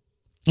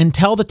 and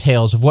tell the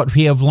tales of what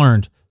we have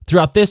learned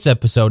throughout this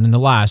episode and the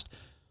last.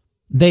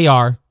 They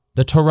are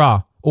the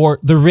Torah, or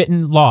the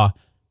written law,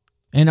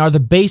 and are the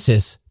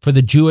basis for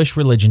the Jewish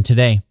religion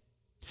today.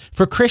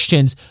 For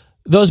Christians,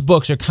 those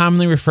books are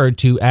commonly referred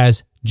to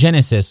as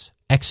Genesis,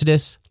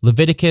 Exodus,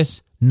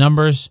 Leviticus,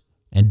 Numbers,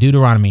 and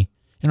Deuteronomy,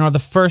 and are the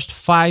first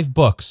 5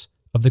 books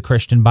of the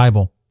Christian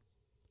Bible.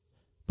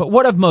 But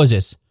what of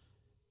Moses?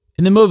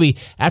 In the movie,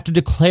 after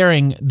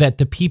declaring that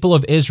the people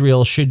of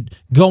Israel should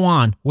go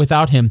on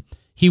without him,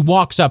 he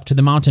walks up to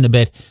the mountain a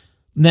bit,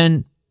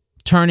 then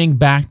turning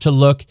back to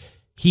look,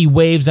 he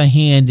waves a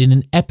hand in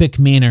an epic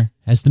manner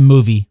as the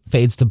movie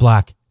fades to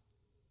black.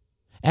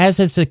 As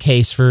is the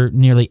case for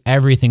nearly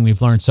everything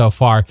we've learned so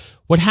far,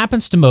 what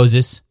happens to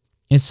Moses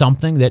is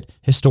something that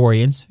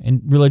historians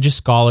and religious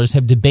scholars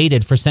have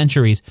debated for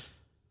centuries.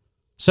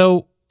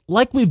 So,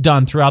 like we've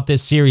done throughout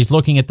this series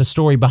looking at the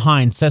story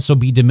behind Cecil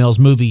B. DeMille's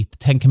movie, The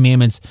Ten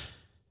Commandments,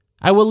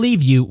 I will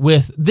leave you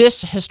with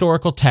this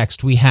historical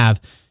text we have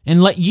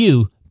and let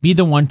you be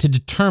the one to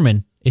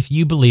determine if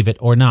you believe it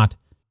or not.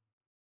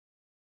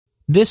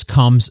 This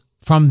comes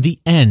from the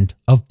end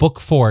of Book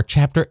 4,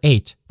 Chapter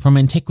 8, from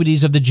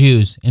Antiquities of the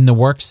Jews in the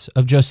works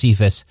of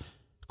Josephus.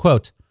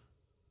 Quote,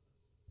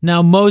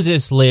 "Now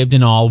Moses lived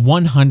in all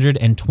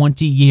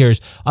 120 years,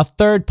 a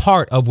third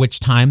part of which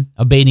time,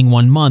 abating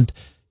 1 month,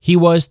 he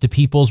was the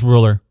people's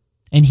ruler.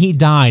 And he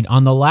died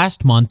on the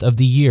last month of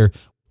the year,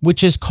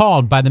 which is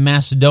called by the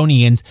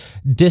Macedonians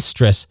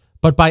Distris,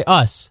 but by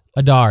us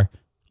Adar,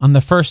 on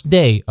the first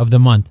day of the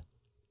month.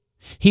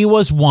 He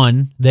was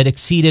one that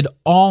exceeded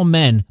all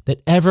men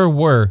that ever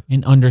were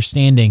in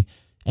understanding,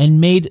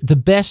 and made the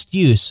best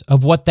use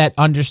of what that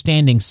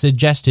understanding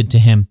suggested to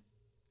him.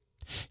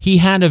 He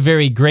had a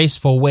very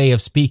graceful way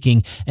of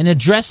speaking and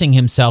addressing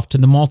himself to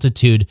the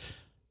multitude,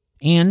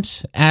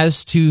 and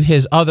as to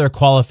his other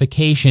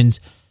qualifications,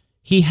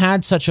 he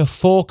had such a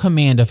full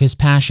command of his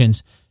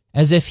passions,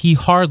 as if he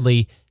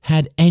hardly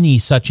had any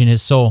such in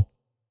his soul,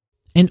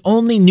 and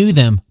only knew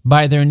them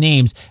by their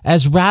names,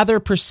 as rather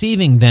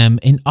perceiving them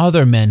in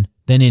other men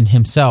than in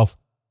himself.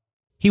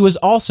 He was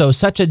also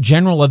such a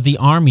general of the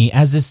army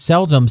as is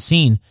seldom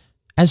seen,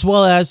 as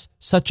well as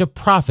such a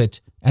prophet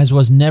as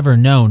was never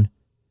known,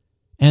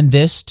 and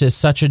this to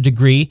such a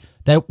degree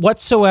that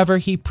whatsoever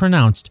he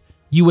pronounced,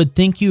 you would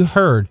think you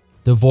heard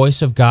the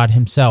voice of God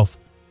himself.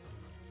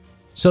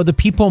 So the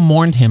people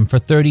mourned him for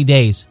 30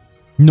 days,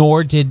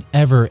 nor did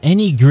ever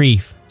any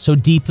grief so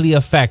deeply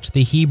affect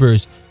the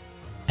Hebrews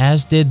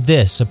as did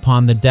this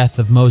upon the death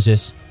of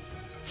Moses.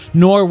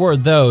 Nor were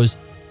those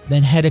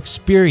that had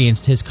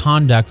experienced his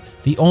conduct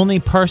the only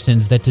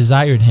persons that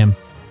desired him,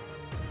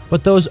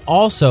 but those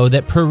also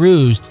that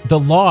perused the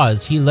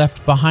laws he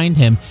left behind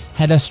him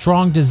had a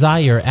strong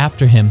desire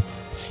after him,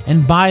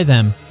 and by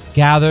them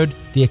gathered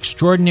the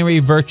extraordinary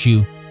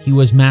virtue he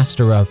was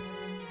master of.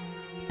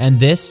 And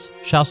this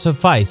shall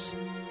suffice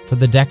for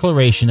the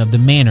declaration of the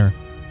manner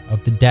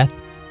of the death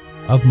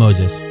of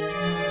Moses."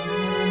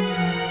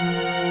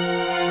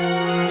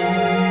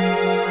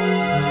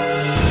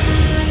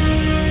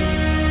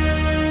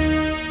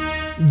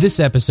 This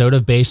episode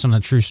of Based on a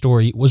True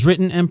Story was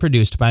written and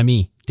produced by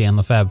me, Dan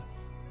Lefebvre.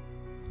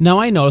 Now,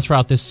 I know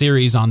throughout this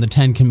series on the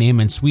Ten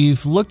Commandments,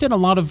 we've looked at a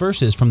lot of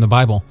verses from the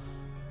Bible.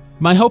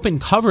 My hope in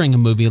covering a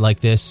movie like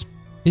this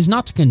is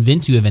not to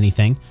convince you of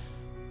anything.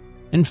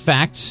 In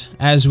fact,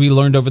 as we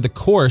learned over the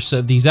course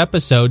of these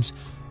episodes,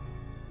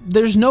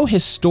 there's no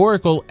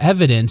historical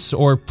evidence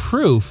or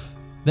proof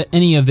that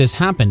any of this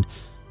happened.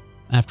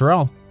 After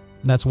all,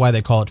 that's why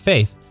they call it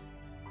faith.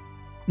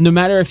 No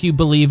matter if you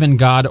believe in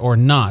God or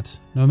not,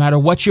 no matter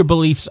what your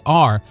beliefs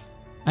are,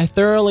 I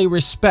thoroughly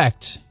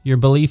respect your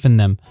belief in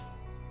them.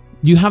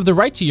 You have the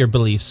right to your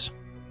beliefs,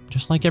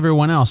 just like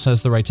everyone else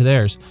has the right to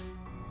theirs.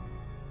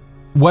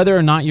 Whether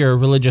or not you're a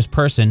religious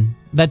person,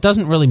 that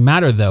doesn't really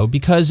matter though,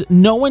 because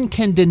no one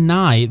can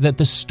deny that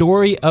the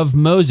story of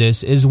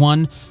Moses is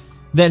one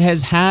that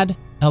has had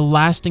a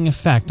lasting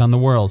effect on the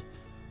world.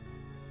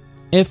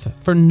 If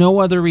for no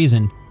other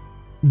reason,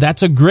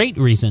 that's a great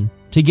reason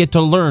to get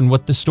to learn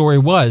what the story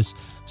was,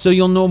 so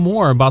you'll know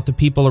more about the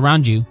people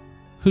around you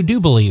who do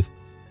believe.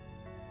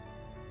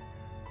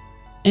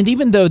 And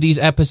even though these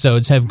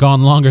episodes have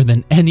gone longer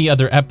than any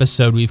other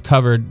episode we've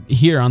covered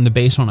here on the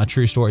Based on a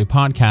True Story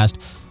podcast,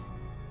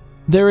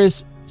 there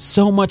is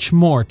so much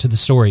more to the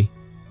story.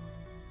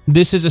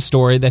 This is a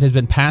story that has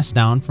been passed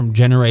down from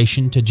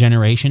generation to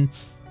generation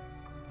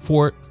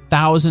for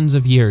thousands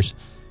of years,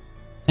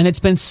 and it's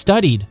been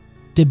studied,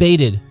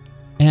 debated,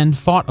 and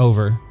fought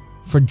over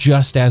for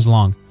just as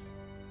long.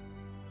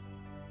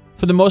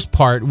 For the most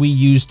part, we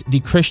used the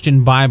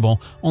Christian Bible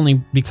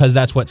only because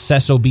that's what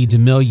Cecil B.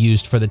 DeMille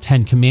used for the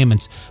Ten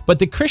Commandments. But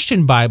the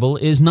Christian Bible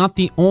is not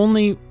the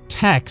only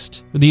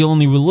text, the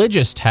only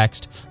religious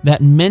text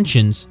that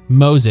mentions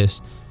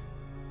Moses.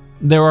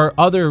 There are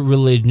other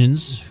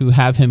religions who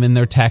have him in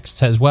their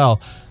texts as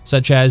well,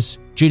 such as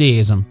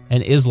Judaism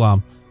and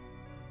Islam.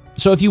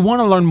 So if you want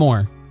to learn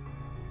more,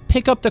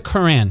 pick up the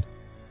Quran,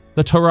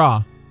 the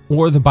Torah,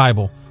 or the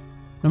Bible.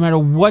 No matter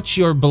what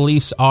your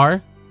beliefs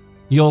are,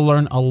 you'll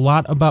learn a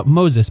lot about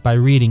Moses by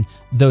reading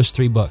those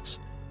 3 books.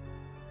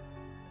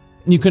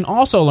 You can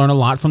also learn a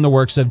lot from the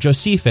works of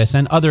Josephus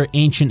and other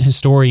ancient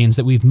historians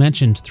that we've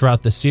mentioned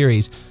throughout the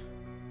series.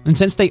 And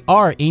since they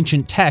are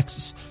ancient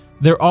texts,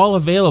 they're all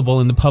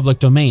available in the public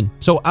domain.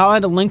 So I'll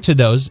add a link to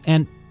those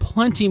and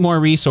plenty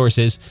more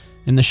resources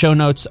in the show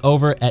notes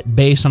over at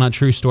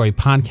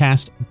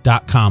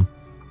basedonatruestorypodcast.com.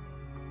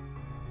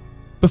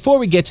 Before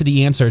we get to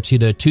the answer to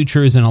the 2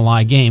 Truths and a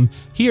Lie game,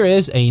 here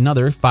is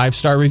another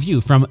 5-star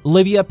review from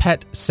Livia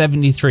Pet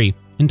 73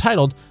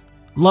 entitled,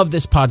 "Love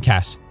this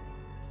podcast."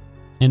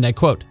 And I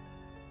quote,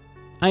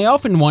 I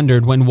often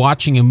wondered when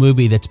watching a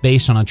movie that's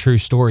based on a true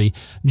story,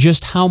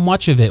 just how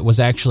much of it was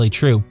actually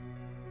true.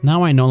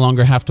 Now I no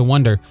longer have to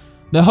wonder.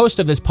 The host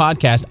of this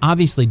podcast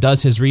obviously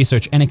does his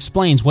research and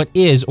explains what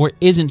is or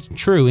isn't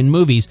true in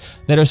movies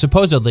that are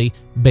supposedly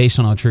based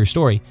on a true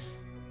story.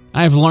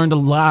 I've learned a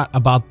lot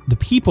about the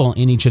people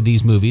in each of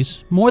these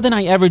movies, more than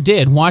I ever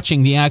did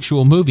watching the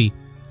actual movie.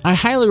 I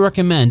highly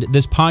recommend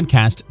this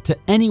podcast to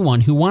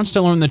anyone who wants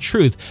to learn the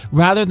truth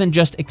rather than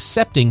just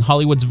accepting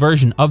Hollywood's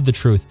version of the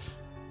truth.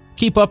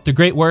 Keep up the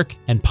great work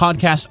and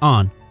podcast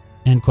on.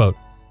 End quote.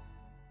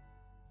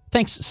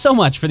 Thanks so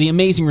much for the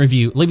amazing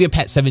review,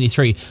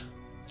 LiviaPet73.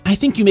 I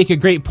think you make a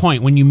great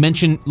point when you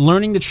mention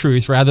learning the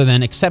truth rather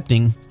than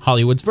accepting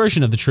Hollywood's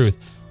version of the truth.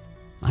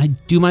 I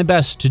do my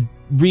best to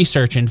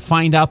research and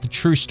find out the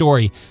true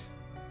story,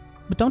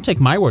 but don't take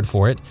my word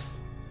for it.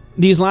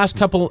 These last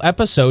couple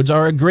episodes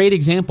are a great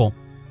example.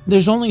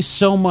 There's only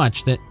so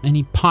much that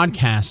any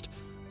podcast,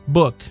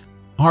 book,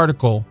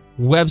 article,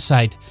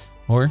 website,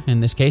 or in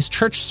this case,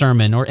 church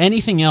sermon, or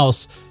anything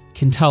else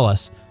can tell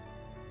us.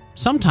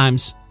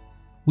 Sometimes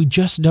we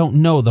just don't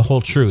know the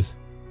whole truth.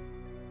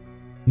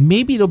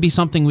 Maybe it'll be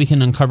something we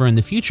can uncover in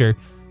the future.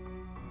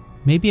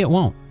 Maybe it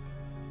won't.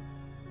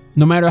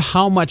 No matter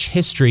how much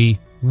history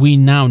we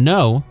now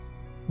know,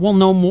 we'll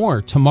know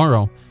more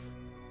tomorrow.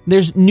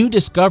 There's new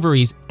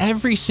discoveries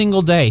every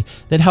single day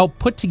that help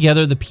put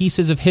together the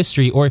pieces of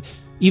history or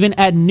even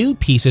add new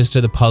pieces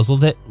to the puzzle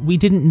that we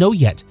didn't know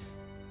yet.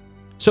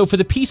 So for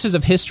the pieces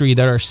of history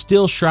that are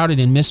still shrouded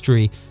in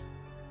mystery,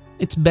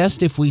 it's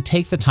best if we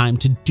take the time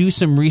to do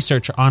some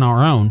research on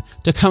our own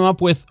to come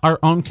up with our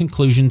own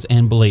conclusions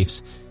and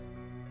beliefs.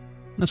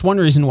 That's one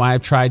reason why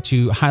I've tried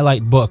to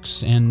highlight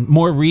books and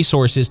more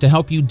resources to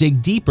help you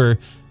dig deeper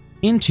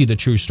into the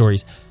true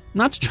stories.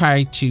 Not to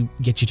try to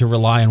get you to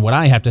rely on what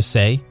I have to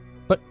say,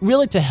 but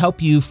really to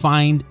help you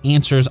find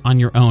answers on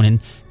your own and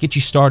get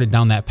you started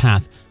down that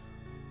path.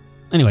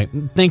 Anyway,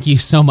 thank you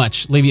so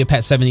much,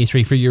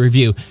 LiviaPet73, for your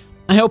review.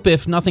 I hope,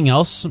 if nothing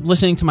else,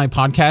 listening to my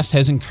podcast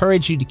has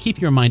encouraged you to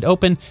keep your mind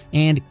open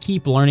and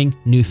keep learning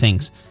new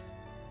things.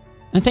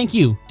 And thank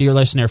you, dear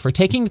listener, for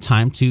taking the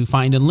time to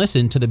find and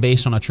listen to the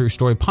Based on a True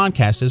Story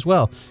podcast as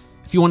well.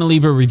 If you want to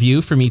leave a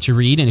review for me to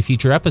read in a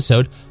future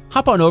episode,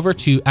 hop on over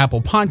to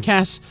Apple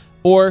Podcasts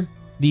or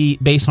the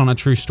Based on a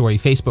True Story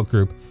Facebook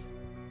group.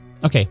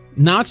 Okay,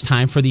 now it's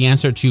time for the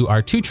answer to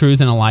our 2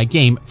 truths and a lie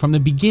game from the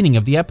beginning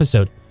of the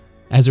episode.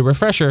 As a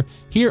refresher,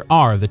 here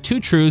are the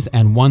 2 truths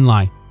and 1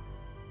 lie.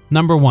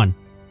 Number 1.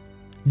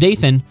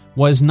 Dathan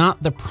was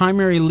not the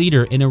primary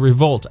leader in a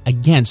revolt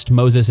against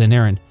Moses and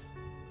Aaron.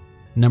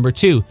 Number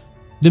 2.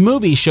 The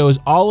movie shows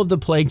all of the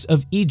plagues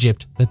of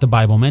Egypt that the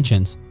Bible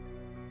mentions.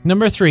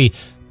 Number 3.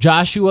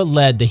 Joshua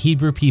led the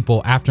Hebrew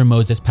people after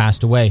Moses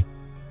passed away.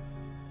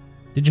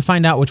 Did you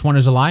find out which one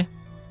is a lie?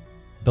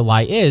 The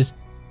lie is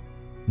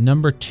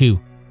number 2.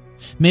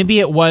 Maybe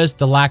it was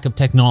the lack of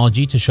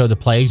technology to show the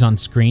plagues on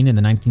screen in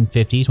the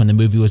 1950s when the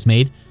movie was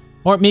made,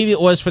 or maybe it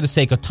was for the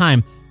sake of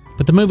time,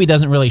 but the movie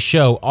doesn't really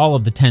show all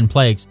of the 10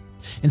 plagues.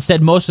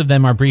 Instead, most of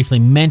them are briefly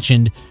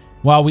mentioned,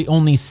 while we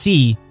only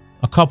see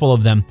a couple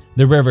of them: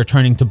 the river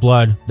turning to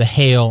blood, the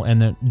hail,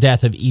 and the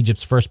death of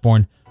Egypt's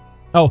firstborn.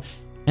 Oh,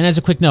 and as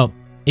a quick note,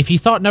 if you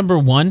thought number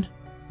 1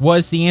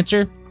 was the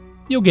answer,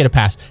 you'll get a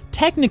pass.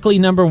 Technically,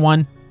 number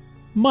 1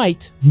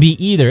 might be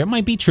either. It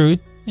might be truth,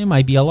 it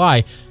might be a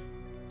lie.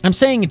 I'm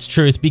saying it's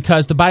truth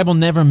because the Bible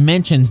never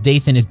mentions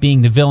Dathan as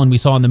being the villain we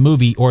saw in the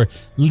movie or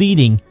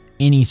leading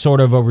any sort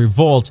of a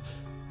revolt,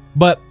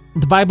 but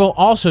the Bible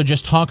also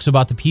just talks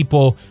about the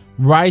people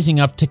rising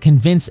up to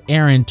convince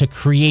Aaron to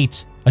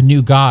create a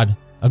new god,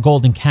 a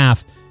golden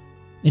calf.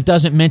 It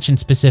doesn't mention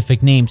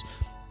specific names.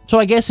 So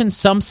I guess in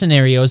some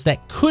scenarios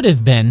that could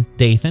have been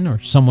Dathan or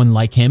someone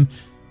like him.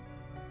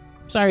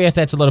 Sorry if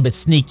that's a little bit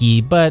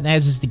sneaky, but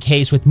as is the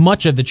case with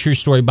much of the true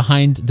story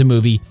behind the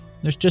movie,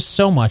 there's just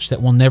so much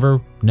that we'll never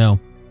know.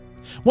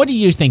 What do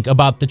you think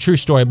about the true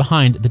story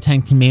behind the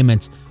 10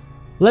 Commandments?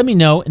 Let me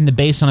know in the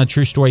Based on a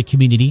True Story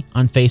community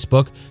on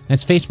Facebook.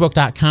 That's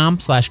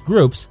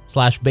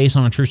facebook.com/groups/Based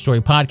on a True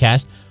Story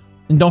podcast.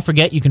 And don't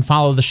forget, you can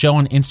follow the show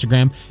on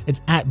Instagram.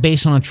 It's at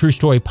Based on a True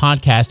Story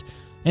podcast.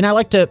 And I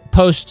like to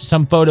post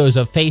some photos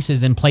of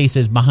faces and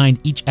places behind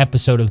each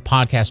episode of the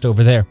podcast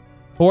over there.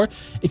 Or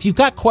if you've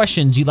got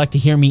questions you'd like to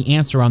hear me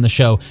answer on the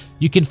show,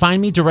 you can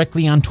find me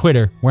directly on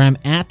Twitter, where I'm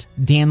at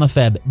Dan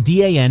Lefebvre,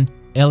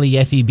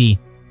 DanLefeb.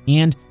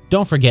 And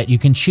don't forget, you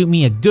can shoot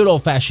me a good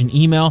old-fashioned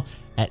email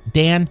at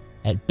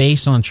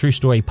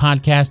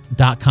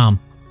dan@basedonatruestorypodcast.com.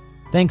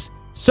 Thanks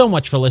so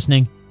much for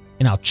listening,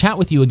 and I'll chat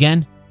with you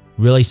again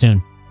really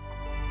soon.